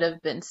wish could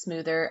have been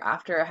smoother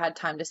after I had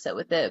time to sit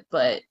with it,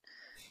 but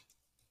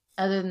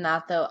other than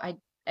that, though,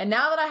 and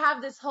now that I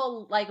have this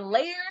whole like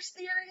layers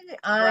theory,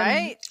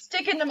 I'm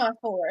sticking to my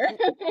 4.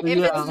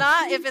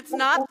 If it's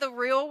not the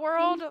real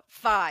world,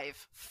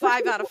 5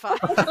 out of 5.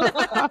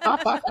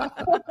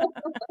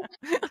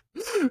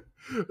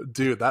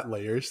 Dude, that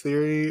layers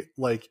theory,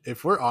 like,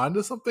 if we're on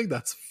to something,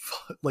 that's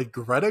like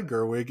Greta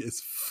Gerwig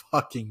is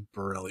fucking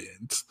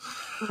brilliant,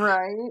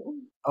 right?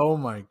 Oh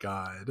my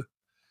god!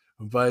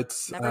 But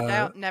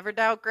never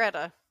doubt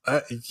Greta.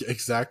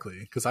 Exactly,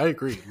 because I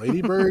agree.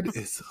 Lady Bird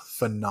is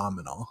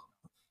phenomenal.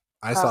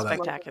 I saw that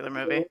spectacular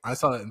movie. I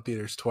saw that in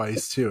theaters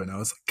twice too, and I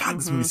was like, God,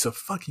 this movie's so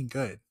fucking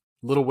good.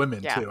 Little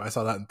Women too. I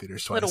saw that in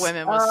theaters twice. Little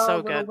Women was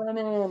so good. Little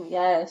Women,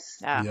 yes.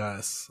 Yeah.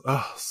 Yes.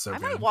 Oh, so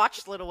good. I might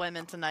watch Little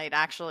Women tonight,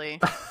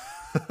 actually. I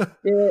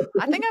think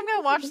I'm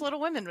gonna watch Little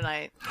Women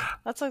tonight.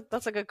 That's a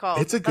good call.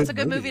 That's a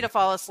good movie to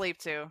fall asleep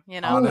to.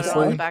 You know, honestly, put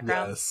it on the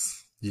background.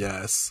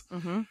 Yes.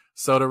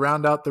 So to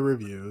round out the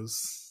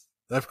reviews,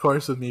 of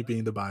course, with me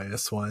being the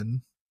biased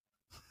one,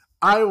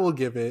 I will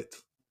give it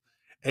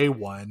a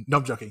 1. No,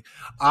 I'm joking.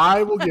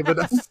 I will give it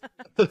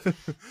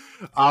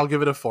I'll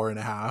give it a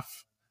 4.5.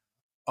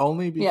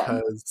 Only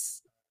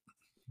because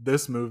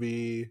this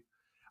movie,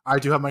 I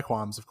do have my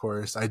qualms, of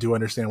course. I do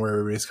understand where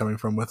everybody's coming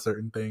from with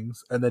certain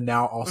things. And then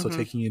now also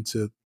taking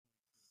into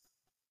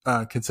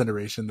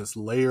consideration this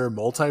layer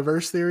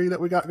multiverse theory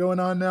that we got going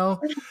on now.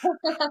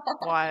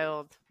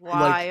 Wild.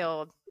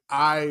 Like,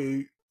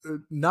 I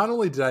not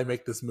only did I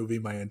make this movie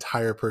my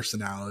entire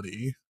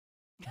personality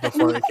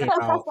before it came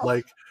out,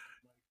 like,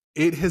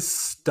 it has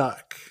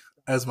stuck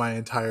as my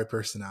entire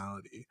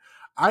personality.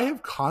 I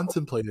have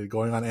contemplated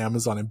going on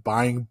Amazon and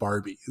buying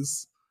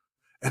Barbies,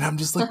 and I'm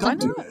just like, don't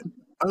do it.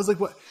 I was like,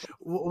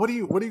 what are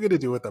you going to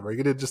do with them? Are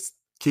you going to just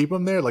keep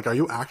them there? Like, are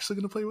you actually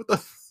going to play with them?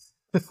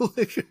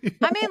 Like,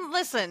 I mean,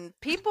 listen,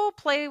 people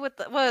play with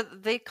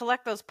they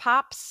collect those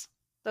pops.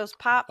 Those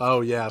pop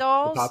dolls.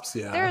 The pops,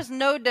 yeah. There's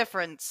no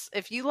difference.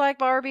 If you like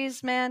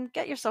Barbies, man,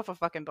 get yourself a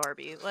fucking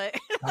Barbie. Like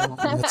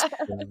that's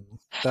true.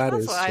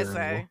 That's what I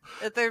say.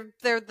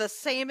 They're the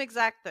same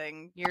exact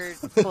thing. You're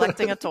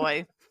collecting a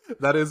toy.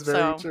 That is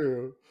very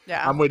true.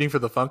 Yeah. I'm waiting for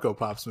the Funko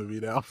Pops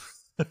movie now.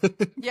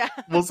 Yeah.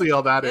 We'll see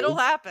how that is. It'll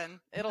happen.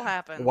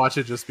 Watch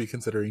it just be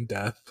considering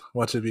death.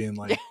 Watch it being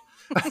like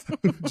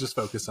just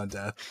focused on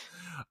death.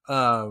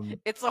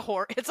 It's a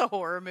horror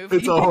movie.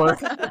 It's a horror.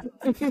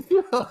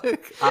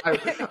 Like,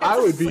 I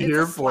would be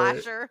here for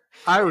it.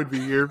 I would be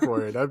here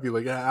for it. I'd be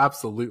like, yeah,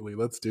 absolutely,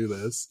 let's do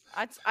this.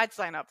 I'd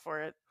sign up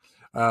for it.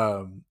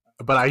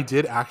 But I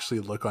did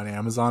actually look on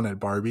Amazon at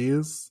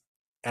Barbies,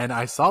 and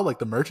I saw like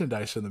the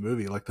merchandise from the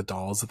movie, like the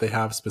dolls that they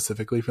have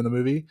specifically for the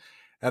movie,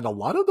 and a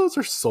lot of those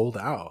are sold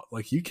out.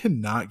 Like, you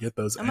cannot get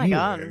those anywhere.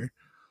 God.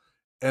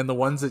 And the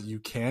ones that you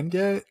can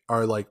get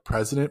are like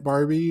President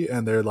Barbie,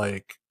 and they're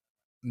like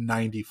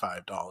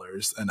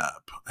 $95 and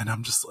up. And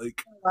I'm just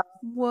like,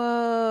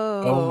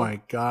 Whoa. oh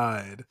my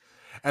God.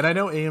 And I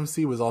know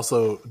AMC was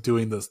also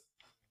doing this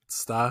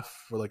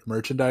stuff for like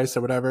merchandise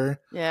or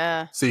whatever.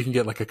 Yeah. So you can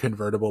get like a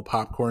convertible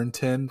popcorn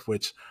tin,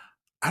 which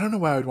I don't know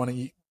why I would want to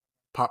eat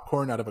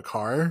popcorn out of a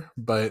car,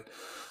 but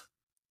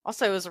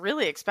also it was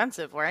really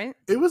expensive, right?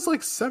 it was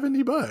like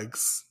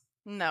 $70.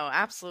 No,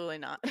 absolutely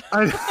not.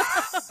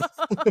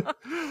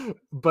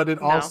 But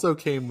it No. also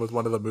came with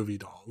one of the movie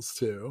dolls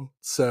too.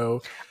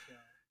 So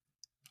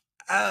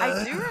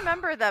I do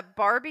remember that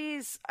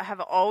Barbies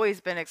have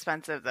always been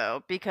expensive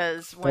though,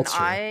 because That's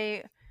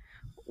true.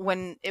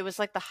 when it was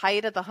like the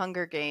height of the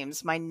Hunger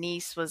Games, my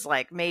niece was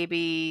like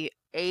maybe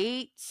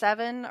 8,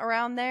 7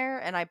 around there,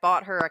 and I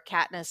bought her a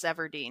Katniss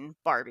Everdeen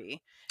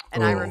Barbie.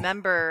 And I Oh.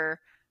 remember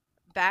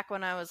back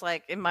when I was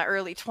like in my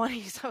early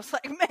 20s, I was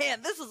like,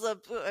 man, this is a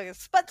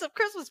expensive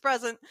Christmas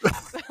present.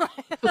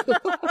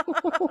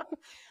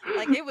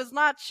 Like, it was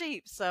not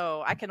cheap.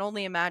 So I can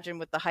only imagine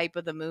with the hype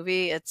of the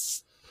movie,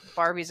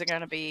 Barbies are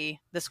going to be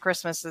this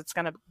Christmas. It's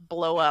going to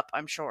blow up,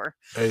 I'm sure.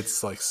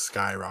 It's like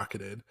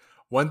skyrocketed.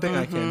 One thing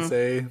I can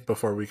say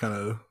before we kind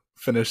of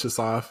finish this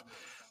off,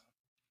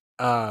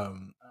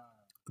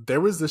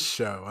 there was this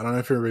show. I don't know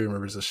if everybody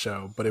remembers this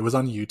show, but it was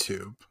on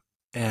YouTube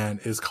and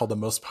is called The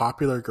Most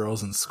Popular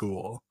Girls in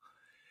School.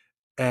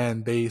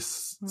 And they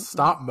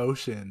stop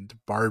motioned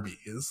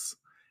Barbies.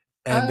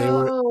 And they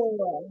were,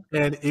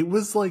 and it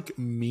was like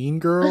Mean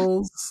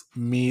Girls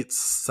meets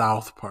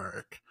South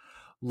Park.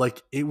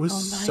 Like, it was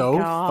so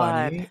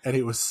funny and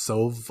it was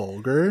so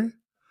vulgar.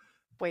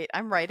 Wait,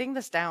 I'm writing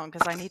this down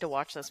because I need to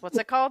watch this. What's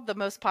it called? The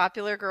Most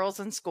Popular Girls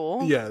in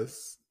School?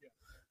 Yes.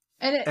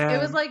 And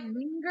it was like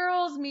Mean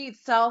Girls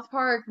meets South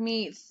Park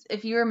meets,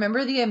 if you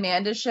remember the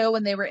Amanda show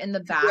when they were in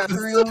the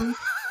bathroom.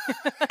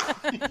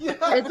 Yes.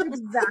 It's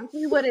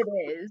exactly what it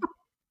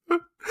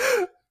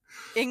is.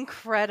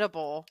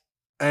 Incredible.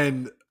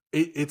 And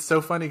it's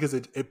so funny because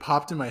it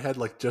popped in my head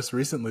like just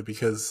recently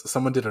because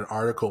someone did an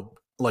article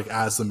like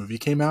as the movie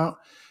came out.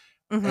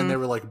 And they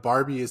were like,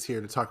 Barbie is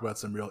here to talk about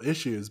some real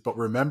issues, but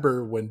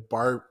remember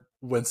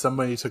when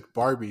somebody took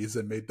Barbies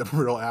and made them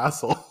real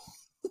assholes.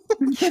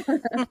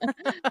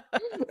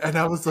 And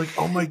I was like,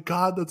 oh my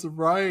God, that's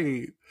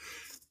right.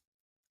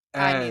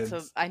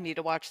 And I need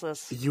to watch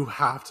this. You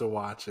have to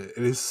watch it.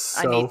 It is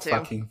so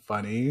fucking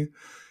funny.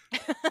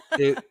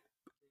 And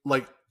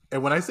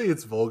when I say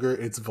it's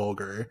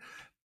vulgar.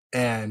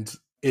 And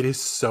it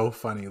is so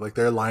funny. Like,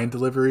 their line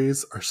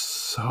deliveries are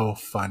so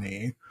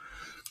funny.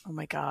 Oh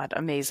my God,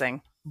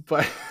 amazing.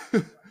 But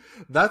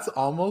that's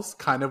almost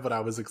kind of what I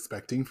was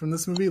expecting from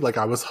this movie. Like,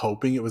 I was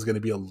hoping it was going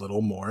to be a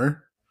little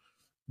more.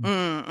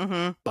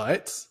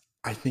 But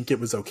I think it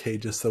was okay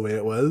just the way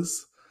it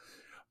was.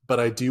 But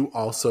I do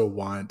also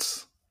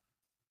want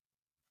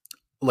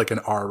like an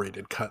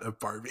R-rated cut of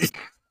Barbie.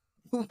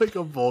 Like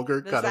a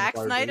vulgar cut Zack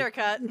of Barbie. Snyder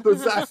cut.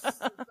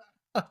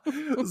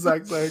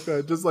 Zack Snyder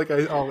cut. Just like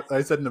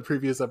I said in the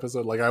previous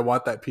episode, like, I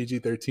want that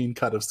PG-13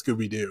 cut of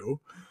Scooby-Doo.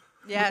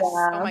 Yes.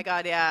 Yeah. Oh my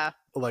God, yeah.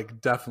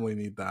 Like, definitely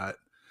need that.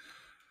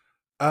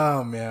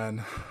 Oh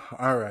man.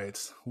 All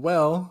right.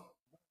 Well,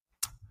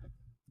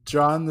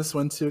 drawing this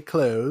one to a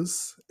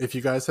close. If you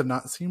guys have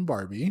not seen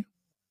Barbie,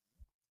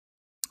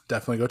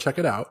 definitely go check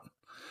it out.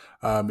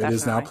 It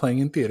is now playing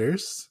in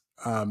theaters.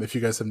 If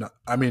you guys have not,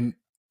 I mean,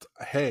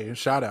 hey,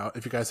 shout out.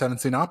 If you guys haven't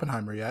seen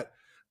Oppenheimer yet,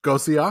 go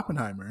see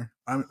Oppenheimer.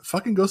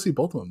 Fucking go see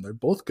both of them. They're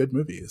both good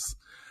movies.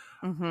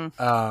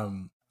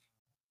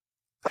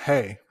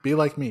 Hey, be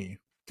like me.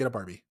 Get a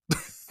Barbie.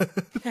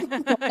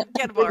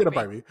 Get a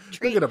Barbie.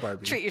 Get a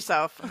Barbie. Treat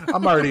yourself.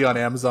 I'm already on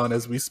Amazon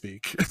as we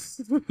speak.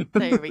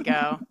 There we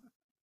go.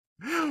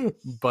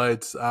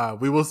 But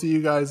we will see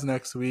you guys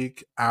next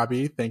week.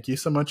 Abby, thank you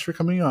so much for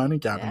coming on and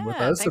gabbing with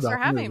us about for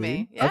having the movie.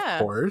 Me. Yeah.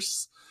 Of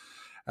course.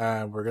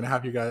 We're gonna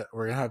have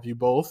you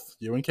both,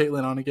 you and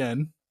Caitlin, on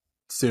again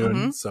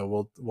soon.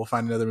 So we'll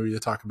find another movie to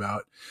talk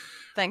about.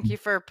 Thank you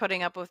for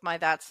putting up with my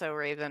 "That's So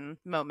Raven"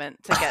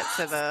 moment to get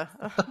to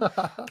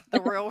the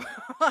real.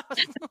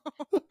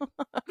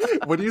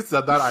 When you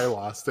said that, I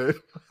lost it.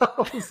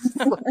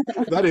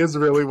 That is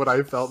really what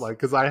I felt like,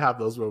 because I have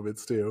those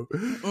moments too.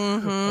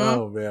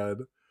 Oh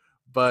man.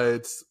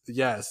 But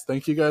yes,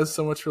 thank you guys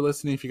so much for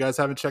listening. If you guys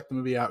haven't checked the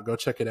movie out, go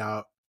check it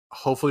out.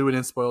 Hopefully we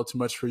didn't spoil too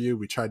much for you.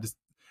 We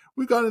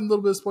got in a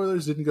little bit of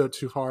spoilers, didn't go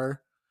too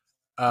far.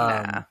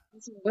 It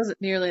wasn't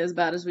nearly as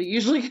bad as we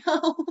usually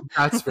go.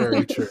 That's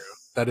very true.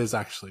 That is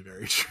actually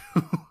very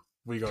true.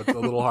 We go a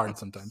little hard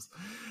sometimes.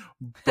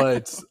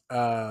 But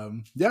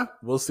yeah,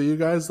 we'll see you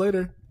guys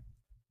later.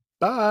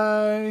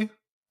 Bye.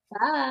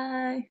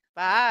 Bye.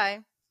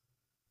 Bye.